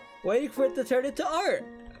snow, waiting for it to turn into art.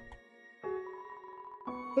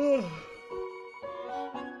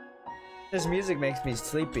 This music makes me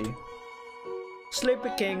sleepy.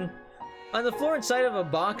 Sleepy King. On the floor inside of a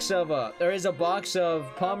box of there is a box of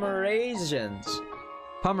Pomeranians.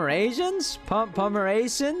 Pomeranians?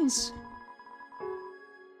 Pomeranians?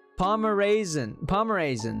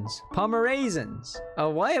 Pomeranians. Oh,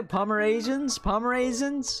 what? Pomeranians?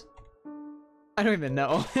 I don't even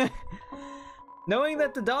know. Knowing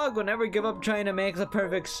that the dog will never give up trying to make the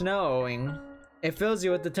perfect snowing, it fills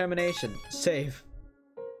you with determination. Save.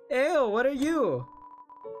 Ew, what are you?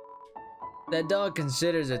 That dog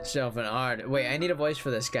considers itself an art. Wait, I need a voice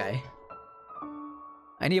for this guy.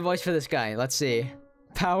 Let's see.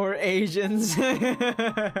 Power Asians.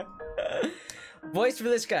 Voice for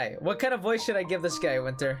this guy. What kind of voice should I give this guy,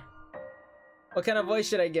 Winter? What kind of voice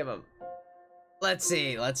should I give him? Let's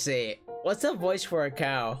see. What's the voice for a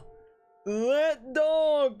cow? That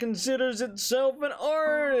dog considers itself an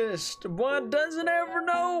artist, but doesn't ever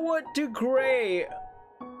know what to create.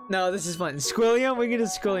 No, this is fun. Squilliam? We can do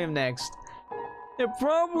Squilliam next. It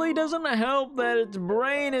probably doesn't help that its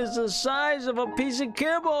brain is the size of a piece of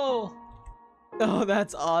kibble. Oh,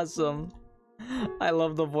 that's awesome. I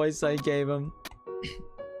love the voice I gave him.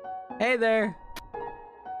 Hey there.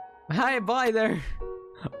 Hi, bye there.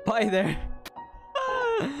 Bye there.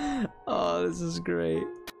 Oh, this is great.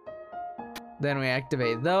 Then we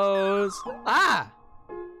activate those. Ah!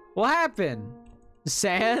 What happened?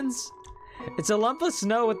 Sands? It's a lump of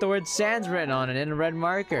snow with the word Sands written on it in a red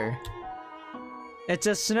marker. It's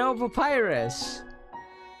a snow papyrus.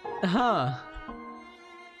 Huh.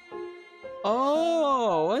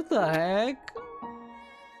 Oh, what the heck?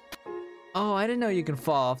 Oh, I didn't know you can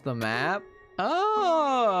fall off the map.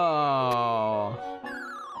 Oh.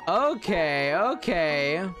 Okay.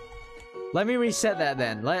 Let me reset that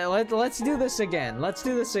then. Let's do this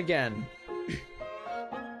again.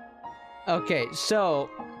 Okay, so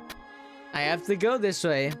I have to go this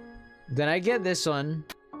way. Then I get this one.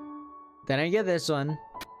 Then I get this one.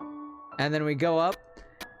 And then we go up.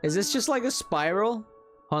 Is this just like a spiral?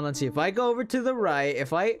 Hold on, let's see. If I go over to the right,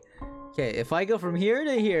 if I go from here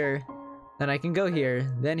to here, then I can go here,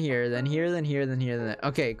 then here, then here, then here, then here, then...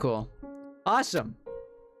 Okay, cool. Awesome.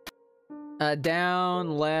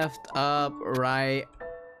 Down, left, up, right.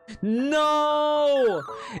 No!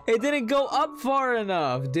 It didn't go up far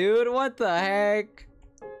enough, dude. What the heck?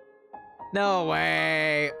 No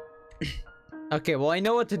way. Okay, well, I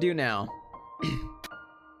know what to do now.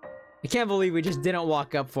 I can't believe we just didn't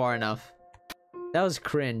walk up far enough. That was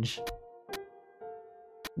cringe.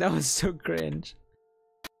 That was so cringe.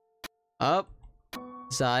 Up.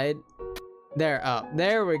 Side. There, up.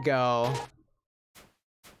 There we go.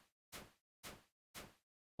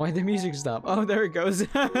 Why'd the music stop? Oh, there it goes.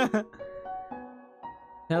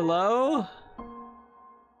 Hello?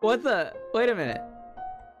 What the? Wait a minute.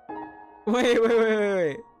 Wait.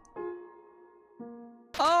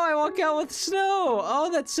 Oh, I walk out with snow. Oh,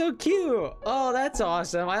 that's so cute. Oh, that's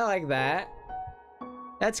awesome. I like that.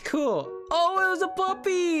 That's cool. Oh, it was a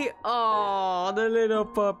puppy. Oh, the little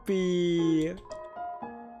puppy.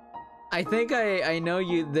 I think I know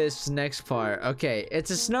this next part. Okay,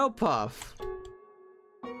 it's a snow puff.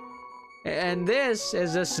 And this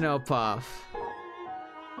is a snow puff.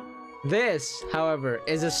 This, however,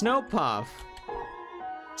 is a snow puff.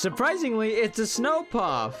 Surprisingly, it's a snow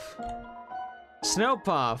puff. Snow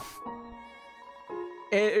puff.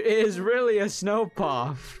 It is really a snow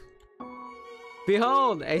puff.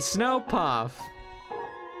 Behold, a snow puff.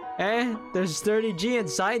 There's 30G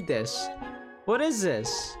inside this. What is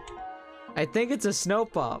this? I think it's a snow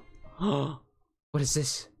puff. What is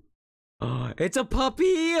this? Oh, it's a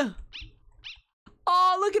puppy.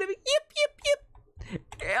 Oh, look at him. Yip.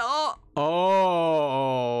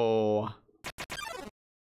 Oh.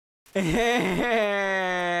 Hey.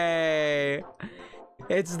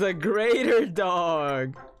 It's the greater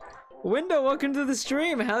dog. Window, welcome to the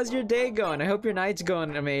stream. How's your day going? I hope your night's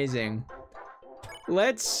going amazing.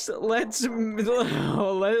 Let's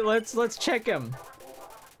check him.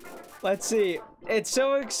 Let's see. It's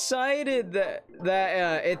so excited that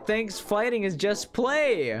it thinks fighting is just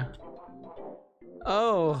play.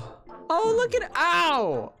 Oh, look at it.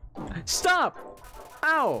 Ow! Stop!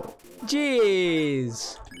 Ow!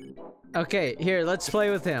 Jeez. Okay, here, let's play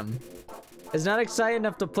with him. He's not excited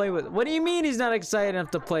enough to play with. What do you mean he's not excited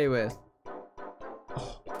enough to play with?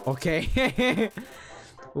 Oh, okay.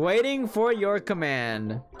 Waiting for your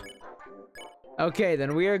command. Okay,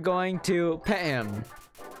 then we are going to pet him.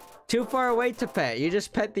 Too far away to pet. You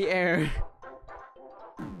just pet the air.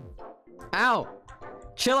 Ow!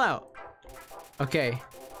 Chill out. Okay.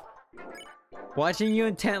 Watching you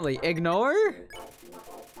intently. Ignore?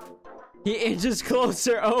 He inches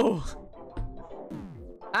closer. Oh.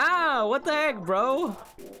 Ah, what the heck, bro?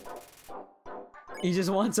 He just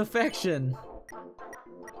wants affection.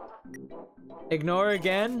 Ignore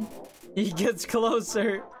again. He gets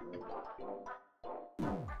closer.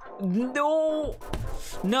 No.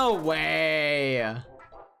 No way.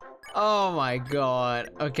 Oh my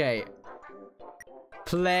god. Okay.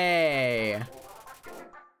 Play.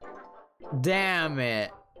 Damn it.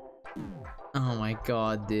 Oh my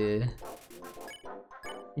god, dude.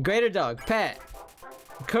 Greater dog, pet.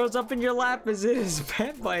 Curls up in your lap as it is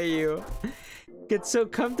pet by you. Gets so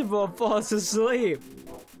comfortable and falls asleep.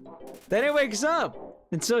 Then it wakes up.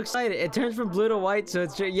 It's so excited. It turns from blue to white, so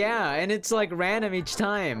it's yeah, and it's like random each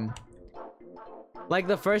time. Like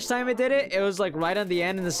the first time it did it, it was like right on the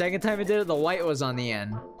end, and the second time it did it, the white was on the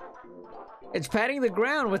end. It's patting the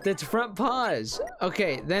ground with its front paws.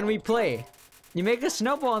 Okay, then we play. You make a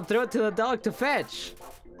snowball and throw it to the dog to fetch.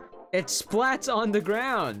 It splats on the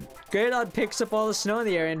ground. Greater dog picks up all the snow in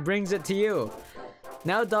the air and brings it to you.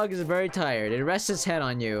 Now dog is very tired. It rests its head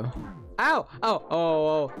on you. Ow! Ow!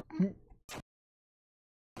 Oh!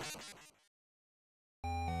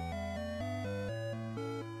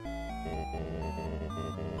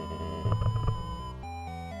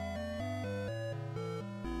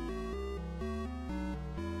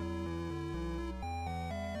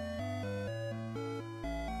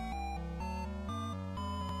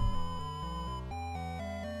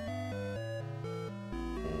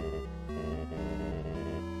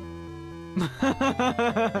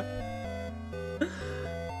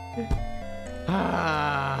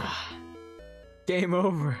 Game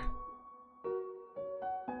over.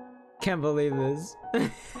 Can't believe this.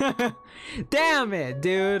 Damn it,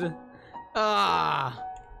 dude.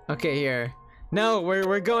 Okay, here. No,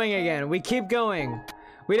 we're going again. We keep going.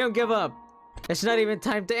 We don't give up. It's not even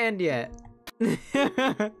time to end yet.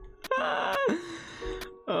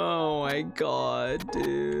 Oh my god,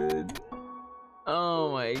 dude.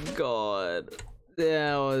 Oh my god.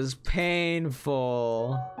 That was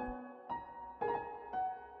painful.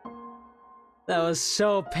 That was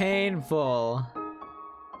so painful.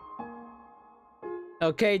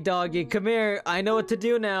 Okay, doggy, come here. I know what to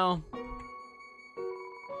do now.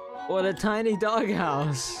 What a tiny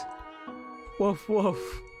doghouse. Woof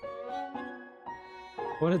woof.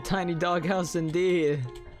 What a tiny doghouse indeed.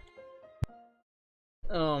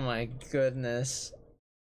 Oh my goodness.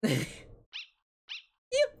 Yip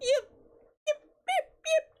yip yip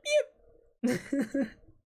yip yip.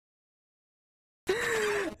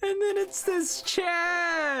 And then it's this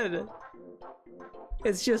Chad.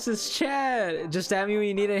 It's just this Chad. Just at me when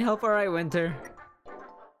you need any help. Alright, Winter.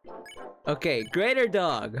 Okay, greater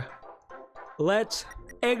dog. Let's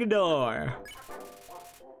ignore.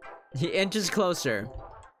 He inches closer.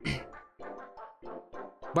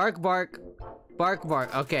 Bark, bark. Bark,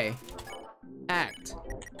 bark. Okay. Act.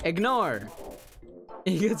 Ignore.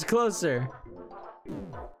 He gets closer.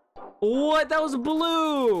 What? That was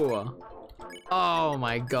blue! Oh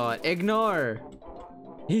my god. Ignore.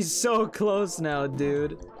 He's so close now,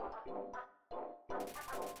 dude.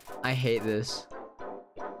 I hate this.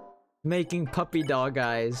 Making puppy dog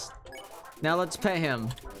eyes. Now let's pet him.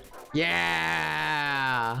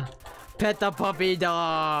 Yeah! Pet the puppy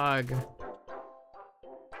dog!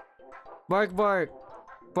 Bark, bark.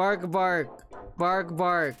 Bark, bark. Bark,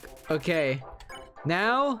 bark. Okay.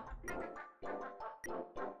 Now?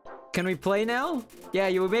 Can we play now? Yeah,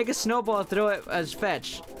 you would make a snowball, throw it as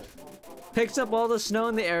fetch. Picks up all the snow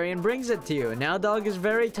in the area and brings it to you. Now dog is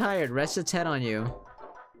very tired. Rests its head on you.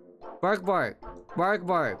 Bark, bark. Bark,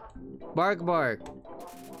 bark. Bark, bark.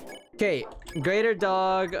 Okay, greater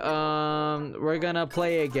dog. We're gonna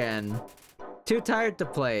play again. Too tired to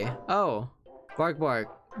play. Oh. Bark, bark.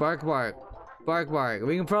 Bark, bark. Bark, bark.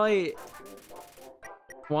 We can probably...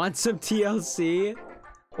 Want some TLC?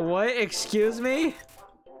 What? Excuse me?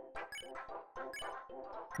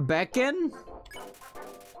 Beckon?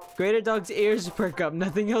 Greater dog's ears perk up.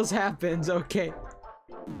 Nothing else happens. Okay.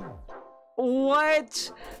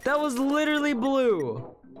 What? That was literally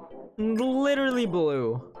blue. Literally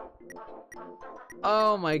blue.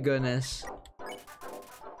 Oh my goodness.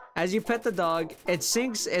 As you pet the dog, it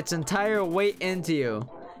sinks its entire weight into you.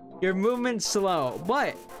 Your movement's slow,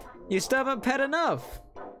 but you still haven't pet enough.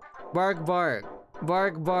 Bark, bark.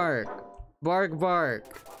 Bark, bark. Bark, bark.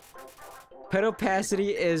 Pet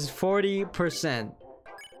opacity is 40%.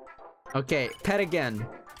 Okay, pet again.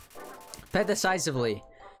 Pet decisively.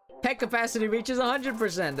 Pet capacity reaches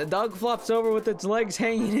 100%. The dog flops over with its legs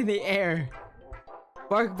hanging in the air.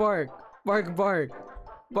 Bark, bark. Bark, bark.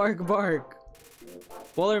 Bark, bark.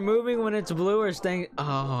 Well, they're moving when it's blue or staying... Oh,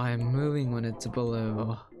 I'm moving when it's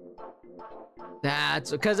blue.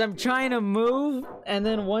 That's because I'm trying to move, and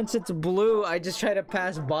then once it's blue, I just try to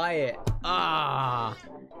pass by it. Ah.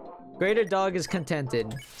 Greater dog is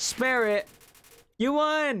contented. Spare it. You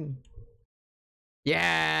won.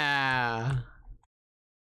 Yeah.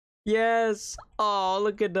 Yes. Oh,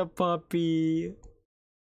 look at the puppy.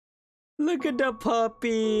 Look at the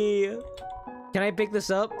puppy. Can I pick this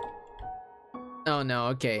up? Oh no,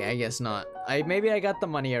 okay, I guess not. Maybe I got the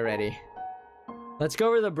money already. Let's go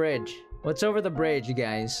over the bridge. What's over the bridge, you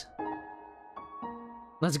guys?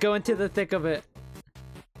 Let's go into the thick of it.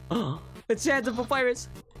 Oh, it's Sands of Papyrus.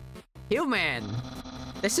 Human,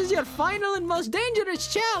 this is your final and most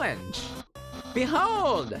dangerous challenge.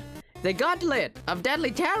 Behold, the Gauntlet of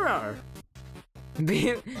Deadly Terror.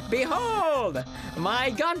 Behold,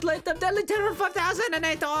 my Gauntlet of Deadly Terror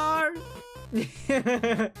 5008R.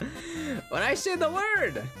 When I say the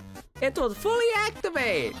word, it will fully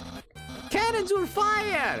activate. Cannons will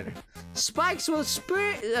fire. Spikes will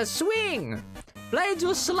swing. Blades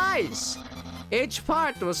will slice. Each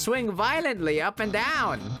part will swing violently up and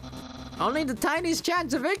down. Only the tiniest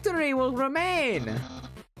chance of victory will remain.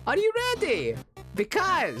 Are you ready?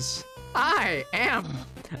 Because I am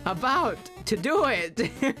about to do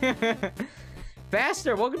it.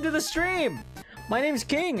 Faster, welcome to the stream. My name's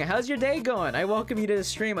King. How's your day going? I welcome you to the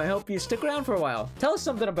stream. I hope you stick around for a while. Tell us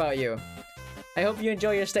something about you. I hope you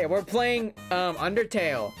enjoy your stay. We're playing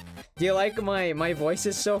Undertale. Do you like my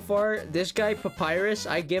voices so far? This guy Papyrus,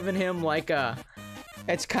 I given him like a...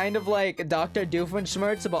 It's kind of like Dr.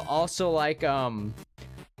 Doofenshmirtz, but also like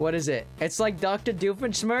what is it? It's like Dr.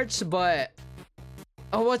 Doofenshmirtz, but...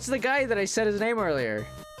 Oh, what's the guy that I said his name earlier?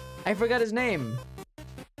 I forgot his name.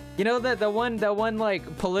 You know that the one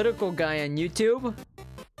like political guy on YouTube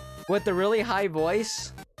with the really high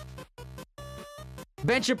voice?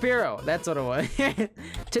 Ben Shapiro, that's what it was.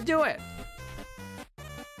 To do it.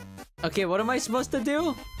 Okay, what am I supposed to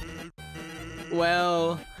do?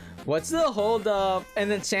 Well, what's the hold up? And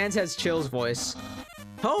then Sans has Chill's voice.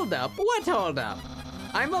 Hold up? What hold up?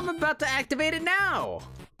 I'm about to activate it now.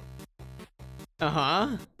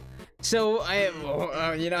 Uh-huh. So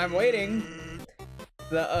I'm waiting.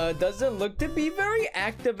 The doesn't look to be very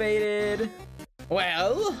activated.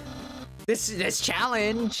 Well, this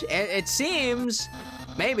challenge, it seems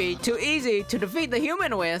maybe too easy to defeat the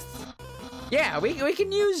human with. Yeah, we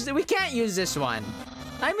can't use this one.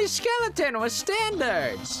 I'm a skeleton with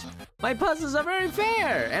standards. My puzzles are very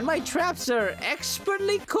fair, and my traps are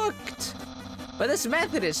expertly cooked. But this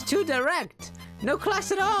method is too direct. No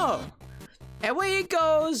class at all. Away it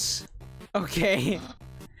goes. Okay.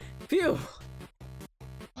 Phew.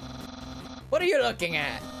 What are you looking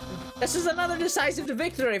at? This is another decisive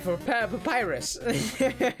victory for Papyrus.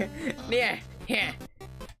 Yeah.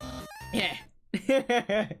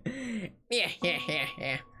 Yeah.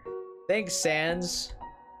 Thanks, Sans.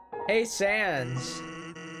 Hey, Sans.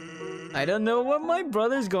 I don't know what my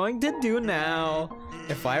brother's going to do now.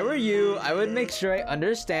 If I were you, I would make sure I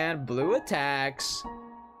understand blue attacks.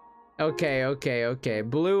 Okay.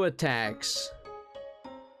 Blue attacks.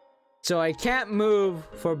 So I can't move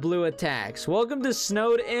for blue attacks. Welcome to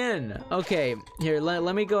Snowed In. Okay, here,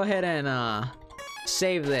 let me go ahead and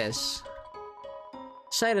save this.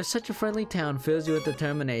 Sight of such a friendly town fills you with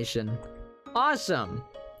determination. Awesome.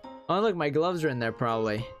 Oh, look, my gloves are in there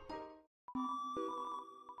probably.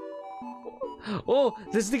 Oh,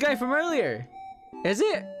 this is the guy from earlier. Is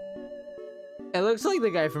it? It looks like the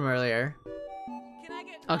guy from earlier.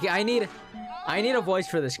 Okay, I need a voice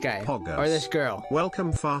for this guy. Poggers. Or this girl.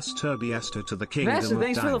 Welcome fast Turbiester to the kingdom Master, of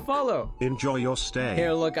thanks for the Dank. follow. Enjoy your stay.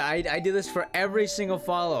 Here, look, I do this for every single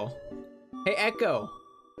follow. Hey, Echo.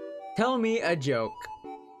 Tell me a joke.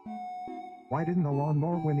 Why didn't the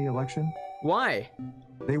lawnmower win the election? Why?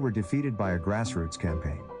 They were defeated by a grassroots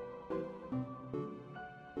campaign.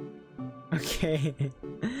 Okay.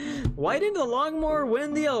 Why didn't the Longmore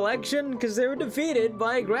win the election? Because they were defeated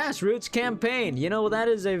by a grassroots campaign. You know, that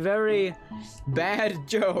is a very bad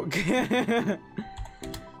joke.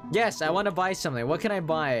 Yes, I want to buy something. What can I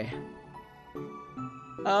buy?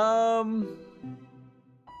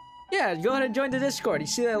 Yeah, go ahead and join the Discord. You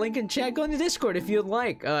see that link in chat? Go in the Discord if you'd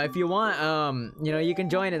like. If you want, you know, you can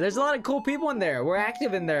join it. There's a lot of cool people in there. We're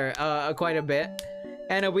active in there quite a bit.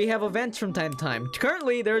 And we have events from time to time.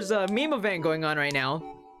 Currently, there's a meme event going on right now.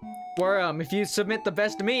 Where, if you submit the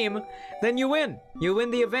best meme, then you win. You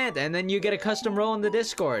win the event, and then you get a custom role in the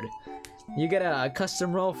Discord. You get a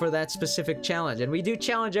custom role for that specific challenge. And we do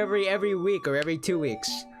challenge every week or every 2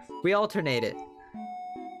 weeks. We alternate it.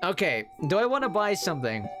 Okay, do I want to buy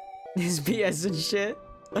something? Is BS and shit?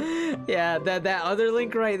 Yeah, that other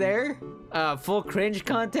link right there, full cringe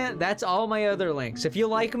content, that's all my other links. If you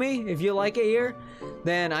like me, if you like it here,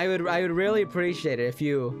 then I would really appreciate it if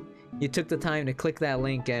you took the time to click that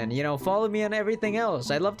link and, you know, follow me on everything else.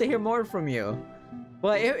 I'd love to hear more from you.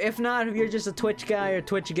 Well, if not, if you're just a Twitch guy or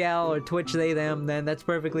Twitch gal or Twitch they them, then that's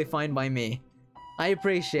perfectly fine by me. I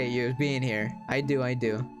appreciate you being here. I do.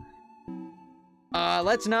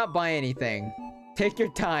 Let's not buy anything. Take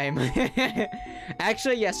your time.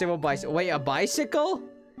 Actually, yes, I will buy. Wait, a bicycle?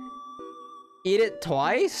 Eat it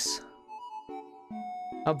twice?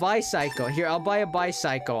 A bicycle. Here, I'll buy a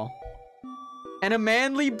bicycle. And a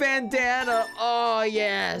manly bandana. Oh,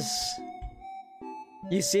 yes.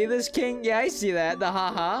 You see this, King? Yeah, I see that. The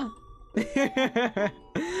haha.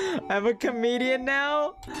 I'm a comedian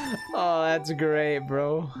now? Oh, that's great,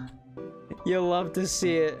 bro. You'll love to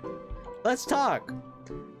see it. Let's talk.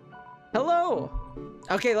 Hello.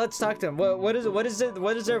 Okay, let's talk to him. What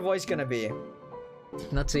is their voice gonna be?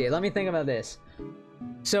 Let's see. Let me think about this.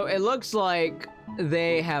 So it looks like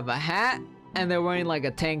they have a hat and they're wearing like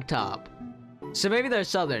a tank top. So maybe they're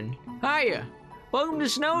Southern. Hiya. Welcome to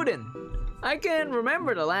Snowden. I can't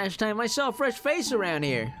remember the last time I saw a fresh face around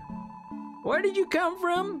here. Where did you come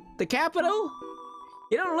from? The capital?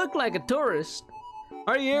 You don't look like a tourist.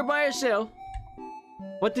 Are you here by yourself?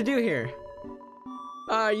 What to do here?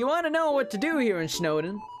 You want to know what to do here in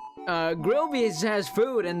Snowden? Grovies has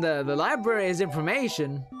food and the library has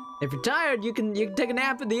information. If you're tired, you can take a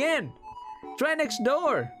nap at the inn. It's right next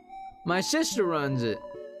door. My sister runs it.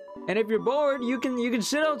 And if you're bored, you can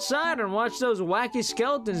sit outside and watch those wacky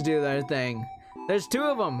skeletons do their thing. There's 2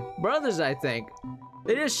 of them, brothers I think.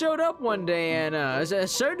 They just showed up one day and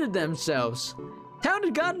asserted themselves. Town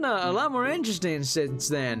has gotten a lot more interesting since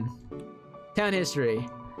then. Town history.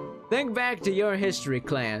 Think back to your history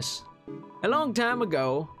class. A long time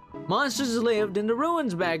ago, monsters lived in the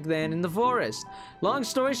ruins back then in the forest. Long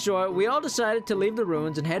story short, we all decided to leave the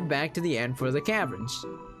ruins and head back to the end for the caverns.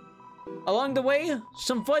 Along the way,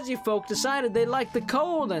 some fuzzy folk decided they liked the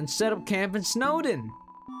cold and set up camp in Snowden.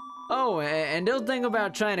 Oh, and don't think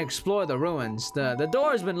about trying to explore the ruins. The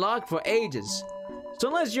door's been locked for ages. So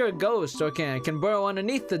unless you're a ghost or can burrow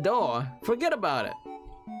underneath the door, forget about it.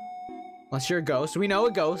 Unless you're a ghost, we know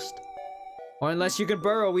a ghost. Or unless you can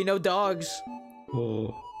burrow, we know dogs.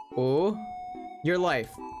 Oh. Your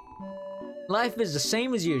life. Life is the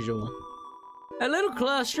same as usual. A little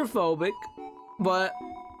claustrophobic, but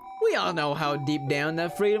we all know how deep down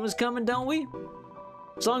that freedom is coming, don't we?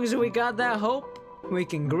 As long as we got that hope, we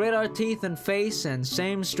can grit our teeth and face and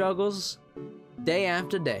same struggles day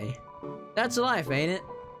after day. That's life, ain't it?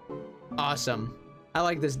 Awesome. I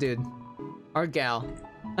like this dude. Or gal.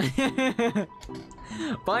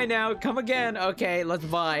 Bye now. Come again. Okay, let's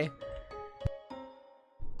buy.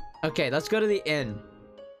 Okay, let's go to the inn.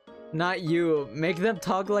 Not you. Make them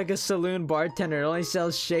talk like a saloon bartender. It only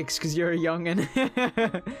sells shakes because you're a youngin'.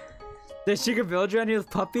 Does she build you any with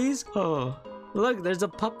puppies? Oh, look, there's a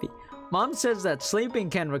puppy. Mom says that sleeping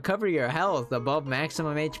can recover your health above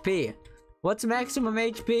maximum HP. What's maximum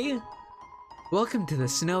HP? Welcome to the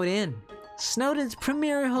Snowed Inn. Snowden's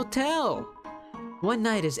premier hotel. One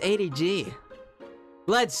night is 80G.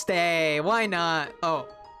 Let's stay. Why not? Oh.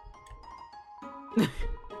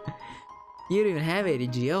 You don't even have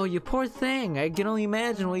 80G. Oh, you poor thing. I can only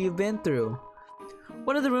imagine what you've been through.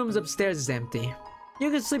 One of the rooms upstairs is empty.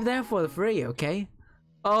 You can sleep there for free, okay?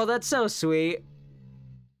 Oh, that's so sweet.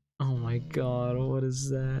 Oh my god, what is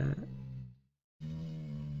that?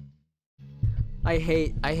 I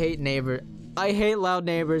hate neighbor. I hate loud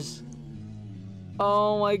neighbors.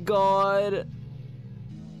 Oh my god.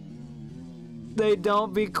 They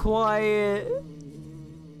don't be quiet.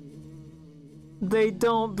 They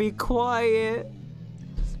don't be quiet.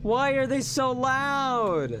 Why are they so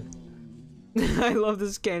loud? I love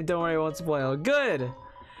this game, don't worry, I won't spoil. Good!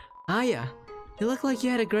 Aya, you look like you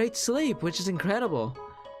had a great sleep, which is incredible.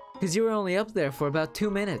 Because you were only up there for about 2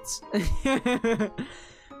 minutes.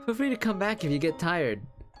 Feel free to come back if you get tired.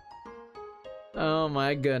 Oh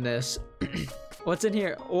my goodness. What's in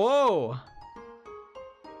here? Whoa!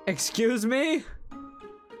 Excuse me?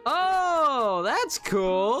 Oh, that's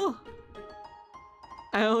cool!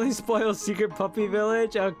 I only spoil Secret Puppy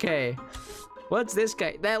Village? Okay. What's this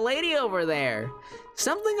guy? That lady over there!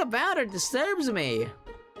 Something about her disturbs me.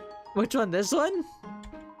 Which one? This one?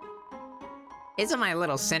 Isn't my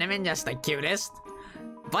little Cinnamon just the cutest?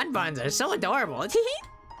 Bun Buns are so adorable.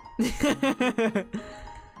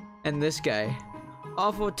 And this guy.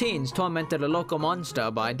 Awful teens tormented a local monster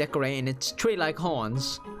by decorating its tree-like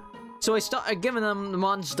horns. So I started giving them the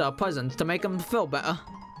monster presents to make them feel better.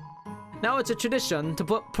 Now it's a tradition to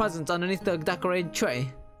put presents underneath the decorated tree.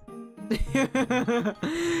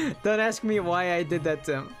 Don't ask me why I did that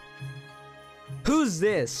to him. Who's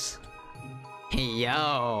this?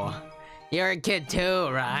 Yo, you're a kid too,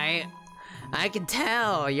 right? I can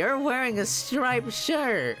tell, you're wearing a striped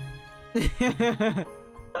shirt.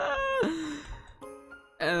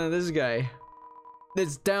 And this guy.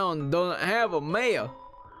 This town don't have a mayor.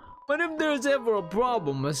 But if there's ever a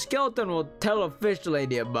problem, a skeleton will tell a fish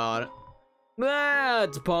lady about it.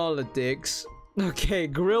 That's politics. Okay,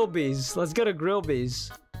 Grillby's. Let's go to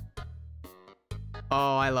Grillby's.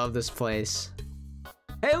 Oh, I love this place.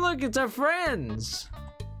 Hey look, it's our friends!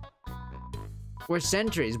 We're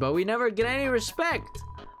sentries, but we never get any respect.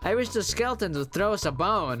 I wish the skeletons would throw us a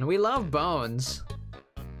bone. We love bones.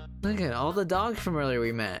 Look at all the dogs from earlier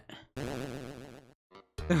we met.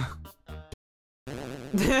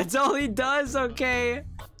 That's all he does, okay?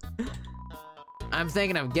 I'm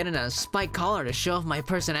thinking of getting a spike collar to show off my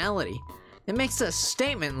personality. It makes a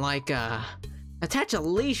statement like, attach a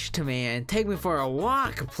leash to me and take me for a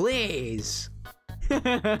walk, please.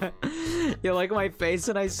 You like my face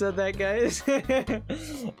when I said that, guys?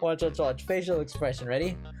 Watch. Facial expression,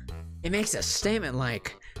 ready? It makes a statement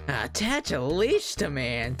like, attach a leash to me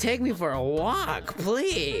and take me for a walk,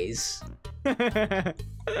 please.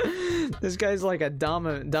 This guy's like a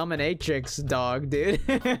dominatrix dog, dude.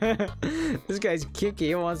 This guy's kicky,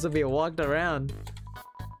 he wants to be walked around.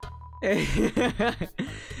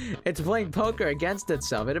 It's playing poker against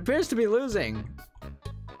itself. It appears to be losing.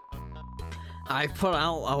 I put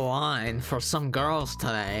out a line for some girls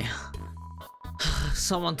today.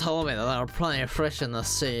 Someone told me that there are plenty of fish in the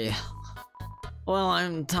sea. Well,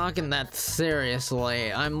 I'm talking that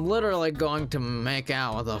seriously. I'm literally going to make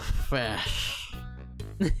out with a fish.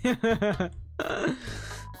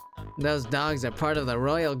 Those dogs are part of the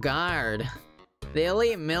Royal Guard, the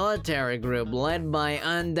elite military group led by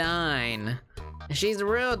Undyne. She's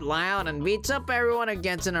rude, loud, and beats up everyone who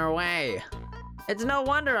gets in her way. It's no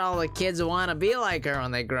wonder all the kids want to be like her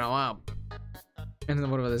when they grow up. And then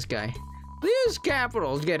what about this guy? This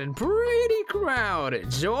capital's getting pretty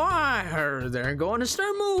crowded, so I heard they're going to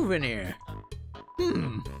start moving here.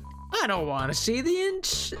 I don't want to see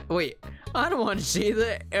the I don't want to see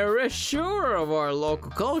the erasure of our local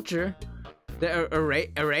culture. The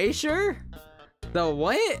erasure? The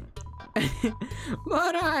what?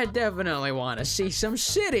 But I definitely want to see some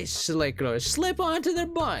city slickers slip onto their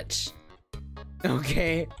butts.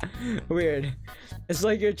 Okay, weird. It's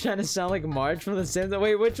like you're trying to sound like Marge from The Sims.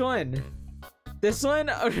 Wait, which one? This one?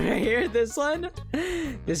 Right here? This one?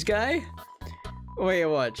 This guy? Wait,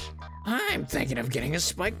 watch. I'm thinking of getting a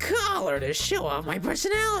spike collar to show off my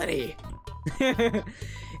personality. It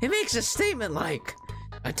makes a statement like,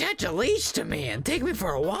 attach a leash to me and take me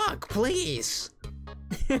for a walk, please.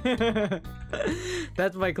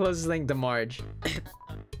 That's my closest thing to Marge.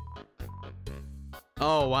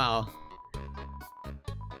 Oh, wow.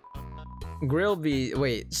 Grillby,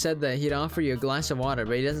 wait, said that he'd offer you a glass of water,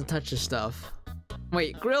 but he doesn't touch the stuff.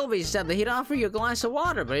 Wait, Grillby said that he'd offer you a glass of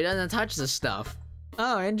water, but he doesn't touch the stuff.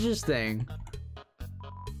 Oh, interesting.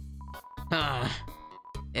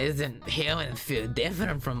 Isn't human food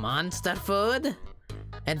different from monster food?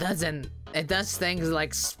 It does things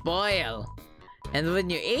like spoil. And when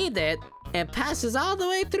you eat it, it passes all the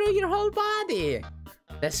way through your whole body.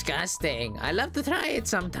 Disgusting. I'd love to try it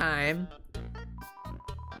sometime.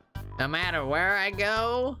 No matter where I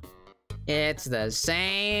go, it's the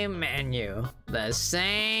same menu, the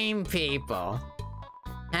same people.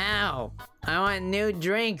 How? I want new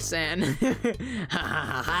drinks and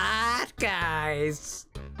hot guys.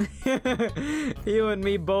 You and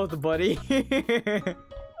me both, buddy.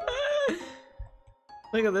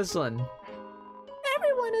 Look at this one.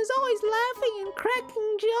 Everyone is always laughing and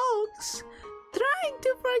cracking jokes, trying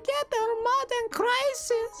to forget our modern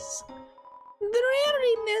crisis.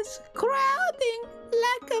 Dreariness, crowding,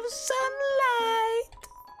 lack of sunlight.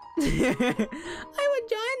 I would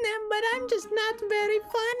join them, but I'm just not very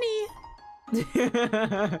funny.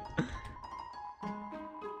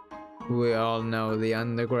 We all know the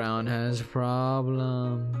underground has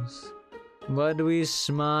problems, but we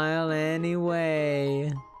smile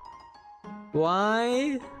anyway.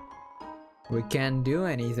 Why? We can't do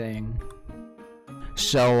anything.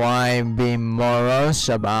 So why be morose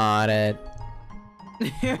about it?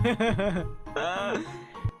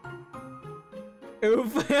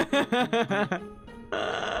 Oof.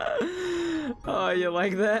 Oh, you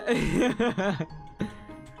like that?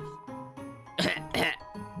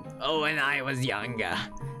 Oh, when I was younger,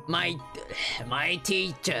 my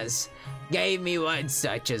teachers gave me words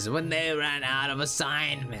such as when they ran out of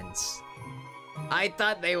assignments. I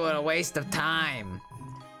thought they were a waste of time,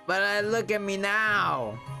 but look at me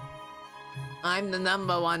now. I'm the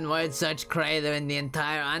 #1 word search creator in the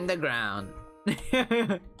entire underground.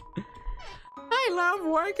 I love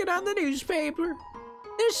working on the newspaper.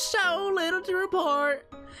 There's so little to report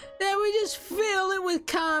that we just fill it with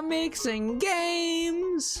comics and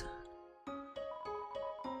games.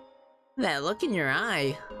 That look in your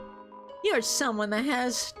eye. You're someone that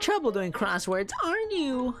has trouble doing crosswords, aren't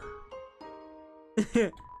you?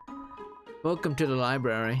 Welcome to the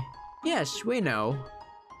library. Yes, we know.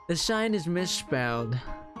 The sign is misspelled.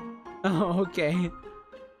 Oh, okay.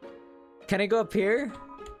 Can I go up here?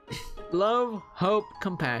 Love, hope,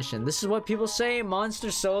 compassion. This is what people say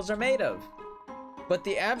monster souls are made of. But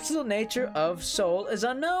the absolute nature of soul is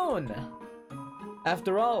unknown.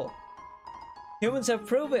 After all, humans have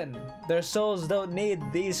proven their souls don't need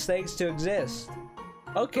these things to exist.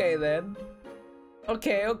 Okay then.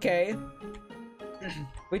 Okay.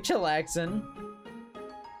 We chillaxin'.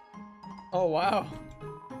 Oh wow.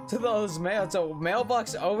 To those mail, it's a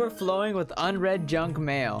mailbox overflowing with unread junk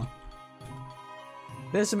mail.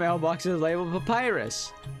 This mailbox is labeled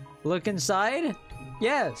papyrus. Look inside?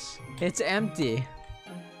 Yes, it's empty.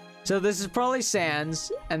 So this is probably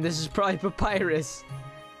Sans, and this is probably papyrus.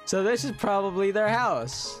 So this is probably their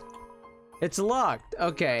house. It's locked.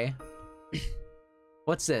 Okay.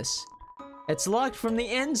 What's this? It's locked from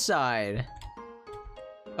the inside.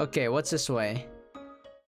 Okay, what's this way?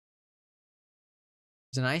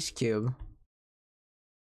 It's an ice cube.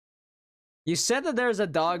 You said that there's a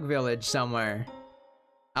dog village somewhere.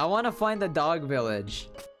 I want to find the dog village.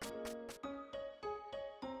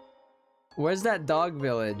 Where's that dog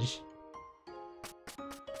village?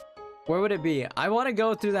 Where would it be? I want to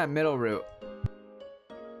go through that middle route.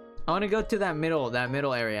 I want to go to that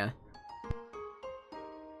middle area.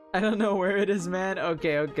 I don't know where it is, man.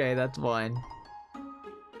 Okay, that's fine.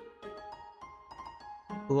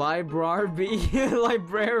 Library,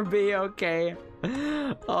 library, okay.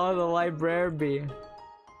 Oh, the library.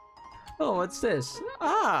 Oh, what's this?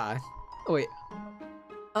 Ah, wait.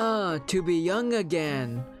 To be young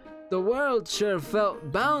again. The world sure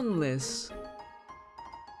felt boundless.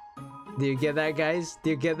 Do you get that, guys?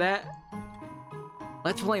 Do you get that?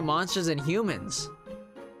 Let's play Monsters and Humans.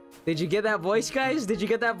 Did you get that voice, guys? Did you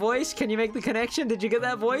get that voice? Can you make the connection? Did you get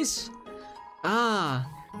that voice?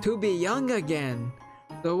 To be young again.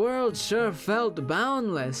 The world sure felt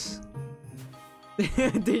boundless.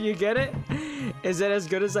 Did you get it? Is it as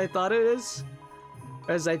good as I thought it is?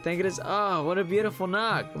 As I think it is? Oh, what a beautiful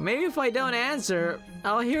knock. Maybe if I don't answer,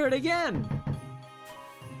 I'll hear it again.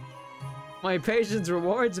 My patience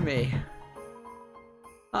rewards me.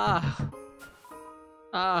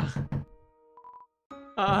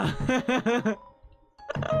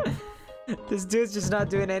 This dude's just not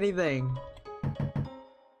doing anything.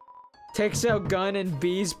 Takes out gun and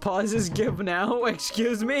bees, pauses, give now.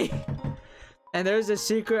 Excuse me? And there's a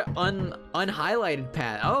secret unhighlighted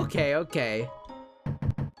path. Okay, okay.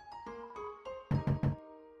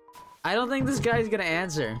 I don't think this guy's gonna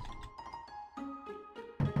answer.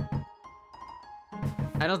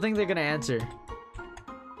 I don't think they're gonna answer.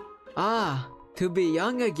 Ah, to be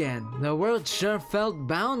young again. The world sure felt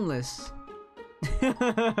boundless.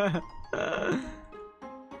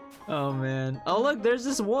 Oh man. Oh look, there's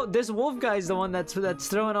this wolf. This wolf guy's the one that's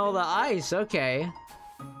throwing all the ice. Okay.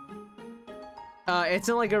 It's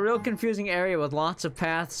in like a real confusing area with lots of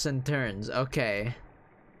paths and turns. Okay.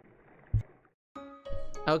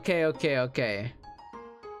 Okay.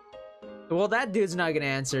 Well, that dude's not gonna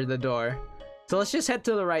answer the door. So let's just head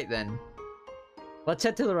to the right then. Let's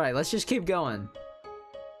head to the right. Let's just keep going.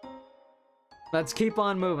 Let's keep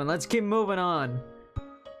on moving. Let's keep moving on.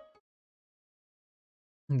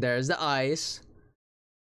 There's the ice.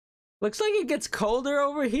 Looks like it gets colder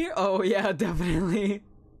over here. Oh yeah, definitely.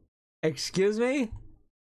 Excuse me?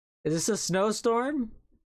 Is this a snowstorm?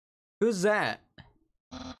 Who's that?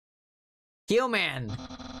 Human!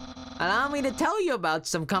 Allow me to tell you about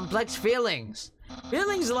some complex feelings.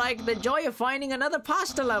 Feelings like the joy of finding another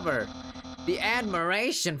pasta lover. The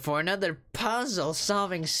admiration for another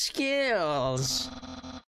puzzle-solving skills.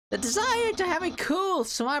 The desire to have a cool,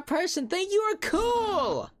 smart person think you are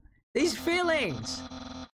cool. These feelings.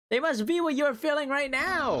 They must be what you're feeling right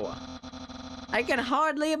now. I can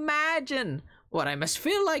hardly imagine what I must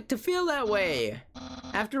feel like to feel that way.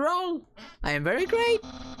 After all, I am very great.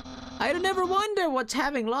 I don't ever wonder what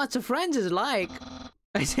having lots of friends is like.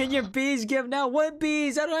 I said your bees give now. What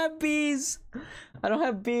bees? I don't have bees. I don't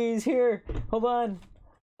have bees. Here, hold on.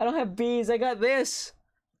 I don't have bees. I got this.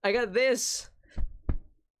 I got this.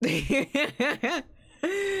 You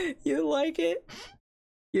like it?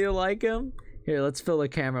 You like him? Here, let's fill the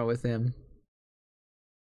camera with him.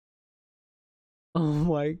 Oh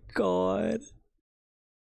my god.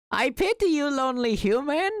 I pity you, lonely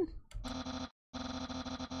human.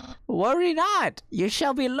 Worry not, you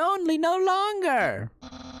shall be lonely no longer.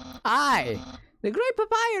 I, the great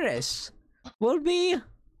papyrus, will be...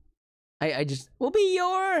 will be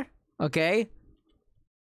your... Okay.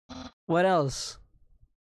 What else?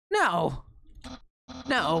 No.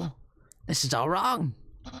 No. This is all wrong.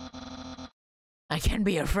 I can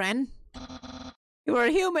be your friend. You are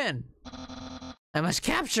a human. I must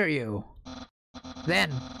capture you.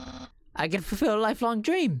 Then, I can fulfill a lifelong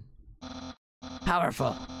dream.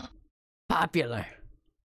 Powerful. Popular.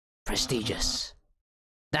 Prestigious.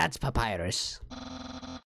 That's Papyrus.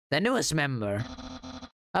 The newest member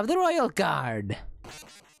of the Royal Guard.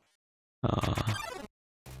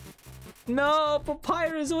 No,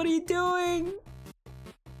 Papyrus, what are you doing?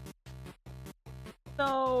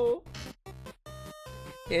 No.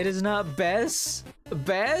 It is not Bess.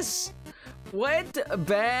 Bess? What?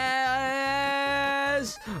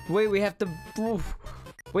 Bess? Wait, we have to... Oof.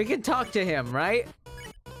 We can talk to him, right?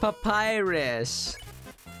 Papyrus.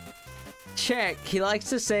 Check. He likes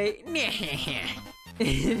to say...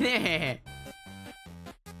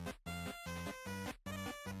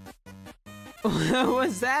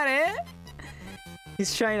 Was that it?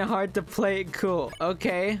 He's trying hard to play it cool.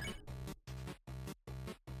 Okay.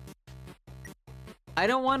 I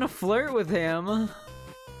don't want to flirt with him.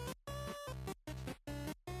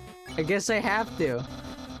 I guess I have to.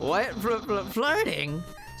 What? Flirting?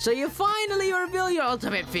 So you finally reveal your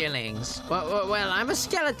ultimate feelings. Well, I'm a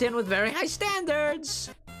skeleton with very high standards.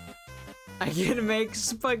 I can make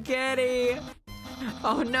spaghetti.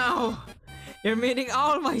 Oh no. You're meeting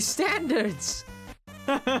all my standards.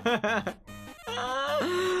 Oh,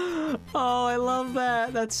 I love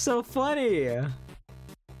that. That's so funny.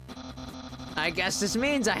 I guess this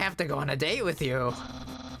means I have to go on a date with you.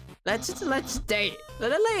 Let's date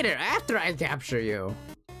later after I capture you.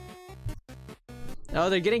 Oh,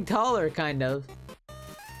 they're getting taller, kind of.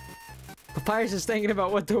 Papyrus is thinking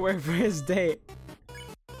about what to wear for his date.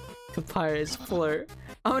 Papyrus flirt.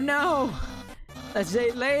 Oh no! Let's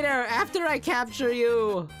date later after I capture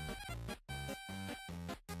you.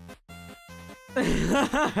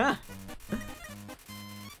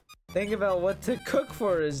 Think about what to cook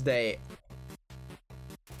for his date.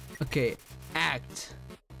 Okay, act.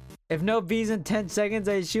 If no bees in 10 seconds,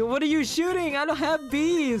 I shoot. What are you shooting? I don't have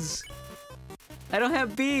bees. I don't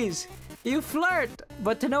have bees. You flirt,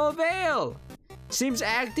 but to no avail. Seems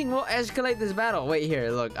acting will escalate this battle. Wait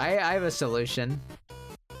here, look. I have a solution.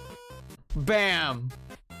 Bam.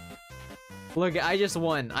 Look, I just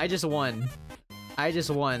won. I just won.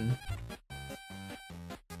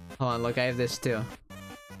 Hold on, look, I have this too.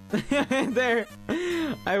 There.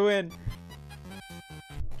 I win.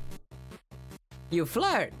 You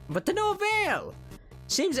flirt, but to no avail.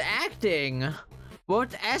 seems acting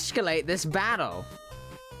won't escalate this battle.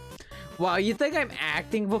 Wow, you think I'm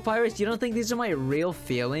acting, Papyrus? You don't think these are my real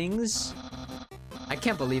feelings? I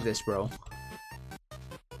can't believe this, bro.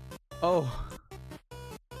 Oh.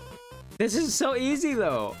 This is so easy,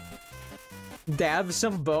 though. Dab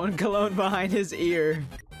some bone cologne behind his ear.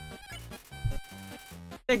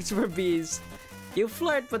 Thanks for bees. You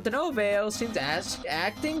flirt, but to no avail. Seems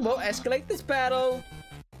acting won't escalate this battle.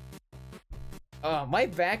 Oh, my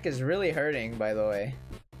back is really hurting, by the way.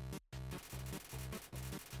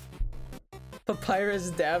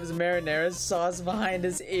 Papyrus dabs marinara sauce behind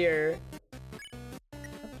his ear.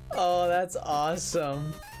 Oh, that's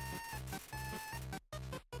awesome.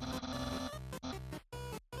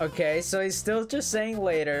 Okay, so he's still just saying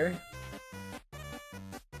later.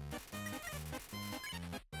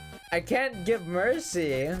 I can't give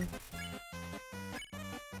mercy.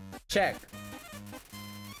 Check.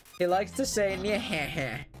 He likes to say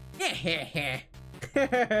nyeh.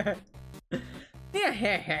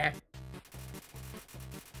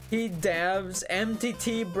 He dabs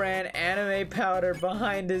MTT brand anime powder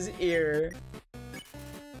behind his ear.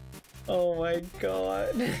 Oh my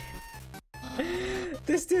god.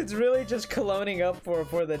 This dude's really just coloning up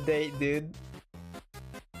for the date, dude.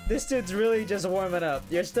 This dude's really just warming up.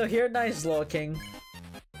 You're still here? Nice, Lol King.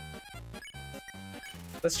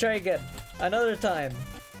 Let's try again. Another time.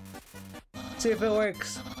 See if it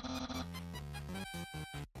works.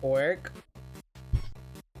 Work.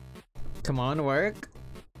 Come on, work.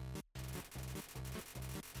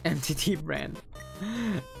 MTT brand.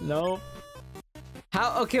 No.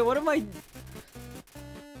 How? Okay, what am I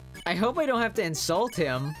hope I don't have to insult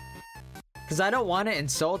him. Because I don't want to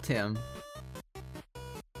insult him.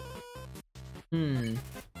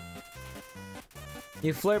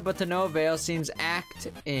 You flirt, but to no avail. Seems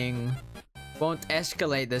acting won't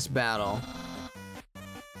escalate this battle.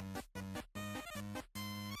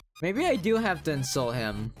 Maybe I do have to insult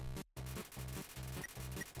him.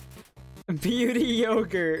 Beauty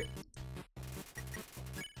yogurt.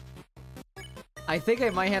 I think I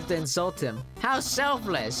might have to insult him. How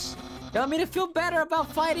selfless! You want me to feel better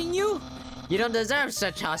about fighting you? You don't deserve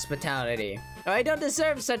such hospitality. Or I don't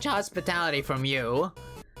deserve such hospitality from you.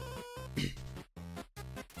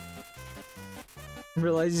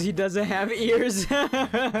 Realizes he doesn't have ears.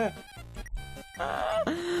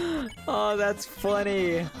 Oh, that's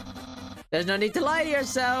funny. There's no need to lie to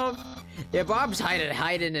yourself. Your barbs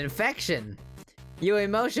hide an infection. You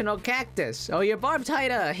emotional cactus. Oh, your barbs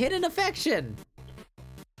hide a hidden affection.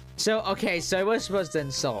 So, okay, so I was supposed to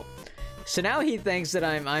insult. So now he thinks that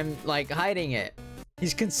I'm like hiding it.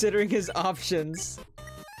 He's considering his options.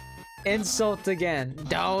 Insult again.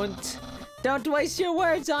 Don't waste your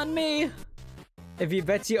words on me. If he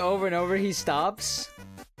bets you over and over, he stops.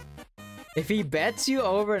 If he bets you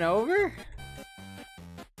over and over?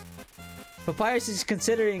 Papyrus is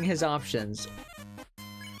considering his options.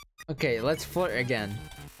 Okay, let's flirt again.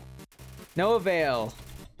 No avail.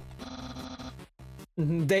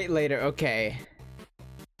 Date later, okay.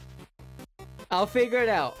 I'll figure it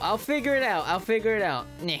out. I'll figure it out.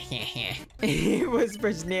 He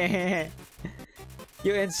whispers, "Nyeh."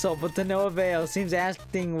 You insult, but to no avail. Seems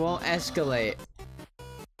acting won't escalate.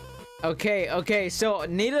 Okay, so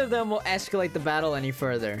neither of them will escalate the battle any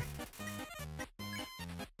further.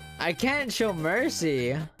 I can't show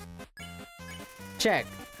mercy. Check.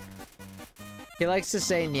 He likes to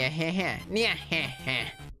say nyeh.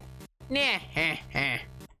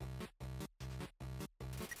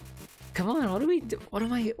 Come on, what do we do? What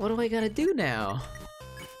do I gotta do now?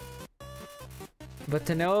 But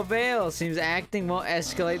to no avail. Seems acting won't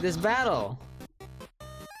escalate this battle.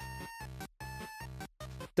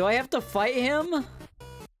 Do I have to fight him?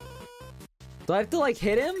 Do I have to like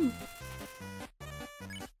hit him?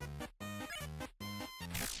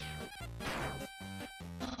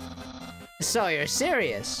 So you're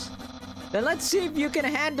serious? Then let's see if you can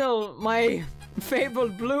handle my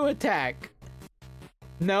fabled blue attack.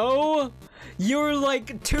 No? You're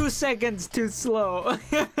like 2 seconds too slow.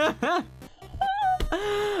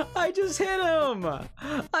 I just hit him!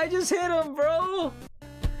 Bro!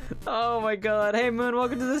 Oh my god. Hey Moon,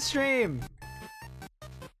 welcome to the stream!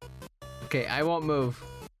 Okay, I won't move.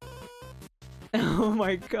 Oh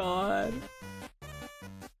my god.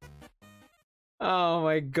 Oh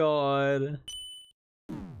my god.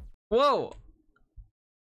 Whoa!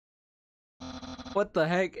 What the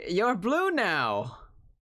heck? You're blue now!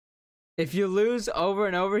 If you lose over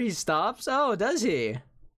and over, he stops? Oh, does he?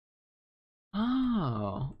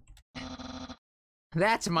 Oh.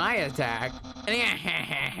 That's my attack.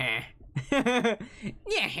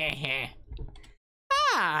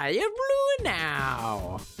 Ah, you're blue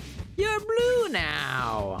now. You're blue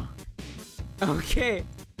now. Okay.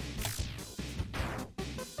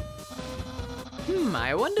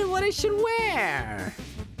 I wonder what I should wear.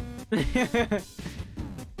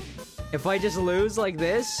 If I just lose like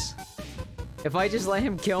this? If I just let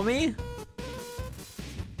him kill me?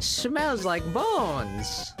 Smells like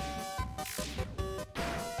bones.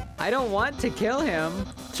 I don't want to kill him.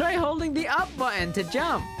 Try holding the up button to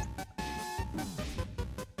jump.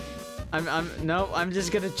 I'm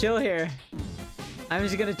just gonna chill here. I'm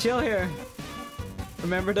just gonna chill here.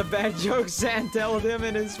 Remember the bad jokes Sam told him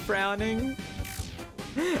and his frowning?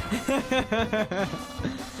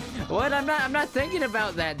 What? I'm not thinking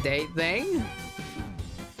about that date thing.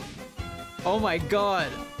 Oh my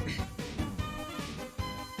god.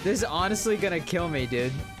 This is honestly gonna kill me,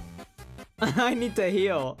 dude. I need to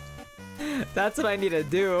heal. That's what I need to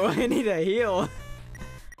do. I need to heal.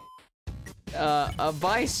 A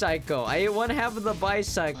bicycle. I ate one half of the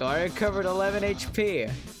bicycle. I recovered 11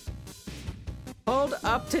 HP. Hold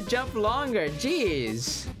up to jump longer.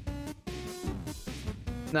 Jeez.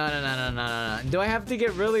 No. Do I have to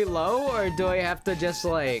get really low, or do I have to just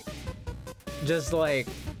like,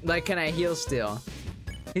 can I heal still?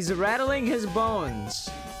 He's rattling his bones.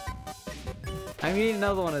 I need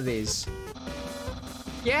another one of these.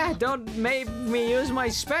 Yeah, don't make me use my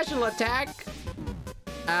special attack.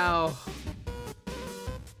 Ow.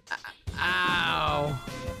 Ow.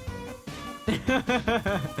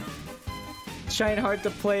 Trying hard to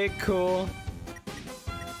play it cool.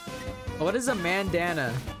 What is a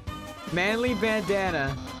bandana? Manly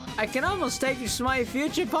bandana. I can almost take my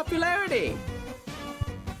future popularity.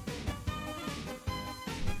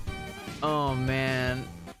 Oh man.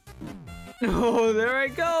 Oh, there I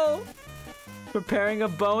go. Preparing a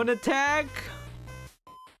bone attack.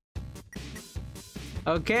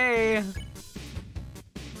 Okay.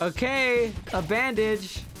 Okay, a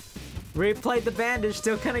bandage. Replay the bandage,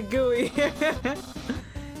 still kind of gooey.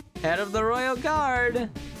 Head of the Royal Guard.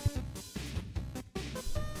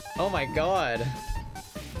 Oh my god.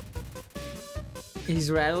 He's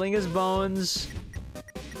rattling his bones.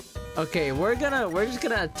 Okay, we're just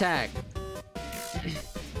gonna attack.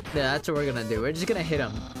 Yeah, that's what we're gonna do. We're just gonna hit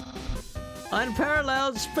him.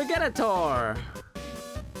 Unparalleled Spaghettitor.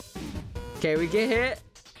 Okay, we get hit.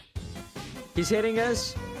 He's hitting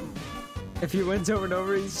us. If he wins over and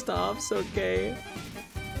over, he stops. Okay.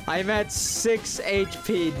 I'm at 6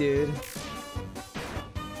 HP, dude.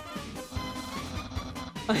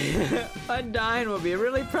 Undyne will be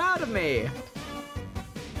really proud of me.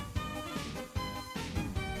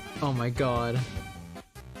 Oh my god.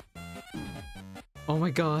 Oh my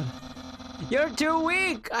god. You're too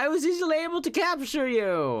weak! I was easily able to capture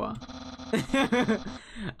you!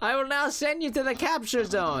 I will now send you to the capture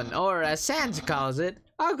zone, or as Sans calls it,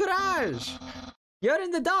 our garage! You're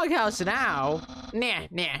in the doghouse now! Nah.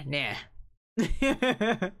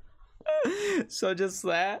 So just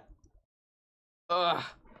that? Ugh.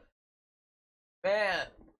 Man.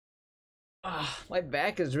 Ugh, my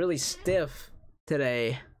back is really stiff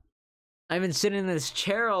today. I've been sitting in this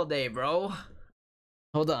chair all day, bro.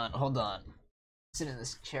 Hold on. Sit in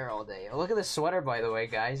this chair all day. Oh, look at this sweater, by the way,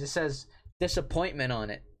 guys. It says disappointment on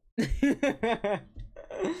it.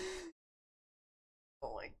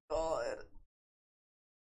 Oh my god.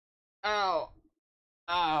 Ow.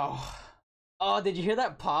 Oh, did you hear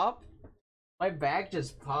that pop? My back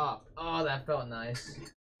just popped. Oh, that felt nice.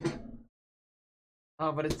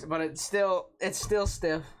 Oh, but it's still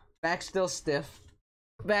stiff. Back still stiff.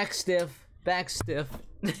 Back stiff.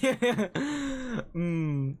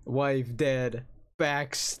 Wife dead.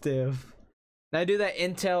 Back stiff. Now do that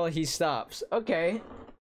until he stops. Okay.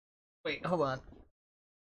 Wait, hold on.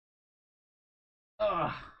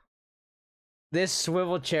 Ugh. This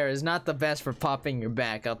swivel chair is not the best for popping your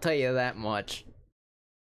back, I'll tell you that much.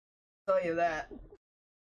 I'll tell you that.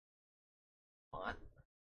 Come on.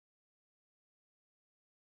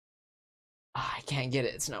 I can't get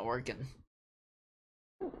it, it's not working.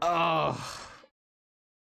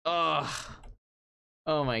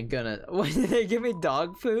 Oh my goodness. What, did they give me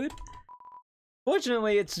dog food?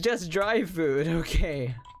 Fortunately, it's just dry food.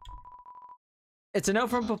 Okay. It's a note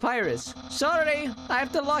from Papyrus. Sorry, I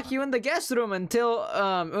have to lock you in the guest room until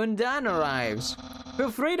Undan arrives.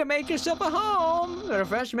 Feel free to make yourself a home. The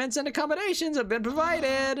refreshments and accommodations have been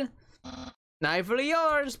provided. Knifely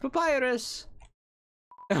yours, Papyrus.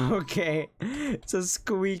 Okay. It's a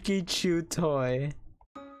squeaky chew toy.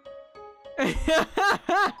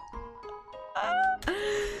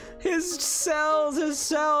 His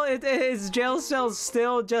jail cell's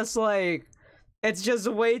still just like It's just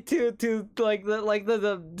way too like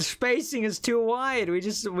the spacing is too wide. We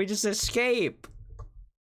just escape.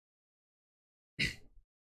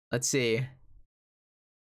 Let's see.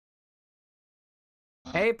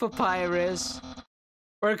 Hey, Papyrus.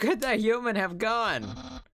 Where could that human have gone?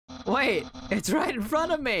 Wait, it's right in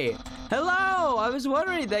front of me. Hello, I was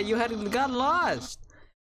worried that you had gotten lost.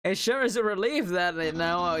 It sure is a relief that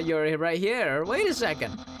now you're right here. Wait a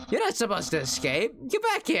second. You're not supposed to escape. Get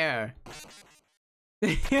back here.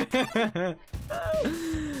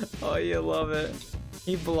 Oh, you love it.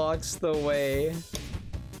 He blocks the way.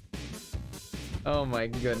 Oh my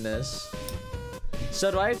goodness. So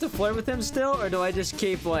do I have to flirt with him still, or do I just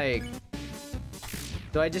keep like...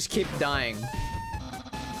 Do I just keep dying?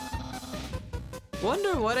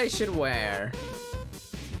 Wonder what I should wear.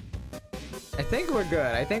 I think we're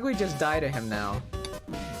good. I think we just die to him now.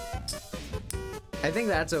 I think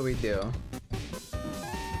that's what we do.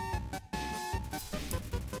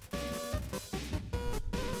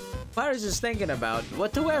 Pirate's just thinking about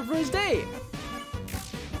what to wear for his date.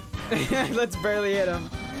 Let's barely hit him.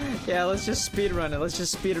 Yeah, let's just speedrun it. Let's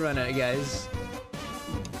just speedrun it, guys.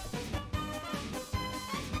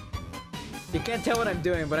 You can't tell what I'm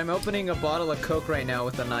doing, but I'm opening a bottle of Coke right now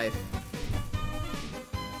with a knife.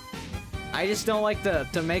 I just don't like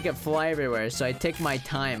to make it fly everywhere, so I take my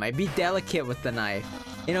time. I be delicate with the knife.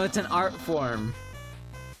 You know, it's an art form.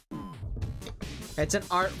 It's an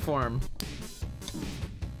art form.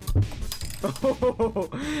 Oh,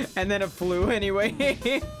 and then it flew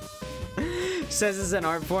anyway. Says it's an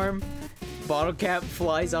art form. Bottle cap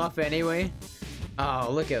flies off anyway. Oh,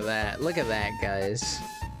 look at that. Look at that, guys.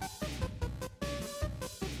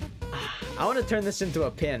 I want to turn this into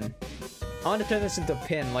a pin. I want to turn this into a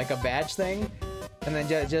pin, like a badge thing. And then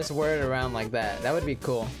just wear it around like that. That would be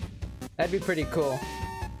cool. That'd be pretty cool.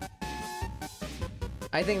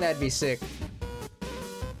 I think that'd be sick.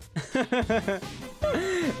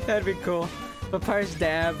 That'd be cool. Papyrus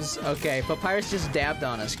dabs. Okay, Papyrus just dabbed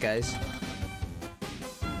on us, guys.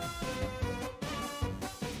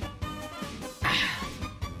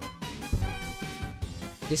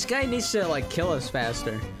 This guy needs to, like, kill us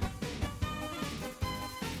faster.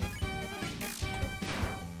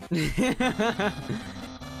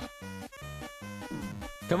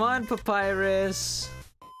 Come on, Papyrus.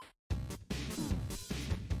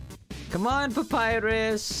 Come on,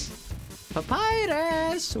 Papyrus.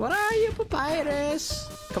 Papyrus! What are you, Papyrus?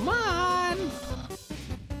 Come on!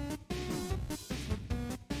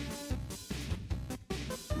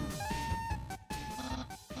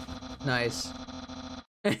 Nice.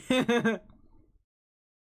 You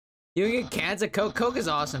can get cans of Coke. Coke is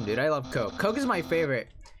awesome, dude. I love Coke. Coke is my favorite.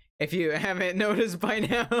 If you haven't noticed by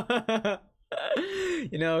now.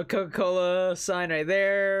 You know, Coca-Cola sign right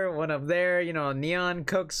there. One up there. You know, neon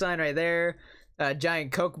Coke sign right there. A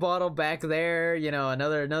giant Coke bottle back there. You know,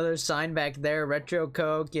 another sign back there. Retro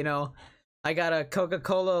Coke. You know, I got a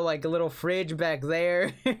Coca-Cola, like a little fridge back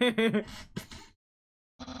there.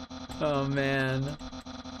 Oh, man.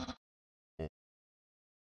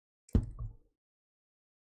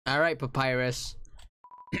 Alright, Papyrus.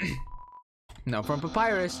 No from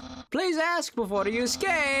Papyrus. Please ask before you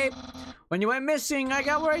escape. When you went missing, I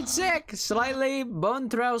got worried sick. Slightly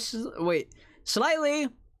bone-trousled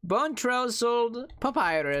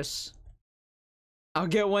Papyrus. I'll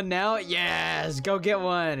get one now? Yes! Go get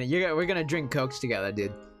one! We're gonna drink Cokes together,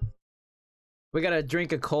 dude. We gotta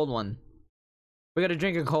drink a cold one. We gotta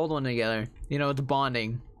drink a cold one together. You know, it's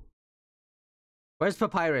bonding. Where's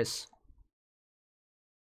Papyrus?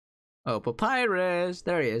 Oh, Papyrus!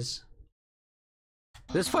 There he is.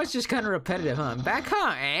 This part's just kind of repetitive, huh? Back,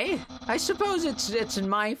 huh, eh? I suppose it's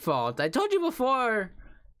my fault. I told you before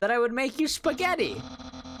that I would make you spaghetti.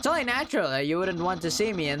 It's only natural that you wouldn't want to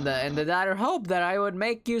see me in the dire hope that I would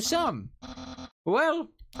make you some. Well,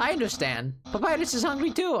 I understand. Papyrus is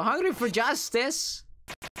hungry too. Hungry for justice.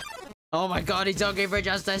 Oh my god, he's hungry for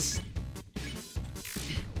justice.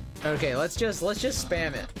 Okay, let's just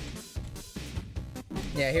spam it.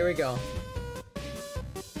 Yeah, here we go.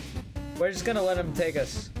 We're just gonna let him take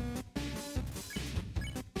us.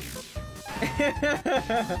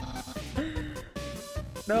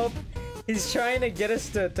 Nope. He's trying to get us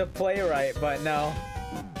to play right, but no.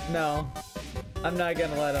 No. I'm not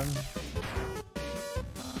gonna let him.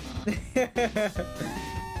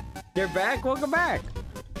 You're back? Welcome back.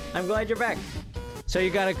 I'm glad you're back. So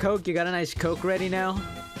you got a Coke? You got a nice Coke ready now?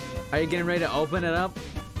 Are you getting ready to open it up?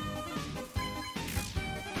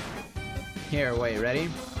 Here, wait, ready?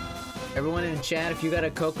 Everyone in chat, if you got a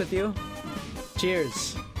Coke with you,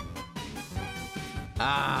 cheers.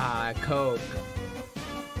 Ah, Coke.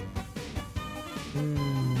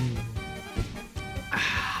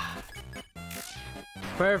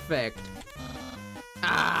 Perfect.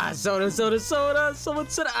 Ah, soda, soda, soda. Someone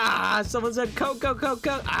said, someone said Coke, Coke, Coke,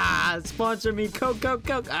 Coke. Ah, sponsor me, Coke, Coke,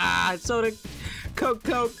 Coke. Ah, soda, Coke,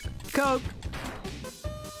 Coke, Coke.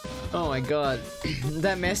 Oh my god.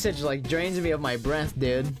 That message like drains me of my breath,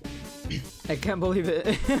 dude. I can't believe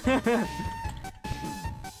it.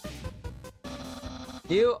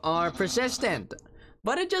 You are persistent,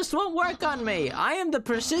 but it just won't work on me. I am the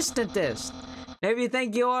persistentest. If you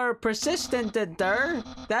think you are persistenter,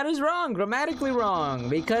 that is wrong, grammatically wrong,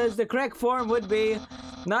 because the correct form would be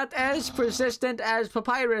not as persistent as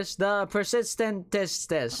Papyrus, the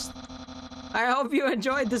persistentest. I hope you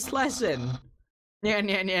enjoyed this lesson. Yeah.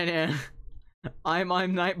 I'm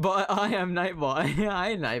Nightbot. I am Nightbot. I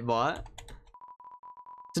am Nightbot.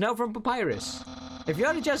 It's a note from Papyrus. If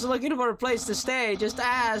you're just looking for a place to stay, just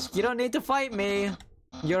ask. You don't need to fight me.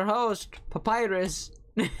 Your host, Papyrus.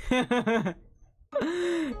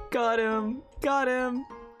 Got him. Got him.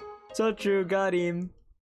 So true, got him.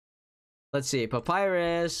 Let's see,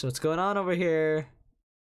 Papyrus. What's going on over here?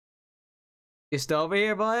 You still over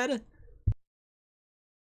here, bud?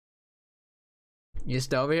 You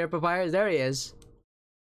still over here, Papyrus? There he is.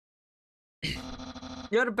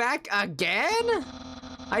 You're back again?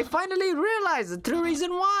 I finally realized the true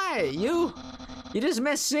reason why. You just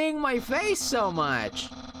miss seeing my face so much.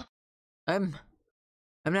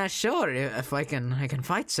 I'm not sure if I can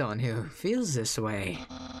fight someone who feels this way.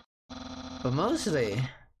 But mostly,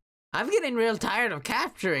 I'm getting real tired of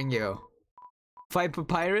capturing you. Fight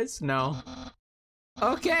Papyrus? No.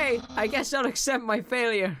 Okay, I guess I'll accept my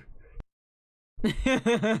failure.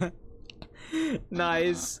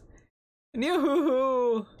 Nice.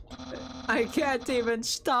 Yoo-hoo-hoo. I can't even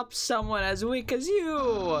stop someone as weak as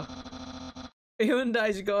you.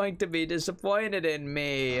 Hyundai's going to be disappointed in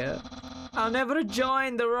me. I'll never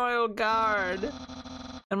join the Royal Guard.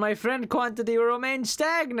 And my friend quantity will remain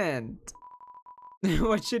stagnant.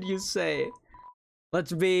 What should you say?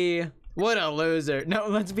 Let's be... What a loser. No,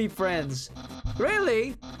 let's be friends.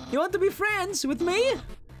 Really? You want to be friends with me?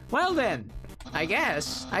 Well then, I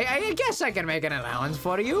guess. I guess I can make an allowance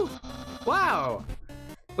for you. Wow.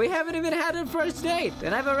 We haven't even had a first date,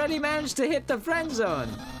 and I've already managed to hit the friend zone.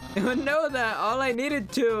 You would know that all I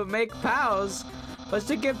needed to make pals was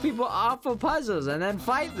to give people awful puzzles and then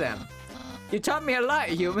fight them. You taught me a lot,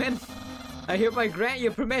 human. I hereby grant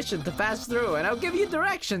you permission to pass through, and I'll give you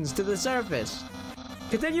directions to the surface.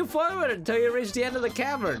 Continue forward until you reach the end of the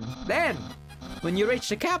cavern. Then, when you reach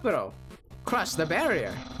the capital, cross the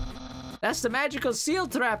barrier. That's the magical seal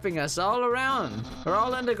trapping us all around, or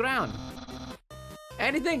all underground.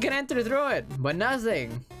 Anything can enter through it, but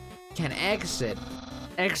nothing can exit.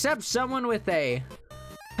 Except someone with a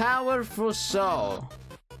powerful soul.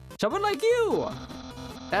 Someone like you!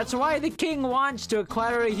 That's why the king wants to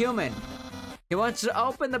acquire a human. He wants to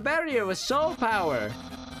open the barrier with soul power.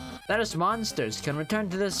 That us monsters can return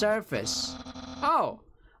to the surface. Oh,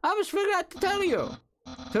 I almost forgot to tell you.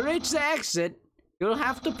 To reach the exit, you'll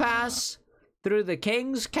have to pass through the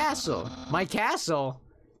king's castle. My castle?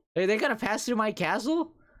 Are they gonna pass through my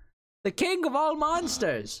castle? The king of all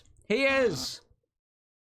monsters. He is.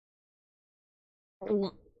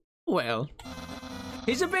 Well,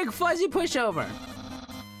 he's a big fuzzy pushover.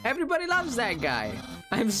 Everybody loves that guy.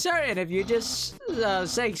 I'm certain if you just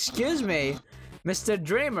say, excuse me, Mr.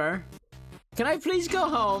 Dreamer, can I please go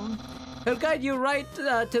home? He'll guide you right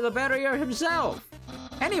to the barrier himself.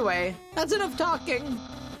 Anyway, that's enough talking.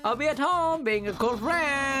 I'll be at home being a cool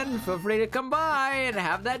friend. Feel free to come by and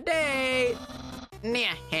have that date.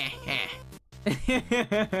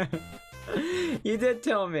 You did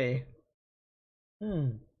tell me.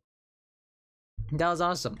 That was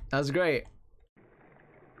awesome. That was great.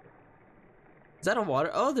 Is that a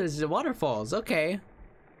water? Oh, there's the waterfalls. Okay.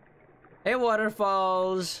 Hey,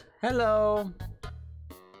 waterfalls. Hello.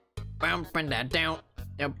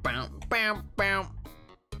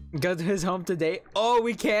 Go to his home today. Oh,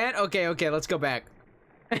 we can? Okay, let's go back.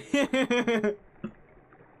 You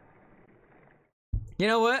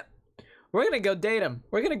know what? We're gonna go date him.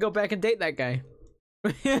 We're gonna go back and date that guy.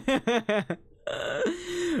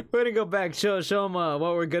 We're gonna go back, show him what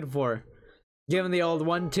we're good for. Give him the old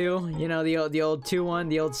 1-2, you know, the old 2-1,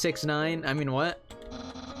 the old 6-9. I mean, what?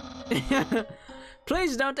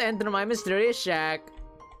 Please don't enter my mysterious shack.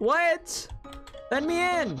 What? Let me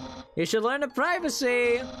in. You should learn the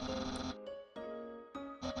privacy.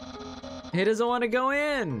 He doesn't want to go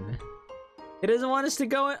in. He doesn't want us to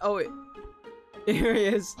go in. Oh, wait. Here he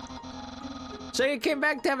is. So you came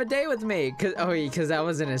back to have a date with me? Cause I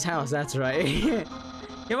was in his house. That's right.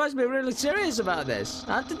 You must be really serious about this.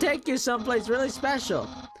 I have to take you someplace really special.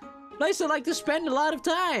 Place I like to spend a lot of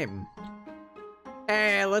time.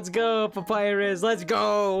 Hey, let's go, Papyrus. Let's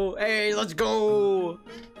go. Hey, let's go.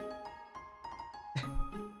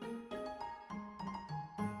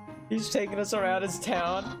 He's taking us around his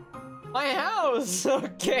town. My house.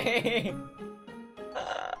 Okay.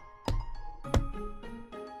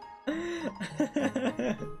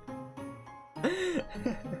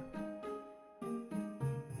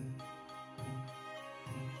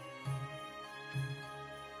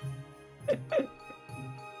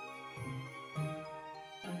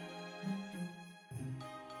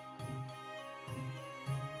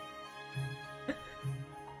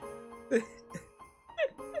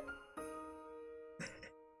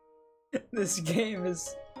 This game.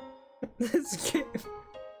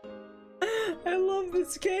 I love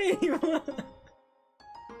this game.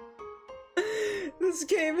 This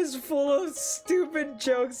game is full of stupid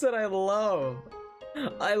jokes that I love.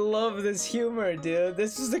 I love this humor, dude.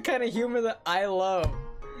 This is the kind of humor that I love.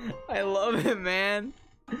 I love it, man.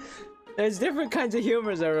 There's different kinds of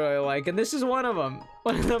humors I really like, and this is one of them.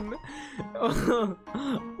 One of them.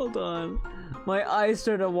 Hold on. My eyes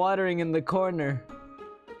started watering in the corner.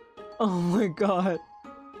 Oh my god.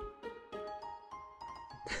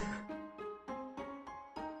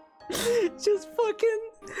 Just fucking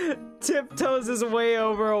tiptoes his way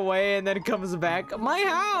over away and then comes back. My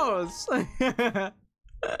house!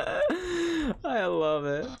 I love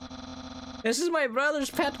it. This is my brother's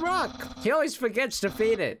pet rock. He always forgets to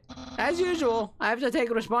feed it. As usual, I have to take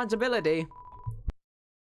responsibility.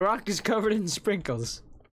 The rock is covered in sprinkles.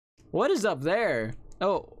 What is up there?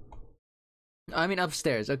 Oh. I mean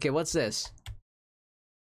upstairs. Okay, what's this?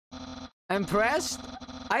 Impressed?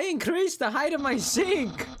 I increased the height of my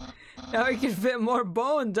sink. Now I can fit more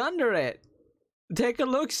bones under it. Take a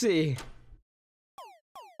look-see.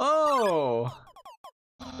 Oh.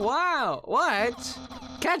 Wow. What?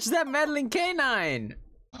 Catch that meddling canine.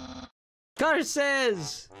 Car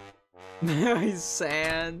says.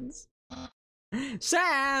 Sans.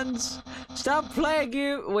 Sans! Stop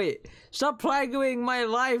plaguing. Wait. Stop plaguing my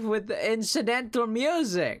life with incidental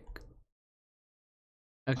music.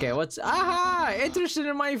 Okay, what's. Aha! Interested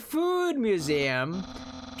in my food museum?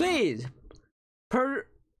 Please.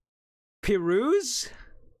 Peruse?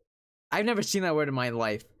 I've never seen that word in my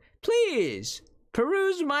life. Please.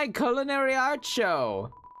 Peruse my culinary art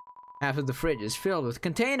show. Half of the fridge is filled with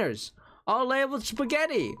containers, all labeled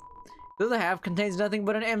spaghetti. The other half contains nothing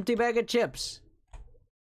but an empty bag of chips.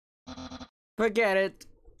 Forget it.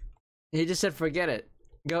 He just said forget it.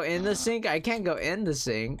 Go in the sink? I can't go in the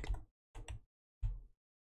sink.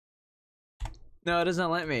 No, it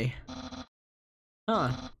doesn't let me.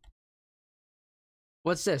 Huh.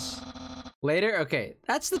 What's this? Later? Okay.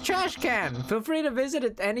 That's the trash can. Feel free to visit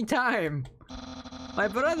it any time. My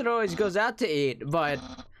brother always goes out to eat, but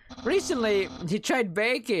recently he tried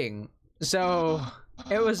baking. So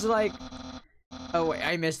it was like, oh wait,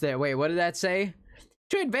 I missed it. Wait, what did that say?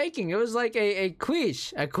 Tried baking. It was like a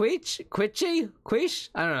quiche. A quiche? Quiche?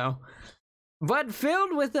 I don't know. But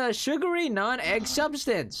filled with a sugary non-egg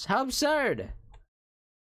substance. How absurd.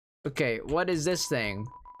 Okay, what is this thing?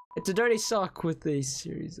 It's a dirty sock with a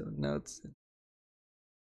series of notes.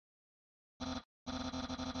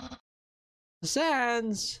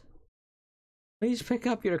 Sans! Please pick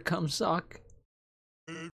up your cum sock.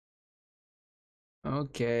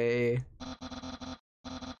 Okay.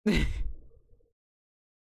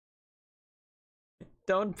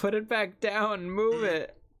 Don't put it back down, move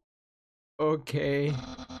it. Okay.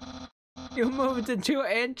 You moved it 2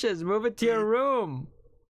 inches, move it to your room.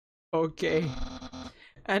 Okay.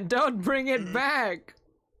 And don't bring it back.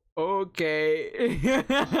 Okay.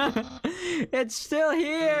 It's still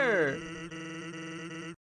here.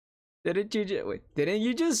 Didn't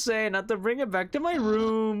you just say not to bring it back to my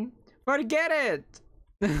room? Forget it.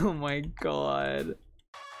 Oh my god.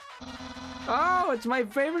 Oh, it's my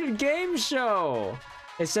favorite game show.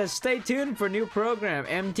 It says stay tuned for new program,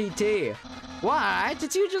 MTT. What?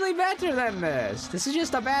 It's usually better than this. This is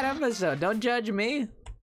just a bad episode. Don't judge me.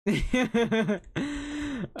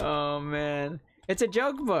 Oh man. It's a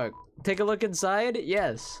joke book. Take a look inside.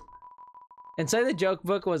 Yes. Inside the joke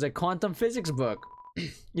book was a quantum physics book.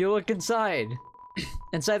 You look inside.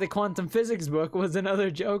 Inside the quantum physics book was another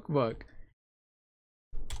joke book.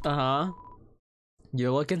 Uh-huh.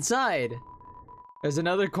 You look inside. There's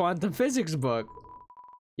another quantum physics book.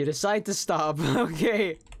 You decide to stop.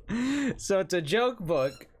 Okay. So it's a joke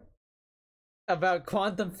book about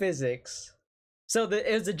quantum physics. So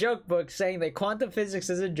it's a joke book saying that quantum physics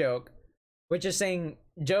is a joke, which is saying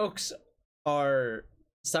jokes are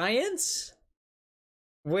science,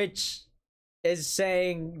 which is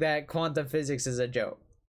saying that quantum physics is a joke.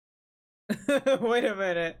 Wait a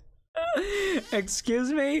minute.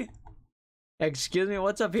 Excuse me? Excuse me,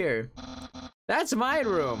 what's up here? That's my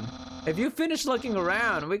room. If you finish looking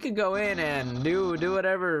around, we could go in and do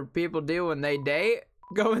whatever people do when they date.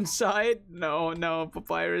 Go inside? No, no,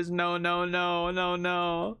 Papyrus, no, no, no, no,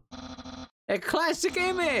 no. A classic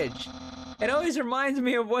image! It always reminds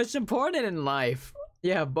me of what's important in life.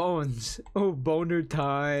 Yeah, bones. Oh, boner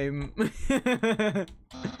time.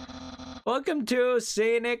 Welcome to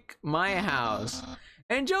Scenic My House.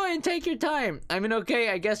 Enjoy and take your time. I mean, okay,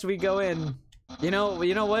 I guess we go in. You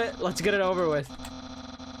know what? Let's get it over with.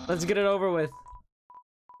 Let's get it over with.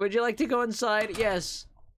 Would you like to go inside? Yes.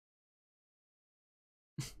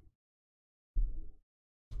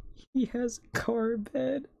 He has a car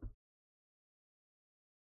bed.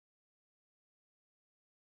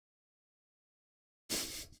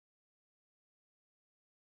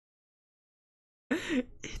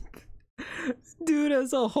 Dude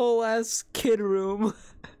has a whole ass kid room.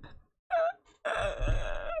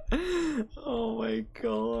 Oh my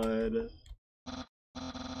god.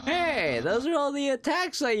 Hey, those are all the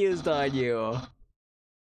attacks I used on you.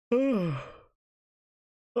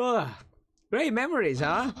 Great memories,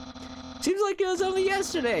 huh? Seems like it was only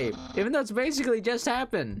yesterday, even though it's basically just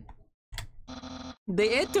happened.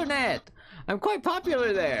 The internet! I'm quite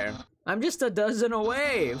popular there. I'm just a dozen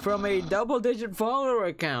away from a double-digit follower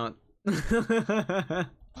account.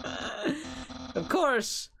 Of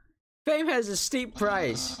course, fame has a steep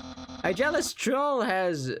price. A jealous troll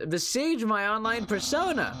has besieged my online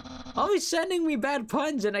persona, always sending me bad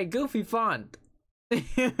puns in a goofy font.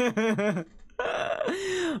 Oh,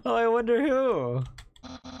 I wonder who.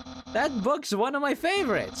 That book's one of my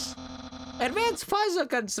favorites. Advanced puzzle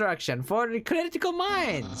construction for critical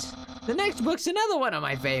minds. The next book's another one of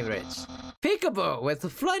my favorites. Peekaboo with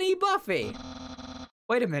Flunny Buffy.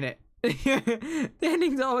 Wait a minute. The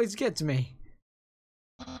ending always gets me.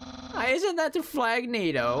 Isn't that the flag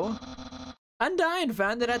Nito? Undyne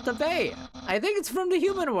found it at the bay. I think it's from the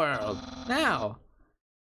human world. Now,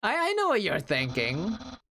 I know what you're thinking.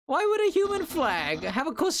 Why would a human flag have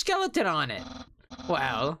a cool skeleton on it?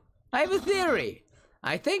 Well, I have a theory.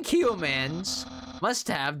 I think humans must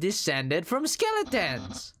have descended from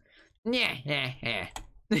skeletons. Yeah.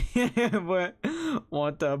 What?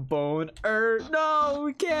 Want the bone? No,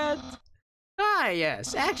 we can't. Ah,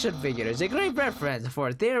 yes, action figures, a great reference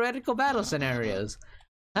for theoretical battle scenarios.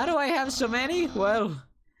 How do I have so many? Well,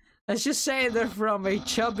 let's just say they're from a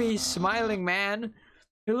chubby, smiling man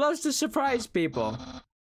who loves to surprise people.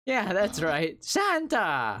 Yeah, that's right,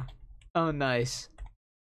 Santa! Oh, nice.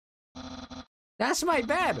 That's my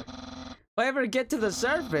bed. If I ever get to the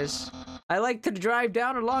surface, I like to drive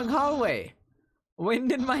down a long hallway.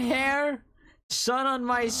 Wind in my hair, sun on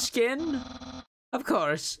my skin. Of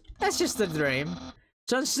course, that's just a dream.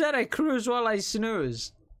 So instead I cruise while I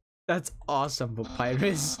snooze. That's awesome,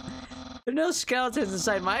 Papyrus. There are no skeletons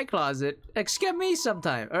inside my closet, except me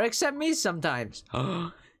sometimes.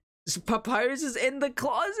 Papyrus is in the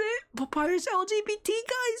closet? Papyrus LGBT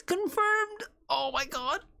guys, confirmed. Oh my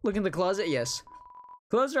god. Look in the closet, yes.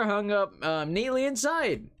 Clothes are hung up neatly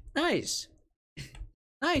inside. Nice.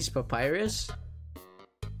 Nice, Papyrus.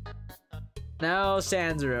 Now,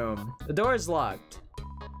 Sans room. The door is locked.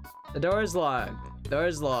 The door is locked. Door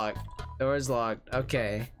is locked. Door is locked.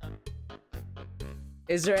 Okay.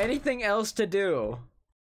 Is there anything else to do?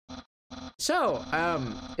 So,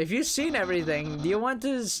 if you've seen everything, do you want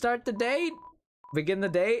to start the date? Begin the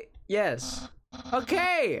date? Yes.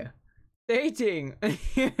 Okay! Dating!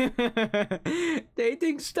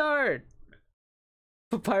 Dating start!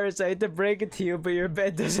 Papyrus, I hate to break it to you, but your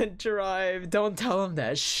bed doesn't drive. Don't tell him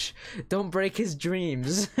that. Shh. Don't break his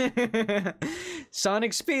dreams.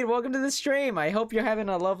 Sonic Speed, welcome to the stream. I hope you're having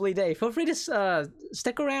a lovely day. Feel free to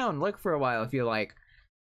stick around, look for a while if you like.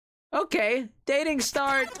 Okay, dating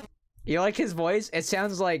start. You like his voice? It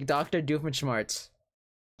sounds like Dr. Doofenshmirtz.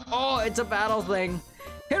 Oh, it's a battle thing.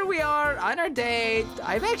 Here we are on our date.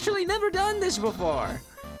 I've actually never done this before.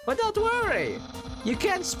 But don't worry. You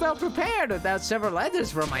can't spell prepared without several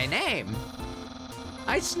letters for my name.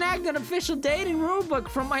 I snagged an official dating rulebook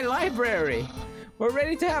from my library. We're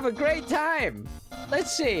ready to have a great time.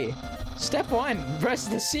 Let's see. Step 1. Press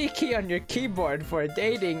the C key on your keyboard for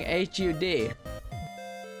dating HUD.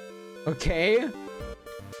 Okay.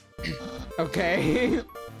 Okay.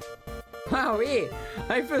 Wowee.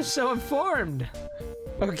 I feel so informed.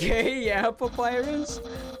 Okay, yeah, Papyrus.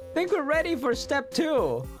 Think we're ready for step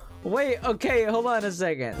 2. Wait, okay, hold on a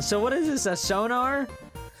second. So what is this, a sonar?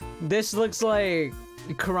 This looks like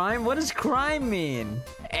crime? What does crime mean?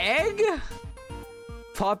 Egg?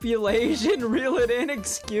 Population? Reel it in,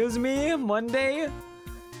 excuse me? Monday?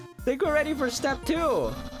 Think we're ready for step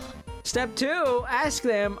 2. Step 2, ask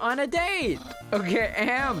them on a date. Okay,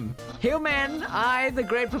 human, I, the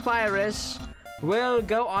Great Papyrus, will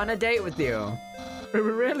go on a date with you.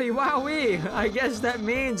 Really? Wowee! I guess that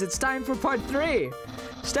means it's time for part 3.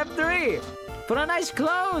 Step 3, put on nice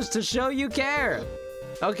clothes to show you care.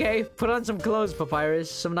 Okay, put on some clothes,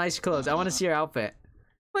 Papyrus. Some nice clothes. I want to see your outfit.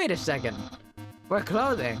 Wait a second. Wear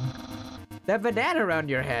clothing. That bandana around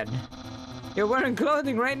your head. You're wearing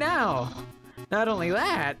clothing right now. Not only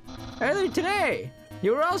that, earlier today,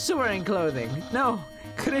 you were also wearing clothing. No,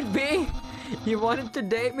 could it be? You wanted to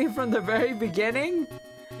date me from the very beginning?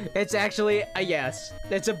 It's actually a yes.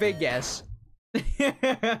 It's a big yes.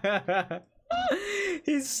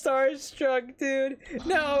 He's starstruck, dude.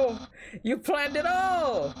 No, you planned it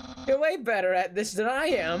all. You're way better at this than I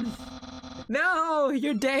am. No,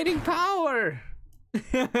 you're dating power.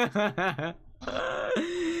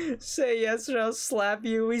 Say yes or I'll slap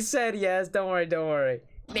you. We said yes. Don't worry, don't worry.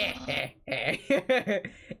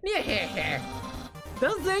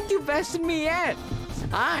 Don't think you bested me yet.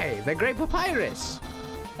 I, the Great Papyrus,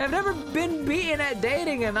 have never been beaten at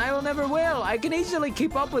dating and I will never will. I can easily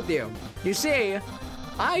keep up with you. You see,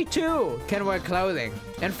 I too can wear clothing.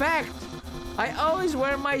 In fact, I always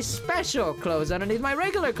wear my special clothes underneath my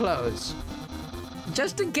regular clothes.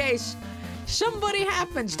 Just in case somebody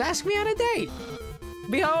happens to ask me on a date.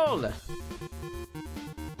 Behold.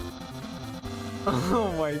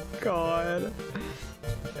 Oh my god.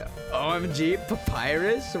 OMG,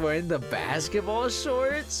 Papyrus wearing the basketball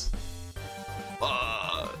shorts?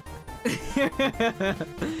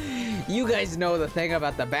 You guys know the thing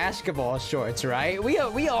about the basketball shorts, right? We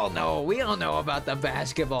all know about the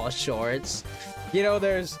basketball shorts. You know,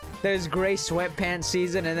 there's gray sweatpants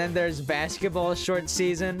season and then there's basketball shorts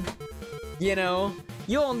season. You know,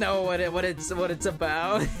 you all know what it's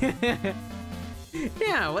about.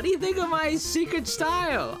 Yeah, what do you think of my secret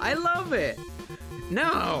style? I love it.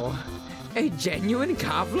 No, a genuine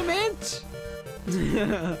compliment?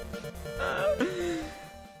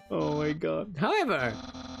 Oh my god. However,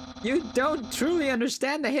 you don't truly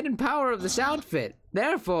understand the hidden power of this outfit.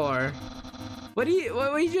 Therefore, what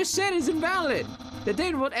you just said is invalid. The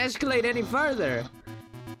date won't escalate any further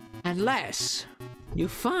unless you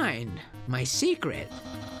find my secret.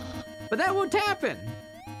 But that won't happen.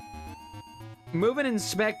 Move and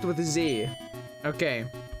inspect with Z. Okay.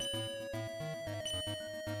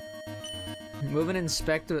 Move and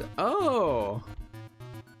inspect with... Oh!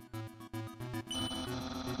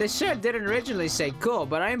 This shirt didn't originally say cool,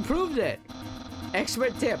 but I improved it.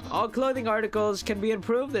 Expert tip. All clothing articles can be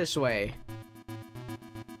improved this way.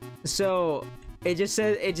 So, it just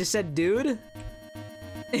said dude?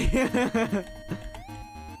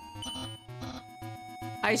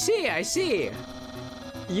 I see.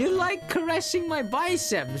 You like caressing my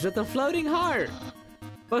biceps with a floating heart.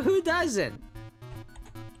 But who doesn't?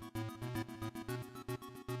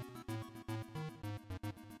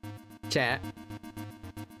 Chat.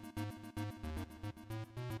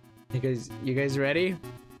 You guys ready?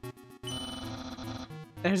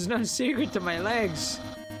 There's no secret to my legs.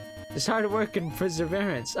 It's hard work and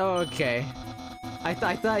perseverance. Oh, okay. I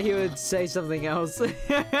thought he would say something else.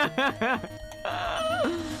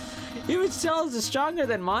 Human souls are stronger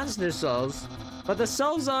than monster souls, but the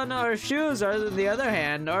soles on our shoes, on the other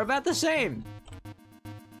hand, are about the same.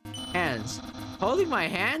 Hands. Holding my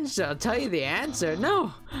hands, I'll tell you the answer.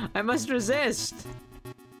 No, I must resist.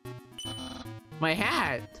 My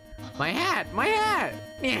hat. My hat.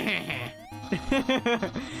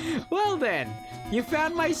 Well then, you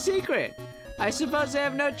found my secret. I suppose I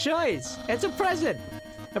have no choice. It's a present.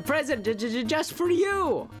 A present just for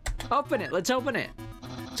you. Open it. Let's open it.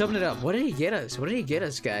 Let's open it up. What did he get us? What did he get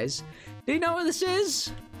us, guys? Do you know what this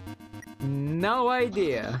is? No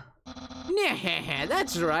idea. Nah,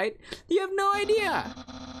 that's right. You have no idea.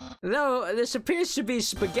 Though this appears to be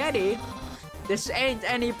spaghetti, this ain't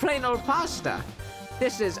any plain old pasta.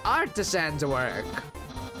 This is artisan's work.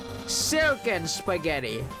 Silken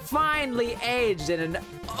spaghetti, finely aged in an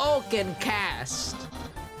oaken cast,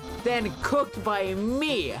 then cooked by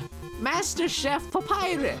me, Master Chef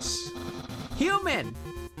Papyrus. Human,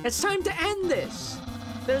 it's time to end this.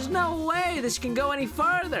 There's no way this can go any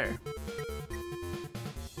further.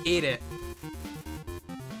 Eat it.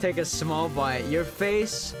 Take a small bite. Your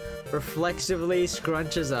face reflexively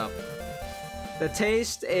scrunches up. The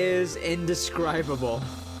taste is indescribable.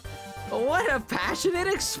 What a passionate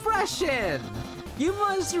expression! You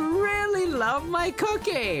must really love my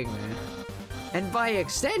cooking! And by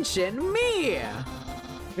extension, me!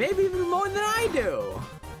 Maybe even more than I do!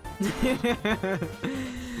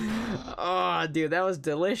 Oh, dude, that was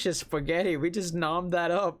delicious spaghetti. We just nommed that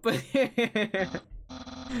up.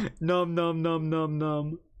 Nom nom nom nom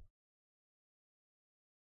nom.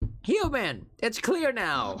 Human, it's clear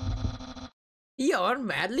now. You're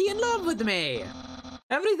madly in love with me.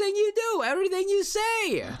 Everything you do, everything you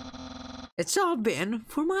say. It's all been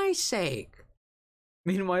for my sake.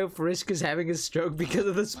 Meanwhile, Frisk is having a stroke because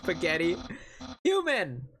of the spaghetti.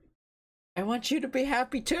 Human, I want you to be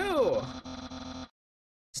happy too.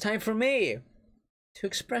 it's time for me. To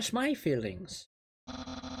express my feelings.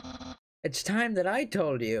 It's time that I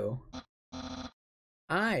told you.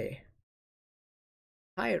 Iris.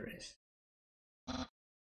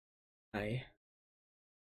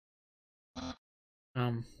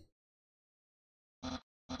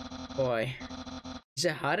 Boy. Is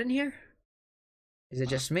it hot in here? Is it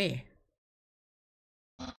just me?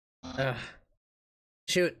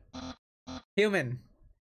 Shoot. Human,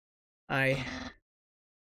 I'm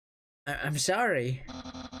sorry.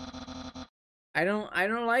 I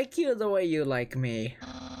don't like you the way you like me.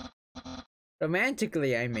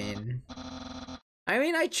 Romantically, I mean.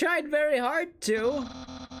 I tried very hard to.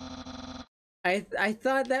 I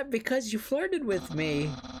thought that because you flirted with me,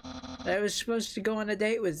 that I was supposed to go on a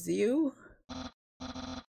date with you.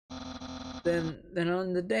 Then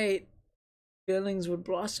on the date, feelings would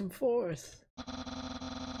blossom forth.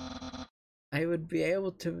 I would be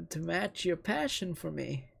able to match your passion for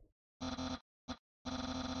me.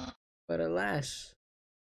 But alas,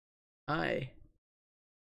 Great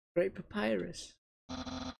Papyrus,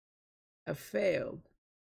 have failed.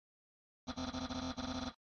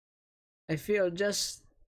 I feel just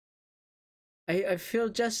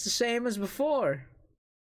the same as before.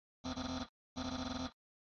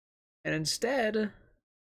 And instead,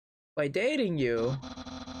 by dating you,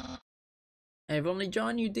 I've only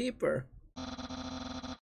drawn you deeper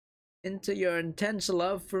into your intense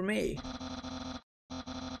love for me.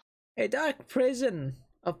 A dark prison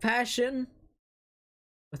of passion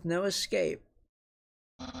with no escape.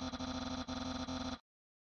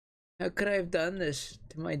 How could I have done this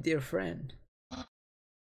to my dear friend?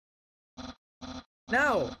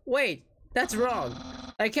 No, wait, that's wrong.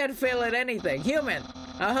 I can't fail at anything. Human,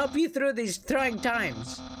 I'll help you through these trying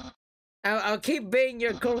times. I'll keep being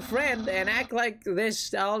your cool friend and act like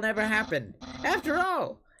this all never happened. After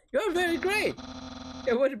all, you're very great.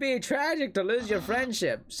 It would be tragic to lose your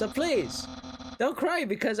friendship, so please, don't cry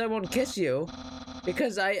because I won't kiss you.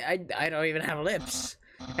 Because I don't even have lips.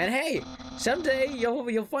 And hey, someday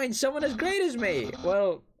you'll find someone as great as me.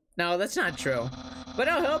 Well, no, that's not true. But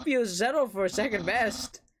I'll help you settle for second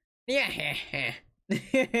best. Yeah.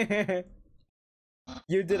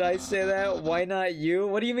 you did I say that? Why not you?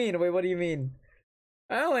 What do you mean? Wait, what do you mean?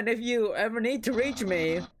 Oh, and if you ever need to reach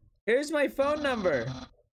me, here's my phone number.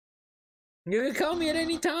 You can call me at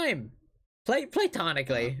any time.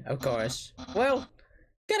 Platonically, of course. Well,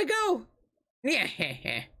 gotta go. Yeah.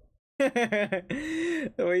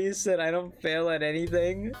 The way you said I don't fail at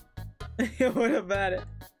anything. What about it?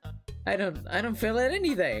 I don't fail at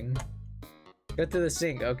anything. Go to the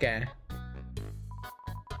sink, okay.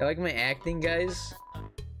 I like my acting, guys.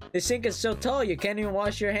 The sink is so tall you can't even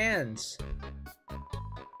wash your hands.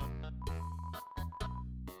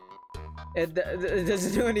 It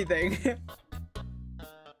doesn't do anything.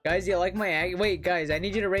 Guys, you like my act? Wait, guys, I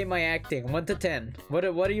need you to rate my acting 1 to 10. What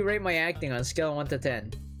do you rate my acting on a scale of 1 to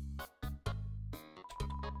 10?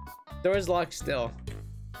 Door's locked still.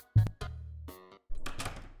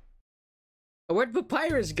 Where'd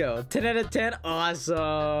Papyrus go? 10 out of 10?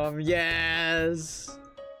 Awesome! Yes!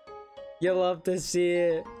 You'll love to see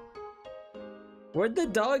it. Where'd the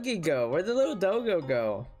doggy go? Where'd the little doggo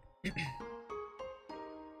go?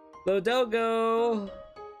 Little doggo!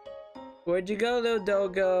 Where'd you go, little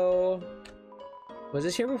doggo? Was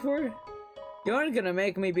this here before? You aren't gonna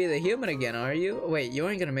make me be the human again, are you? Wait, you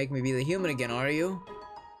aren't gonna make me be the human again, are you?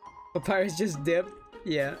 Papyrus just dipped?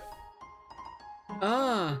 Yeah.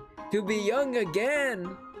 Ah, to be young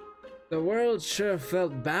again! The world sure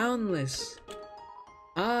felt boundless.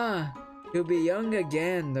 Ah, to be young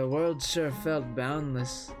again, the world sure felt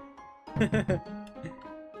boundless.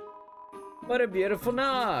 What a beautiful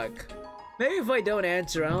knock! Maybe if I don't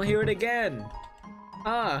answer, I'll hear it again.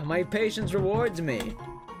 Ah, my patience rewards me.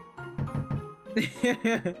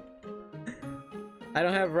 I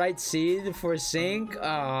don't have right seed for sink?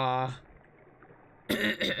 Ah.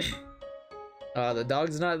 Oh, the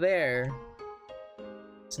dog's not there.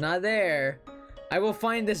 It's not there. I will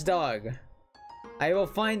find this dog. I will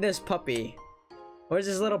find this puppy. Where's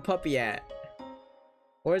this little puppy at?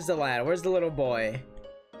 Where's the lad? Where's the little boy?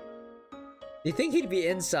 Do you think he'd be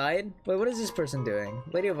inside? Wait, what is this person doing?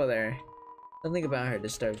 Lady over there. Something about her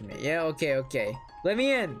disturbs me. Yeah, okay, okay. Let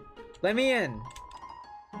me in! Let me in!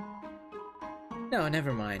 No,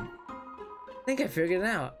 never mind. I think I figured it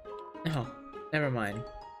out. No, never mind.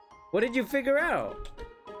 What did you figure out?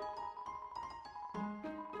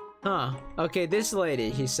 Huh. Okay, this lady,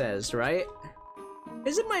 he says, right?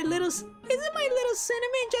 Isn't my little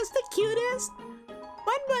cinnamon just the cutest?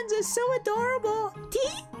 Bun Buns is so adorable.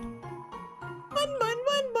 Tea? Bun bun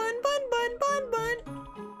bun bun bun bun bun bun.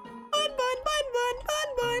 Bun bun bun bun bun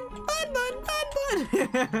bun bun bun bun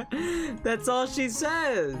bun. That's all she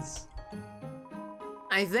says.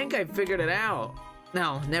 I think I figured it out.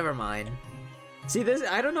 No, never mind. See this?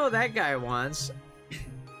 I don't know what that guy wants.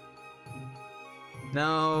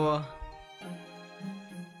 No.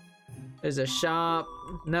 There's a shop.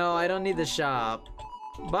 No, I don't need the shop.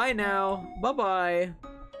 Bye now. Bye-bye.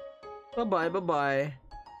 Bye-bye, bye-bye.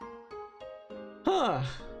 Huh.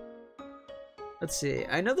 Let's see.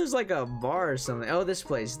 I know there's like a bar or something. Oh, this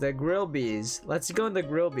place. The Grill Bees. Let's go in the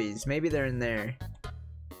Grill Bees. Maybe they're in there.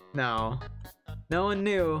 No. No one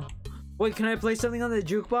knew. Wait, can I play something on the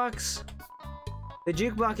jukebox? The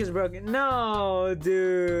jukebox is broken. No,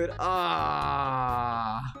 dude.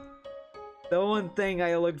 Ah. The one thing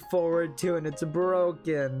I looked forward to and it's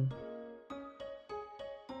broken.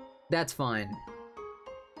 That's fine.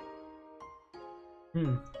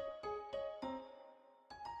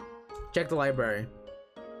 Check the library.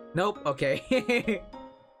 Nope, okay.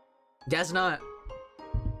 Guess not.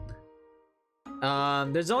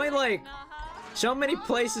 There's only like so many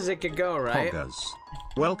places it could go, right? Poggers.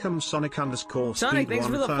 Welcome Sonic _ Sonic, Speed thanks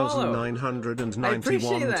for the follow.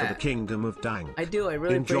 1991 to the Kingdom of Dank. I do, I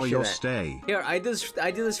really Enjoy appreciate your that. stay. Here, I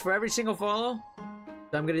do this for every single follow.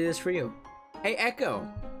 So I'm gonna do this for you. Hey Echo,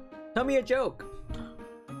 tell me a joke.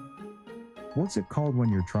 What's it called when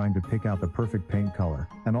you're trying to pick out the perfect paint color,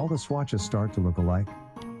 and all the swatches start to look alike?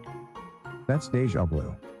 That's deja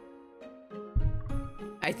vu.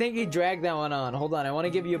 I think he dragged that one on. Hold on, I want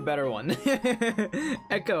to give you a better one.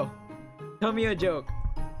 Echo, tell me a joke.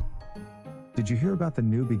 Did you hear about the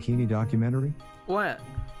new bikini documentary? What?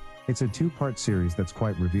 It's a 2-part series that's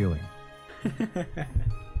quite revealing. Oh,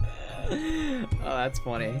 that's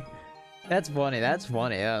funny. That's funny. That's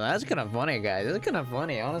funny. Oh, that's kind of funny, guys. That's kind of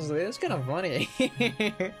funny. Honestly, that's kind of funny.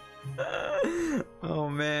 Oh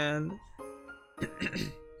man.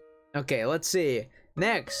 Okay, let's see.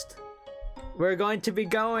 Next, we're going to be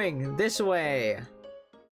going this way.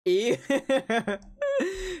 Thanks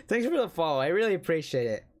for the follow. I really appreciate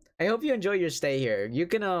it. I hope you enjoy your stay here. You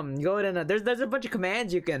can go ahead and there's a bunch of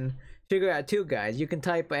commands you can figure out too, guys. You can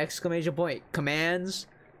type ! commands.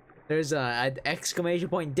 There's an !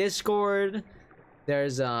 Discord.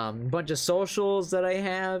 There's a bunch of socials that I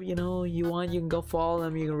have. You know, you can go follow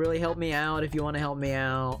them. You can really help me out if you want to help me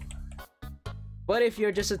out. But if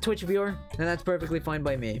you're just a Twitch viewer, then that's perfectly fine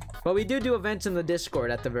by me. But we do events in the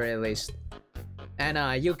Discord at the very least,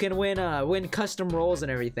 and you can win custom roles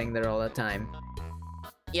and everything there all the time.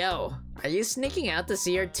 Yo, are you sneaking out to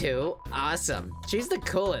see her too? Awesome. She's the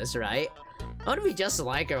coolest, right? I want to be just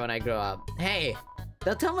like her when I grow up. Hey,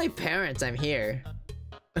 they'll tell my parents I'm here.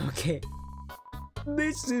 Okay.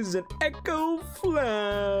 This is an echo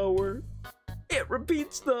flower. It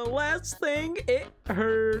repeats the last thing it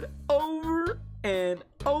heard over and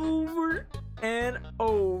over and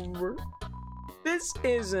over. This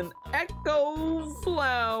is an echo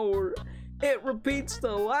flower. It repeats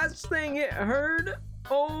the last thing it heard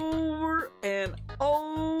over and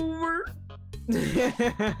over.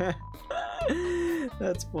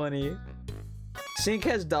 That's funny. Sink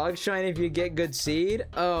has dog shine if you get good seed.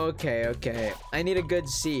 Oh, okay, okay. I need a good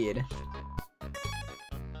seed.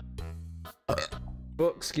 Oh,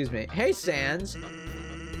 excuse me. Hey, Sans.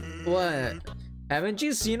 What? Haven't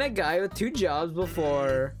you seen a guy with 2 jobs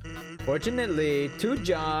before? Fortunately, 2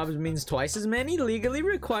 jobs means twice as many legally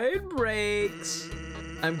required breaks.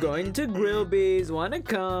 I'm going to Grill Bees. Wanna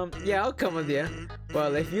come? Yeah, I'll come with you.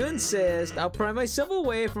 Well, if you insist, I'll pry myself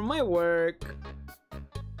away from my work.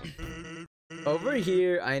 Over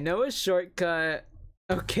here, I know a shortcut.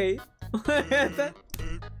 Okay. that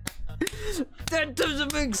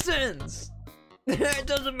doesn't make sense. That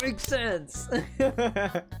doesn't make sense.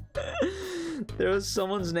 There was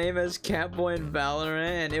someone's name as Catboy in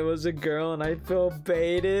Valorant, and it was a girl, and I feel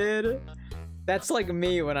baited. That's like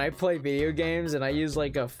me when I play video games and I use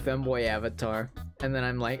like a femboy avatar, and then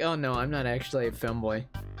I'm like, oh no, I'm not actually a femboy.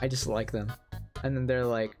 I just like them. And then they're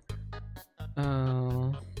like,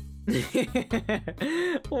 oh.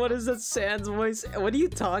 What is that Sans voice? What are you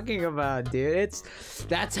talking about, dude?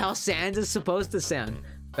 That's how Sans is supposed to sound.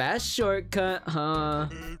 Fast shortcut, huh?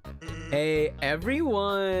 Hey,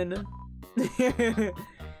 everyone.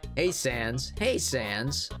 Hey, Sans. Hey,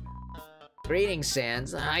 Sans. Greetings,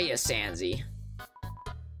 Sans. Hiya, Sansy.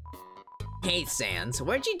 Hey, Sans,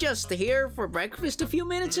 weren't you just here for breakfast a few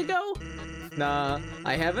minutes ago? Nah,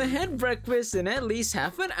 I haven't had breakfast in at least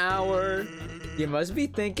half an hour. You must be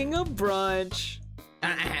thinking of brunch.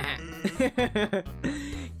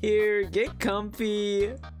 Here, get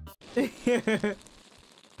comfy.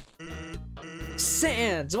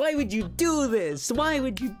 Sans, why would you do this? Why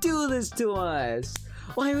would you do this to us?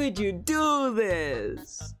 Why would you do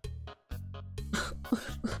this?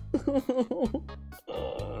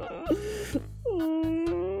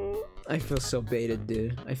 I feel so baited,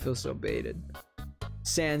 dude. I feel so baited.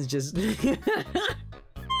 Sans just...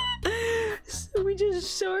 We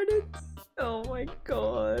just started. Oh my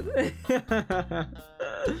god.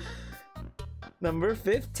 Number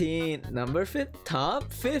 15.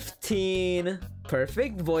 Top 15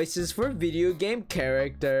 perfect voices for video game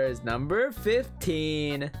characters. Number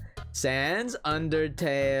 15. Sans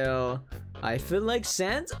Undertale. I feel like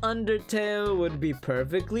Sans Undertale would be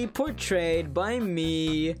perfectly portrayed by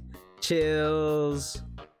me. Chills.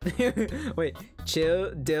 Wait,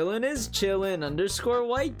 chill. Dylan is chillin'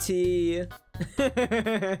 _ YT.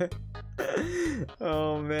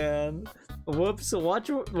 Oh man. Whoops, watch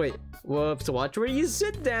where you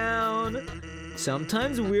sit down.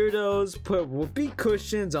 Sometimes weirdos put whoopee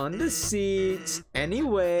cushions on the seats.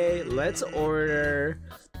 Anyway, let's order.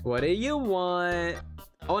 What do you want?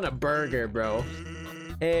 I want a burger, bro.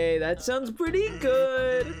 Hey, that sounds pretty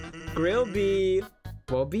good. Grill B.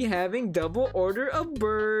 We'll be having double order of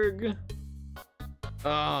burg.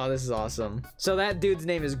 Oh, this is awesome. So that dude's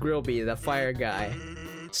name is Grillby, the fire guy.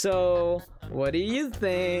 So, what do you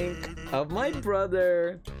think of my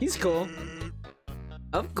brother? He's cool.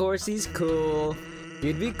 Of course he's cool.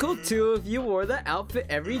 You'd be cool too if you wore the outfit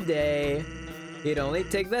every day. You'd only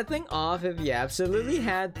take that thing off if you absolutely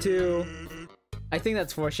had to. I think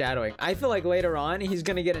that's foreshadowing. I feel like later on he's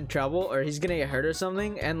gonna get in trouble or he's gonna get hurt or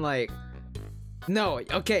something, and like, no,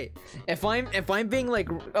 okay. If I'm being like,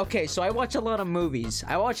 okay, so I watch a lot of movies.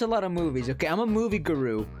 Okay, I'm a movie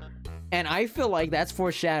guru. And I feel like that's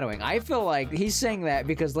foreshadowing. I feel like he's saying that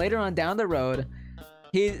because later on down the road,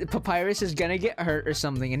 Papyrus is gonna get hurt or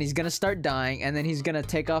something, and he's gonna start dying, and then he's gonna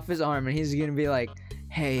take off his arm, and he's gonna be like,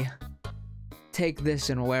 hey, take this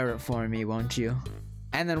and wear it for me, won't you?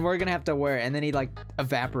 And then we're gonna have to wear it, and then he like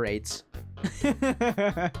evaporates.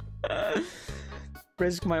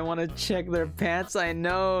 Frisk might want to check their pants. I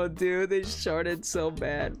know, dude, they shorted so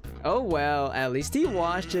bad. Oh well, at least he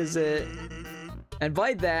washes it. And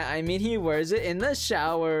by that, I mean he wears it in the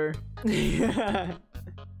shower.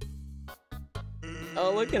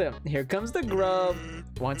 Oh, look at him. Here comes the grub.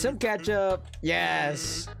 Want some ketchup?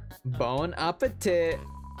 Yes. Bon appetit.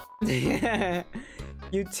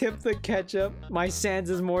 You tip the ketchup. My Sans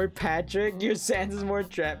is more Patrick. Your Sans is more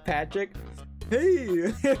Patrick.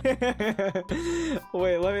 Hey.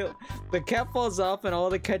 Wait, let me... The cap falls off and all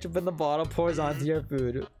the ketchup in the bottle pours onto your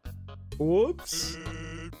food. Whoops.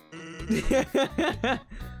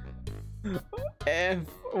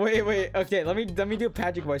 Wait. Okay, let me do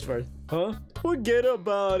Patrick voice first. Huh? Forget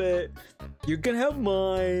about it. You can have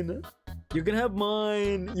mine. You can have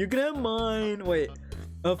mine. You can have mine. Wait.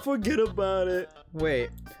 Forget about it.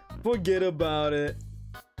 Wait. Forget about it.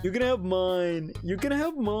 You can have mine. You can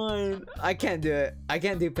have mine. I can't do it. I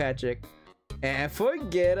can't do Patrick. And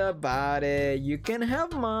forget about it. You can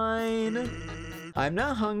have mine. I'm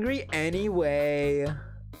not hungry anyway.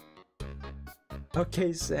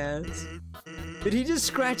 Okay, Sans. Did he just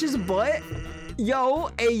scratch his butt? Yo,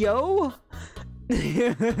 ayo.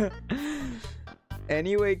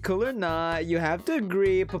 Anyway, cool or not, you have to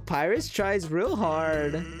agree, Papyrus tries real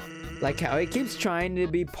hard. Like how he keeps trying to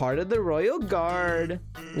be part of the royal guard.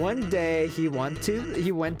 One day, he went to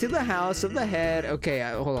the house of the head. Okay,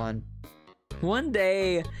 hold on. One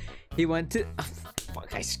day, he went to... Oh,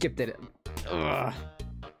 fuck, I skipped it. Ugh.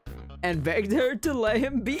 And begged her to let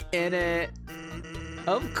him be in it.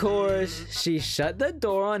 Of course, she shut the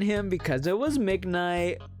door on him because it was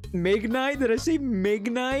midnight. Midnight? Did I say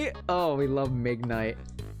midnight? Oh, we love midnight.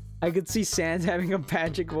 I could see Sans having a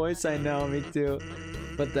Patrick voice. I know, me too.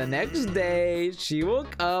 But the next day, she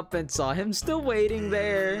woke up and saw him still waiting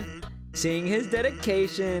there. Seeing his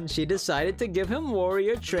dedication, she decided to give him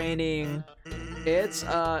warrior training. It's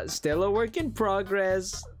still a work in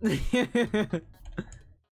progress.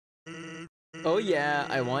 Oh yeah,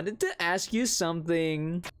 I wanted to ask you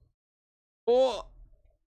something. Oh!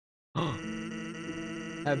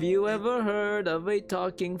 Have you ever heard of a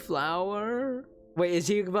talking flower? Wait, is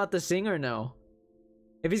he about to sing or no?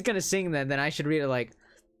 If he's gonna sing then I should read it like,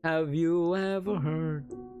 have you ever heard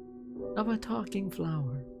of a talking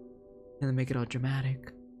flower? And then make it all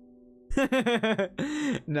dramatic.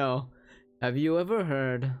 No. Have you ever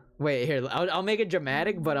heard? Wait, here, I'll make it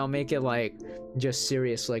dramatic, but I'll make it like just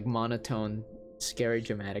serious, like monotone, scary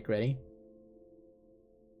dramatic. Ready?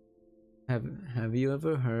 Have you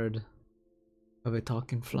ever heard of a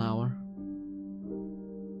talking flower?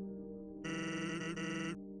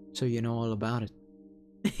 So you know all about it.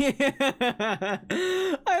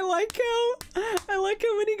 I like how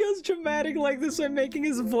when he goes dramatic like this, I'm making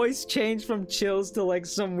his voice change from chills to like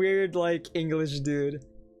some weird like English dude.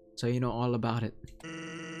 So you know all about it.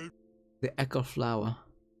 The echo flower.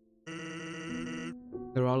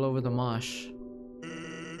 They're all over the marsh.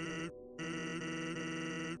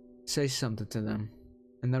 Say something to them,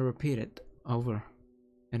 and they'll repeat it over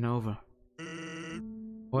and over.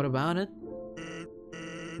 What about it?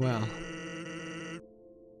 Well,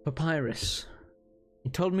 Papyrus,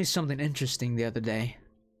 he told me something interesting the other day.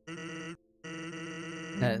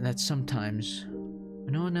 That sometimes,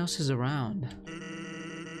 when no one else is around,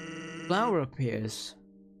 flower appears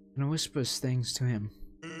and whispers things to him.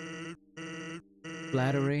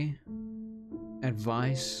 Flattery,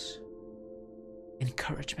 advice,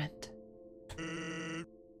 encouragement,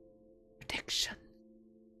 prediction.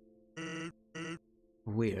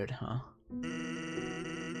 Weird, huh?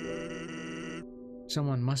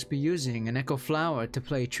 Someone must be using an echo flower to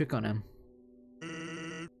play a trick on him.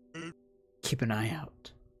 Keep an eye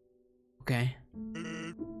out. Okay?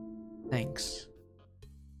 Thanks.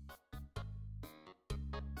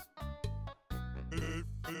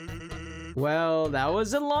 Well, that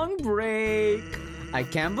was a long break. I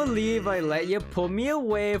can't believe I let you pull me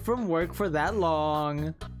away from work for that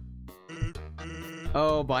long.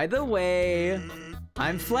 Oh, by the way,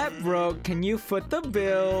 I'm flat broke. Can you foot the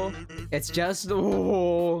bill? It's just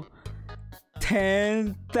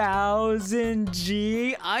 10,000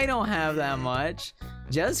 G. I don't have that much.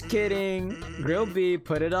 Just kidding. Grill B,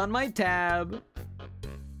 put it on my tab.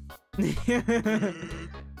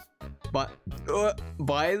 But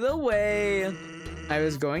by the way, I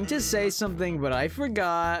was going to say something, but I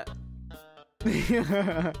forgot.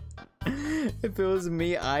 If it was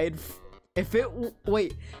me,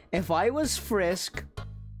 if I was Frisk,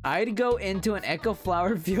 I'd go into an echo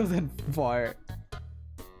flower field and fart.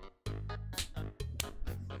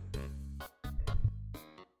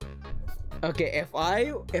 Okay, if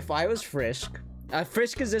I was Frisk,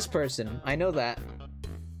 Frisk is this person, I know that.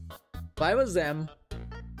 If I was them,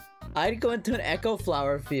 I'd go into an echo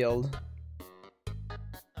flower field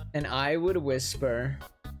and I would whisper.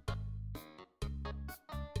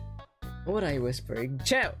 What would I whisper?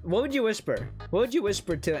 Chat, what would you whisper? What would you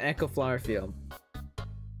whisper to an echo flower field?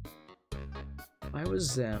 If I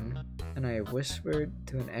was them and I whispered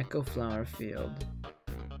to an echo flower field,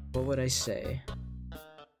 what would I say?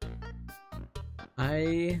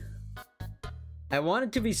 I want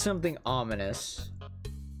it to be something ominous.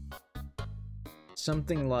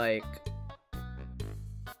 Something like,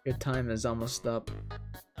 your time is almost up,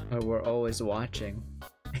 or we're always watching.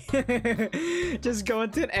 Just go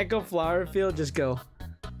into an echo flower field, just go,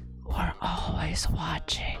 we're always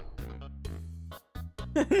watching.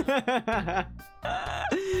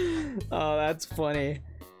 Oh, that's funny.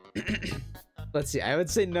 Let's see, I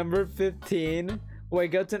would say number 15.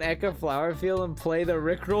 Wait, go to an echo flower field and play the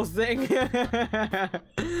Rickroll thing.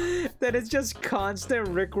 That it's just constant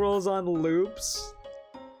Rickrolls on loops.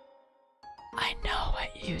 I know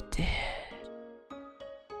what you did.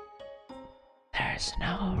 There's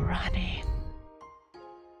no running.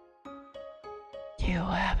 You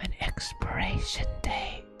have an expiration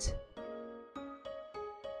date.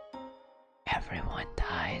 Everyone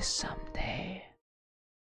dies someday.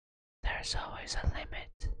 There's always a limit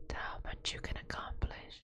to how much you can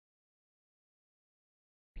accomplish.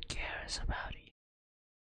 Who cares about you?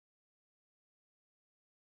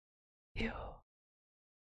 You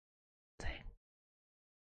think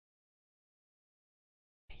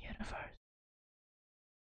the universe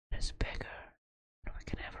is bigger than we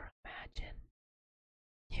can ever imagine.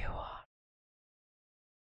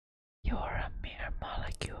 You're a mere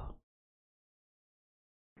molecule.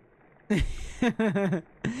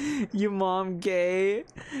 You mom gay,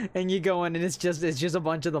 and you go in and it's just a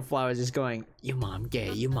bunch of the flowers just going, you mom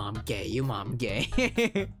gay, you mom gay, you mom gay.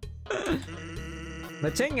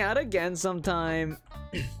 Let's hang out again sometime.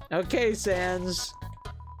 Okay, Sans.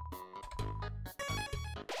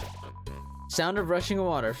 Sound of rushing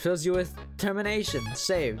water fills you with determination.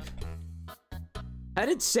 Save. How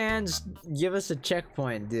did Sans give us a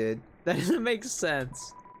checkpoint, dude? That doesn't make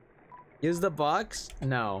sense. Use the box?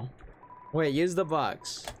 No. Wait, use the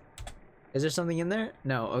box. Is there something in there?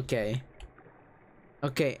 No, okay.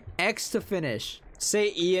 Okay, X to finish.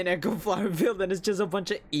 Say E in Echo Flower Field, then it's just a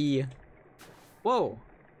bunch of E. Whoa.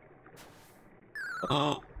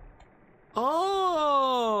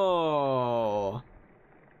 Oh,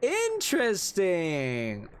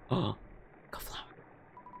 interesting. Oh, go flower.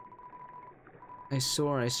 I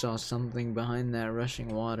swore I saw something behind that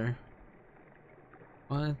rushing water.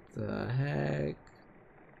 What the heck?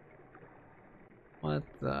 What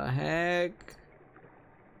the heck?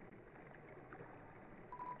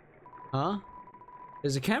 Huh?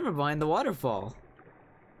 There's a camera behind the waterfall.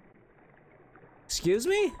 Excuse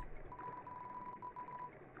me?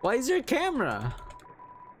 Why is there a camera?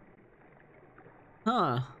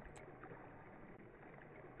 Huh.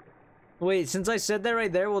 Wait, since I said that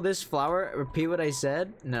right there, will this flower repeat what I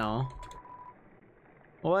said? No.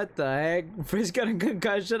 What the heck? Frizz got a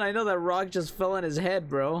concussion? I know that rock just fell on his head,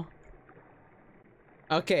 bro.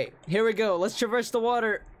 Okay, here we go. Let's traverse the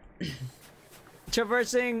water.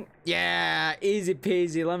 Traversing. Yeah, easy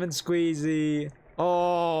peasy, lemon squeezy.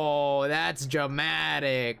 Oh, that's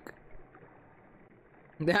dramatic.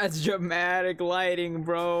 That's dramatic lighting,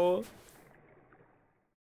 bro.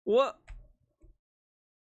 What?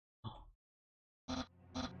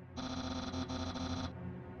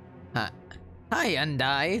 Hi,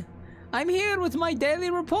 Undai. I'm here with my daily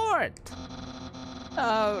report.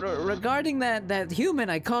 Regarding that human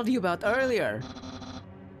I called you about earlier.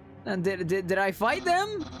 And did I fight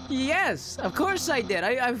them? Yes, of course I did.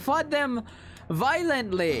 I fought them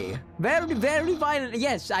violently. Very, very violently.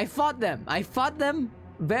 Yes, I fought them. I fought them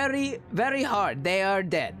very, very hard. They are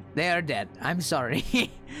dead. They are dead. I'm sorry.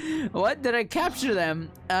 What? Did I capture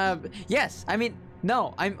them? Yes. I mean,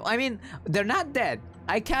 no. I mean, they're not dead.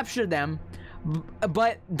 I captured them.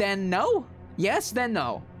 But then no? Yes, then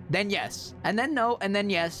no. Then yes. And then no, and then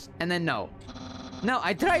yes, and then no. No,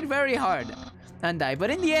 I tried very hard. But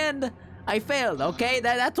in the end, I failed, okay?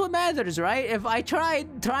 That's what matters, right? If I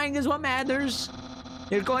tried, trying is what matters.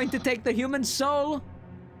 You're going to take the human soul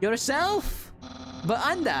yourself? But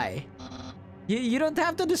Undai, you don't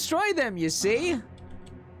have to destroy them, you see?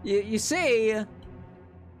 You see,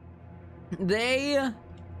 maybe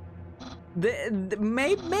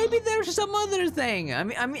there's some other thing. I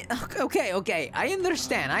mean, okay. I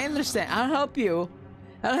understand. I'll help you.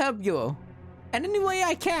 And any way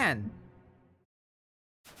I can.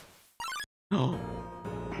 Oh.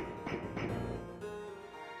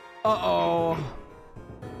 Uh-oh.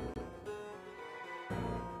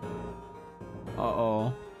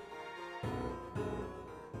 Uh-oh.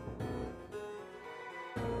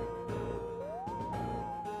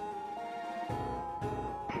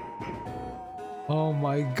 Oh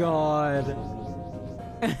my god.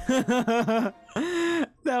 That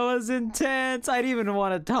was intense. I didn't even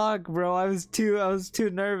want to talk, bro. I was too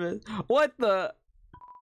nervous. What the?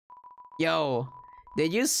 Yo,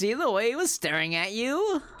 did you see the way he was staring at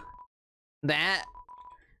you? That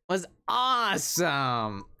was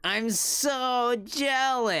awesome. I'm so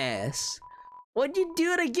jealous. What'd you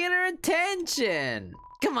do to get her attention?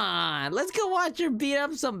 Come on, let's go watch her beat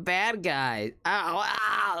up some bad guys. Ow,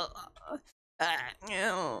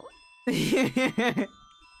 ow.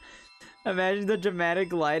 Imagine the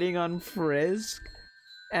dramatic lighting on Frisk.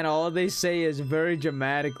 And all they say is very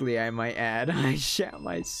dramatically, I might add. I shat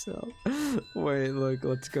myself. Wait, look,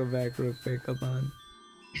 let's go back real quick. Hold on.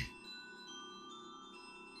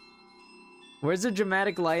 Where's the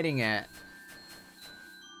dramatic lighting at?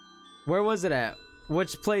 Where was it at?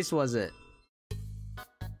 Which place was it?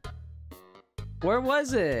 Where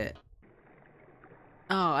was it?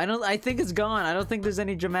 Oh, I think it's gone. I don't think there's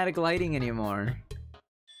any dramatic lighting anymore.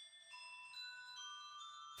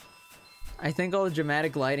 I think all the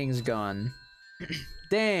dramatic lighting's gone.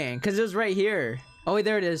 Dang, because it was right here. Oh, wait,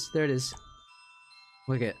 there it is. There it is.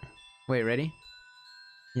 Look at. Wait, ready?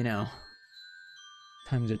 You know,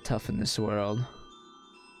 times are tough in this world.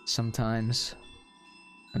 Sometimes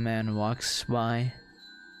a man walks by,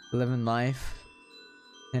 living life,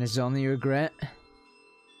 and his only regret,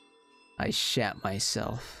 I shat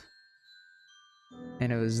myself.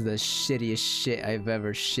 And it was the shittiest shit I've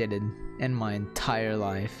ever shitted in my entire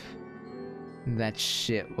life. That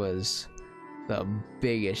shit was the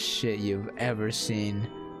biggest shit you've ever seen.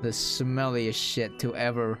 The smelliest shit to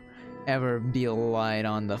ever be lied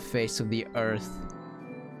on the face of the earth.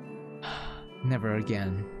 Never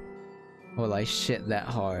again will I shit that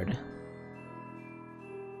hard.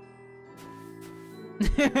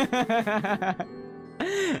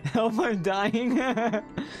 Help, I'm dying.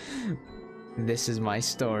 This is my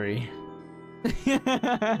story.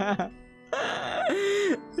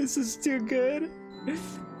 This is too good.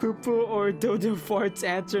 Poo-poo or dodo farts?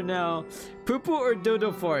 Answer now. Poo-poo or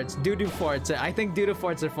dodo farts? Doo-doo farts. I think doodoo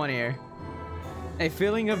farts are funnier. A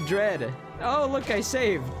feeling of dread. Oh, look, I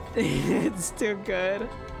saved. It's too good.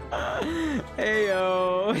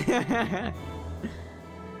 Heyo.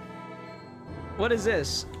 What is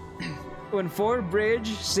this? When 4 bridge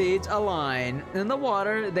seeds align in the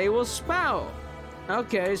water, they will spout.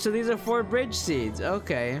 Okay, so these are 4 bridge seeds.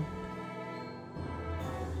 Okay.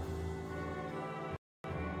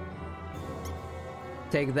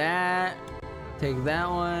 Take that. Take that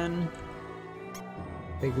one.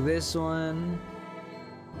 Take this one.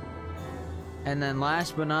 And then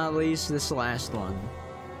last but not least, this last one.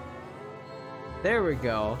 There we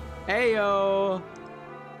go. Heyo!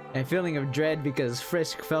 A feeling of dread because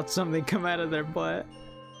Frisk felt something come out of their butt.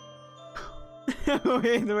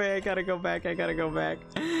 wait, I gotta go back, I gotta go back.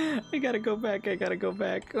 I gotta go back.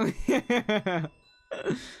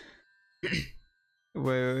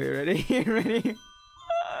 wait, ready? Ready?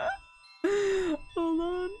 Hold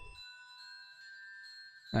on.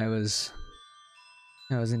 I was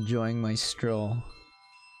enjoying my stroll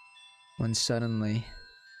when suddenly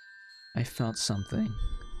I felt something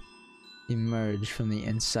emerge from the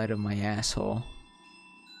inside of my asshole.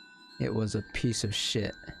 It was a piece of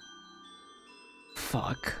shit.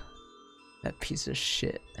 Fuck. That piece of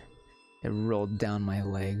shit. It rolled down my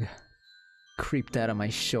leg. Creeped out of my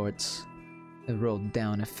shorts. It rolled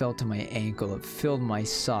down, it fell to my ankle, it filled my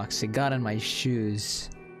socks, it got in my shoes.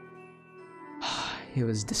 It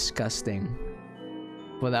was disgusting.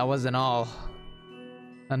 But that wasn't all.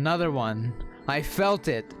 Another one. I felt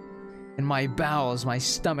it. In my bowels, my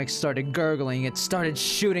stomach started gurgling, it started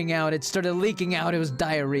shooting out, it started leaking out, it was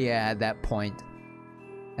diarrhea at that point.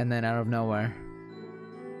 And then out of nowhere,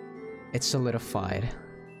 it solidified.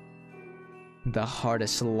 The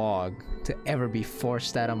hardest log to ever be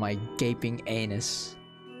forced out of my gaping anus.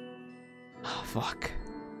 Oh, fuck.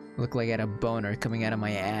 Looked like I had a boner coming out of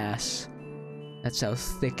my ass. That's how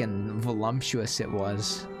thick and voluptuous it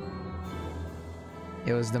was.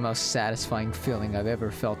 It was the most satisfying feeling I've ever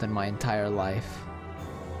felt in my entire life.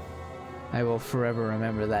 I will forever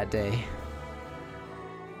remember that day.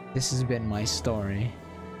 This has been my story.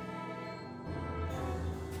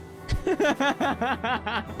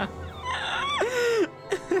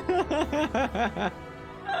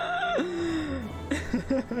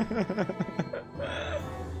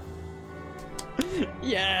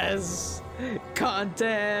 Yes!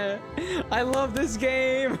 Content! I love this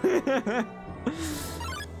game!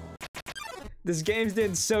 This game's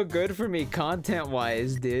doing so good for me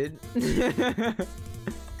content-wise, dude.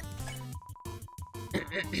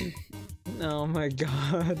 Oh my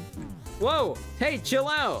god. Whoa! Hey, chill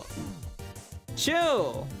out!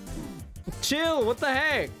 Chill! Chill, what the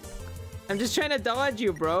heck? I'm just trying to dodge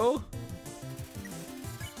you, bro.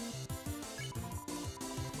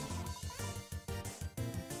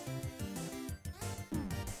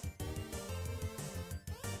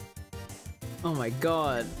 Oh my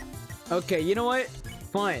god. Okay, you know what?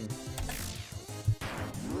 Fine.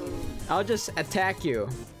 I'll just attack you.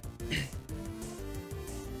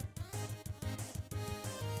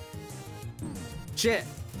 Shit.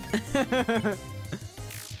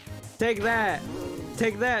 Take that.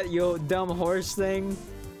 Take that, you dumb horse thing.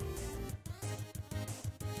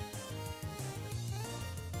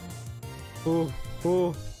 Ooh,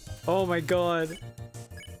 ooh. Oh my god.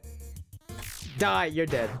 Die, you're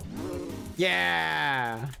dead.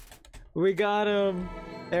 Yeah! We got him.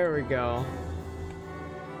 There we go.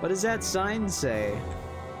 What does that sign say?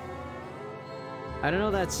 I don't know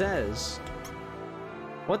what that says.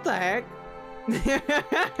 What the heck?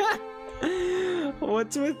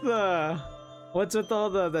 What's with all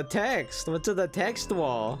the text? What's with the text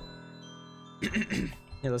wall? Here,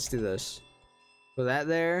 let's do this. Put that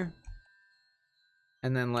there.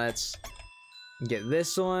 And then let's get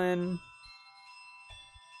this one.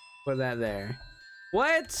 Put that there.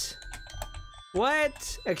 What?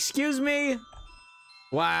 What? Excuse me?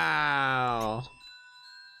 Wow.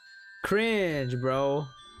 Cringe, bro.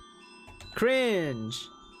 Cringe.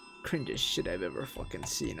 Cringiest shit I've ever fucking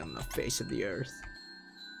seen on the face of the earth.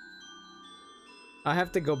 I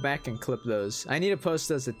have to go back and clip those. I need to post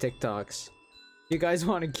those to TikToks. You guys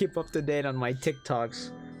want to keep up to date on my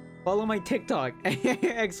TikToks? Follow my TikTok!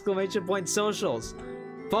 Exclamation point socials.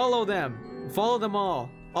 Follow them. Follow them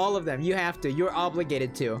all. All of them. You have to. You're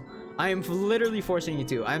obligated to. I am literally forcing you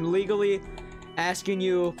to. I'm legally asking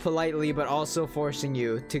you politely, but also forcing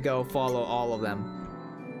you to go follow all of them.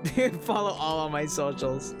 Follow all of my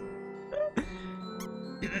socials.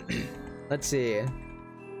 Let's see.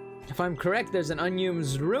 If I'm correct, there's an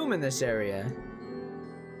unused room in this area.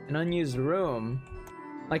 An unused room?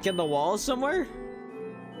 Like in the wall somewhere?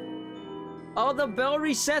 Oh, the bell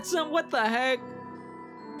resets them? What the heck?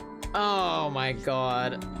 Oh my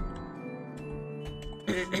god.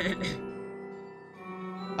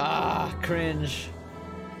 Ah, cringe.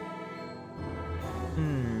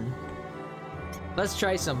 Let's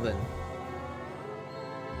try something.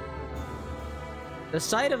 The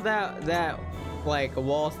sight of that like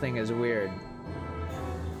wall thing is weird.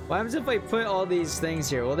 What happens if I put all these things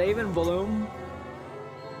here? Will they even bloom?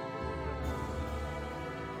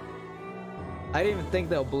 I didn't even think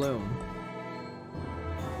they'll bloom.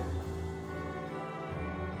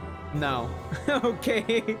 No.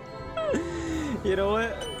 Okay. You know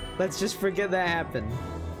what? Let's just forget that happened.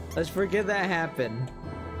 Let's forget that happened.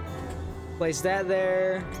 Place that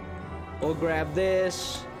there. We'll grab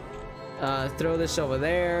this. Throw this over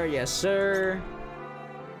there. Yes, sir.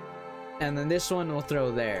 And then this one we'll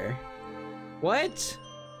throw there. What?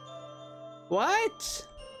 What?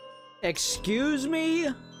 Excuse me?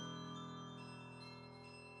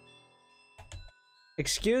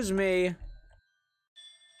 Excuse me?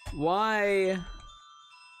 Why?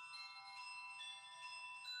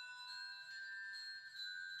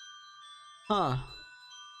 Huh.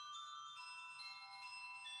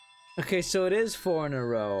 Okay, so it is 4 in a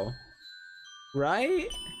row. Right?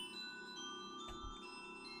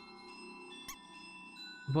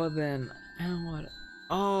 But then, what?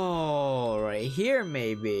 Oh, right here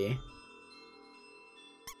maybe.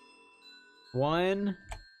 1,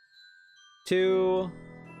 2,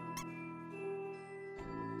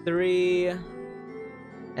 3,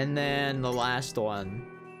 and then the last one.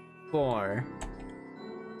 4.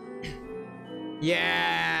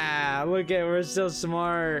 Yeah! Look at, we're so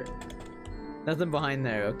smart. Nothing behind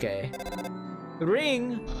there, okay.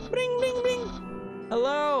 Ring! Ring, ring, ring!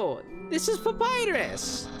 Hello! This is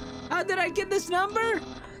Papyrus! How did I get this number?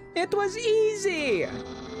 It was easy!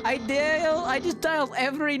 I just dialed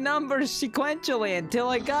every number sequentially until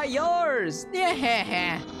I got yours!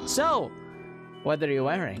 Yeah. So, what are you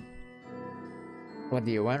wearing? What are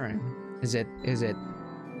you wearing? Is it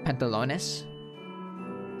pantalones?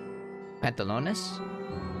 Pantalones?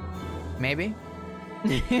 Maybe?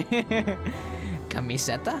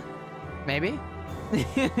 Camiseta? Maybe?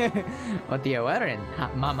 What are you wearing?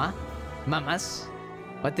 Mama? Mamas?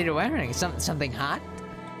 What are you wearing? Something hot?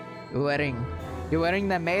 You wearing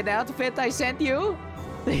the maid outfit I sent you?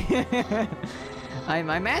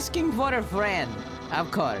 I'm asking for a friend,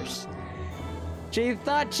 of course. She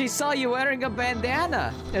thought she saw you wearing a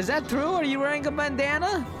bandana. Is that true? Are you wearing a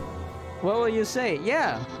bandana? What will you say?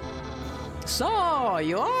 Yeah. So,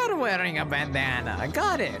 you are wearing a bandana. I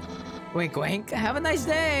got it. Wink, wink. Have a nice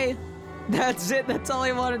day. That's it. That's all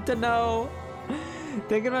I wanted to know.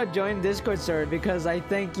 Thinking about joining Discord server because I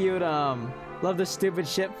think you'd love the stupid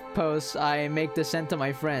shit posts I make to send to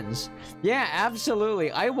my friends. Yeah,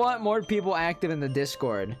 absolutely. I want more people active in the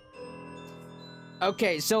Discord.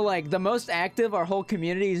 Okay, so like the most active our whole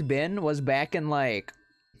community's been was back in like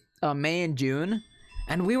May and June.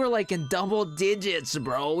 And we were like in double digits,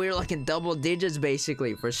 bro. We were like in double digits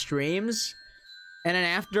basically for streams. And then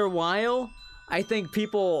after a while, I think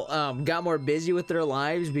people got more busy with their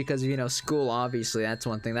lives because, you know, school, obviously. That's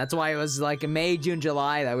one thing. That's why it was like in May, June,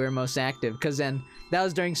 July that we were most active. Because then that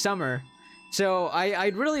was during summer. So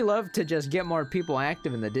I'd really love to just get more people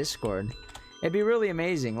active in the Discord. It'd be really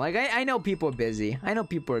amazing. Like, I know people are busy. I know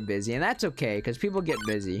people are busy. And that's okay because people get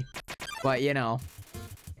busy. But, you know,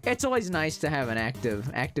 it's always nice to have an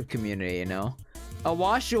active community, you know? A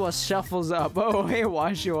Washua shuffles up. Oh, hey,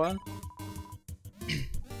 Washua.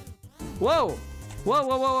 Whoa! Whoa,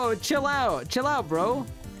 whoa, whoa, whoa! Chill out! Chill out, bro!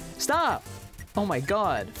 Stop! Oh my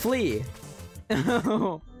god, flee!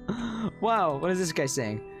 Wow, what is this guy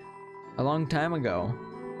saying? A long time ago,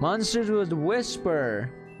 monsters would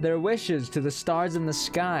whisper their wishes to the stars in the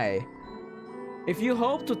sky. If you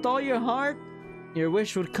hoped with all your heart, your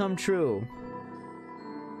wish would come true.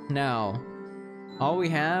 Now, all we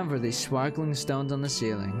have are these sparkling stones on the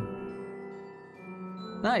ceiling.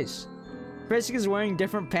 Nice! Frisk is wearing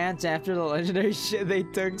different pants after the legendary shit they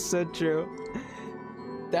took. So true.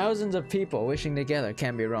 Thousands of people wishing together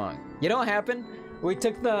can't be wrong. You know what happened? We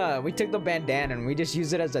took the bandana and we just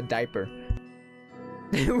used it as a diaper.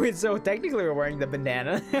 So technically we're wearing the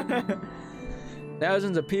bandana.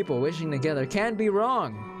 Thousands of people wishing together can't be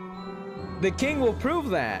wrong. The king will prove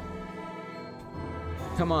that.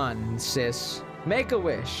 Come on, sis. Make a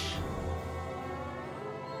wish.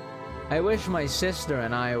 I wish my sister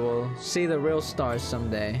and I will see the real stars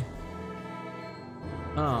someday.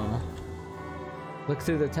 Oh. Look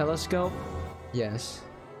through the telescope? Yes.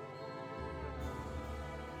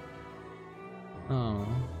 Oh.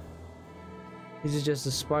 These are just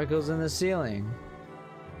the sparkles in the ceiling.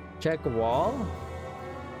 Check wall?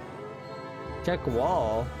 Check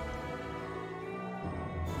wall?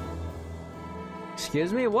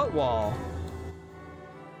 Excuse me? What wall?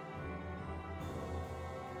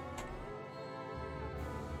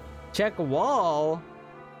 Check wall?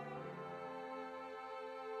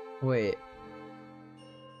 Wait.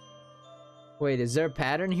 Wait, is there a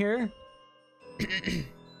pattern here? It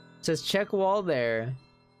says check wall there.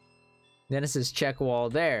 Then it says check wall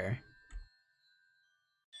there.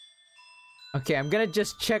 Okay, I'm gonna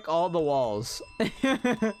just check all the walls.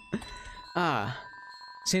 Ah.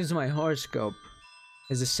 Seems my horoscope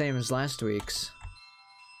is the same as last week's.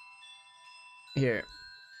 Here.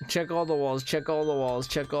 Check all the walls, check all the walls,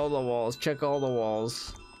 check all the walls, check all the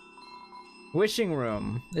walls. Wishing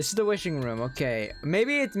room. This is the wishing room, okay.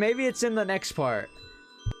 Maybe it's in the next part.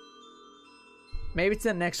 Maybe it's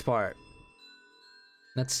in the next part.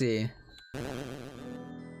 Let's see.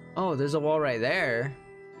 Oh, there's a wall right there.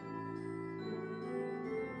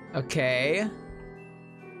 Okay.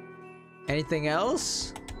 Anything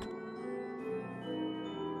else?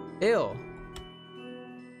 Ew.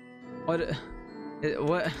 What?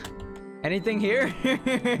 What? Anything here?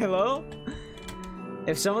 Hello?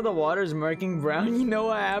 If some of the water is murking brown, you know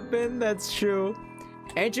what happened? That's true.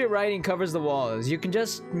 Ancient writing covers the walls. You can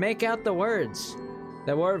just make out the words.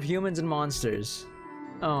 The war of humans and monsters.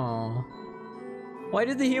 Oh. Why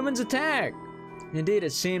did the humans attack? Indeed,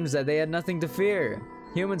 it seems that they had nothing to fear.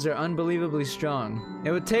 Humans are unbelievably strong.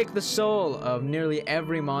 It would take the soul of nearly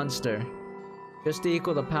every monster just to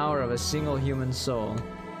equal the power of a single human soul.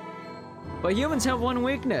 But humans have one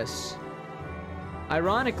weakness.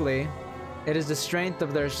 Ironically, it is the strength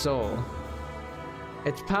of their soul.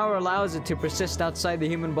 Its power allows it to persist outside the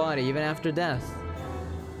human body even after death.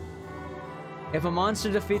 If a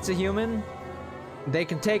monster defeats a human, they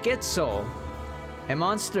can take its soul. A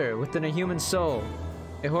monster within a human soul.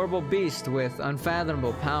 A horrible beast with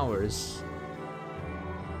unfathomable powers.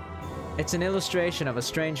 It's an illustration of a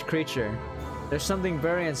strange creature. There's something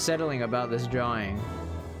very unsettling about this drawing.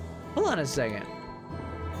 Hold on a second.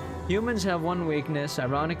 Humans have one weakness.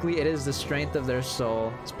 Ironically, it is the strength of their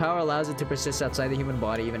soul. Its power allows it to persist outside the human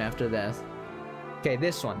body even after death. Okay,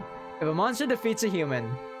 this one. If a monster defeats a human,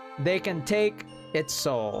 they can take its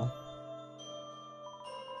soul.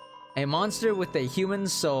 A monster with a human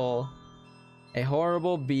soul. A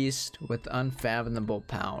horrible beast with unfathomable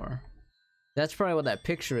power. That's probably what that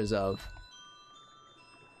picture is of.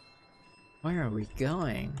 Where are we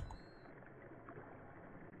going?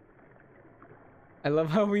 I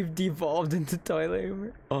love how we've devolved into toilet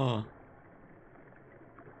humor. Oh.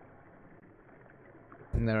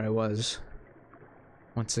 And there I was.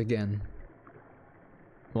 Once again.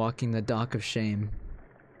 Walking the dock of shame.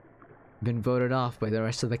 Been voted off by the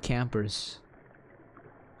rest of the campers.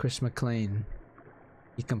 Chris McLean.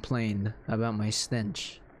 He complained about my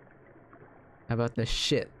stench. About the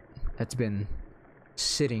shit that's been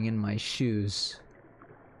sitting in my shoes.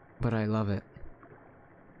 But I love it.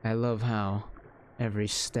 I love how every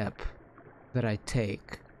step that I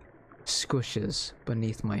take squishes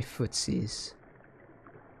beneath my footsies.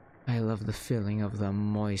 I love the feeling of the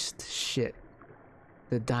moist shit,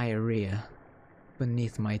 the diarrhea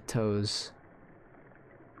beneath my toes.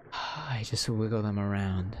 I just wiggle them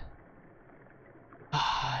around.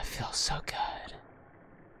 It feels so good.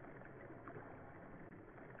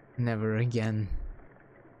 Never again.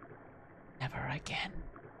 Never again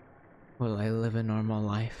will I live a normal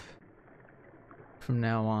life. From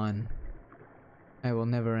now on, I will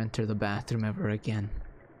never enter the bathroom ever again.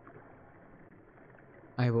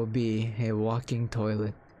 I will be a walking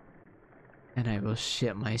toilet, and I will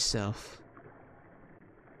shit myself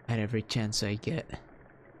at every chance I get.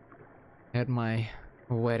 At my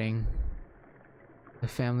wedding, the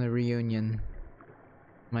family reunion,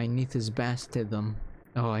 my niece's baptism.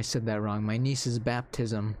 Oh, I said that wrong. My niece's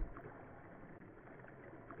baptism.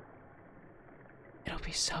 It'll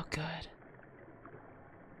be so good.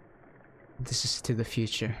 This is to the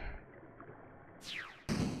future.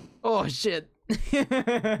 Oh shit.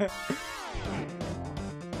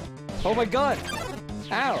 Oh my god.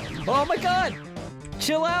 Ow. Oh my god.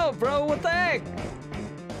 Chill out, bro. What the heck?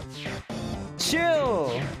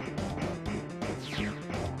 Chill.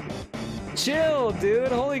 Chill,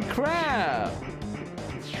 dude. Holy crap.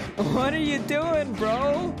 What are you doing,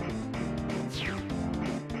 bro?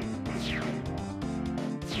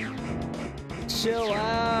 Chill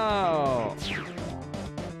out.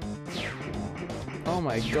 Oh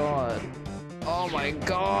my god. Oh my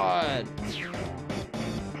god.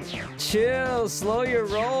 Chill, slow your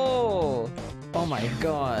roll. Oh my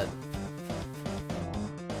god.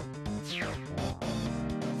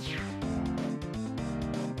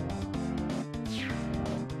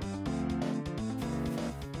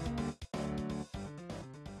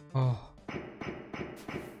 Oh.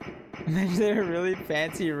 Imagine a really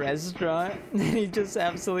fancy restaurant and he just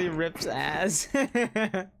absolutely rips ass.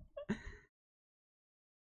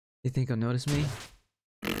 You think he'll notice me?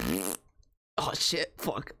 Oh shit,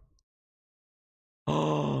 fuck.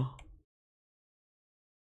 Oh.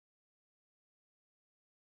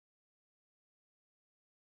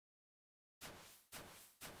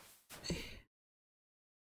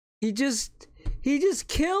 He just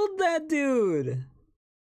killed that dude.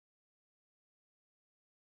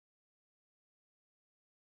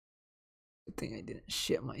 Good thing I didn't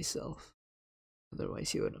shit myself.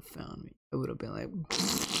 Otherwise he would have found me. I would have been like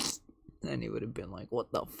and he would have been like,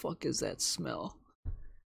 what the fuck is that smell?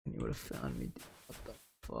 And he would have found me. What the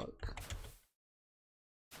fuck?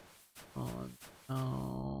 Oh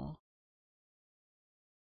no.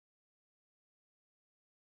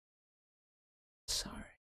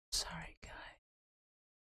 Sorry, guy.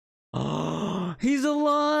 Oh, he's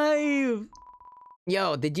alive!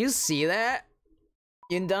 Yo, did you see that?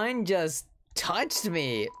 Undyne just touched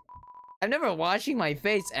me. I'm never washing my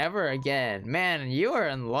face ever again. Man, you are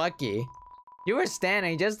unlucky. You were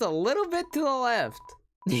standing just a little bit to the left.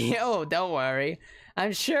 Yo, don't worry.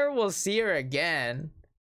 I'm sure we'll see her again.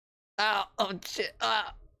 Oh shit. Oh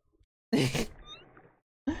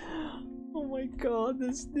my god,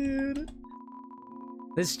 this dude.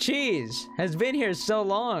 This cheese has been here so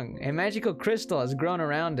long. A magical crystal has grown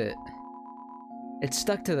around it. It's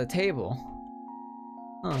stuck to the table.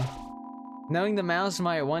 Huh. Knowing the mouse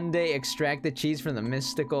might one day extract the cheese from the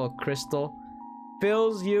mystical crystal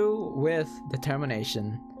fills you with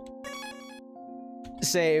determination.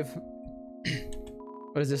 Save.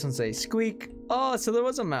 What does this one say? Squeak. Oh, so there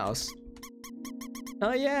was a mouse.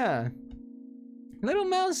 Oh yeah. Little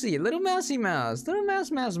mousy mouse. Little mouse. Little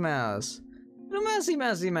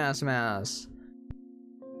mousy mouse.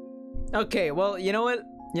 Okay, well, you know what?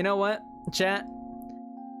 You know what, chat?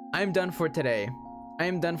 I'm done for today. I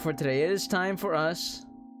am done for today. It is time for us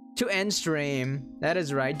to end stream. That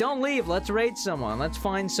is right. Don't leave. Let's raid someone. Let's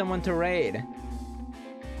find someone to raid.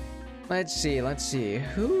 Let's see.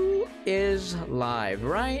 Who is live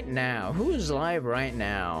right now? Who is live right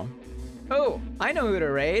now? Oh, I know who to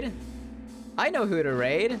raid.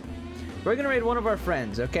 We're gonna raid one of our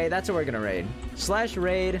friends, okay? That's what we're gonna raid.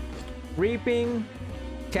 /raid Reaping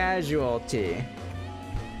Casualty.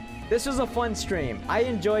 This was a fun stream. I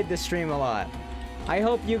enjoyed this stream a lot. I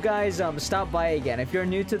hope you guys stop by again. If you're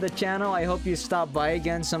new to the channel, I hope you stop by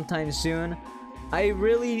again sometime soon. I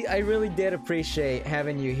really did appreciate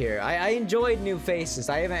having you here. I enjoyed new faces.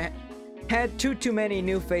 I haven't had too many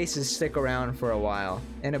new faces stick around for a while,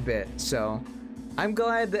 in a bit. So I'm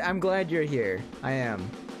glad you're here. I am.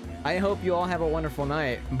 I hope you all have a wonderful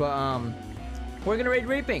night. But we're gonna raid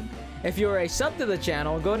Reaping. If you're a sub to the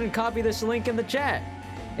channel, go ahead and copy this link in the chat.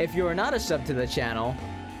 If you're not a sub to the channel,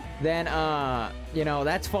 then you know,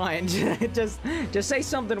 that's fine. just say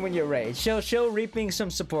something when you raid. Show Reaping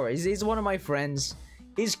some support. He's one of my friends.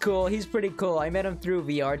 He's cool. He's pretty cool. I met him through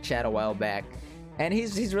VR chat a while back, and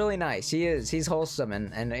he's really nice. He's wholesome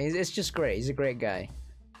and it's just great. He's a great guy.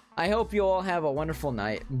 I hope you all have a wonderful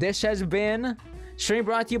night. This has been stream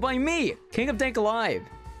brought to you by me, King of Dank Alive.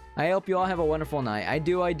 I hope you all have a wonderful night. I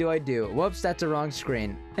do. Whoops, that's the wrong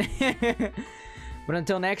screen. But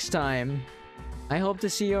until next time, I hope to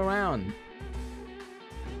see you around.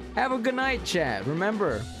 Have a good night, chat.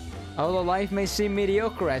 Remember, although life may seem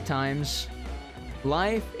mediocre at times,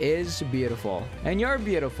 life is beautiful. And you're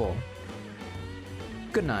beautiful.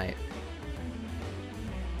 Good night.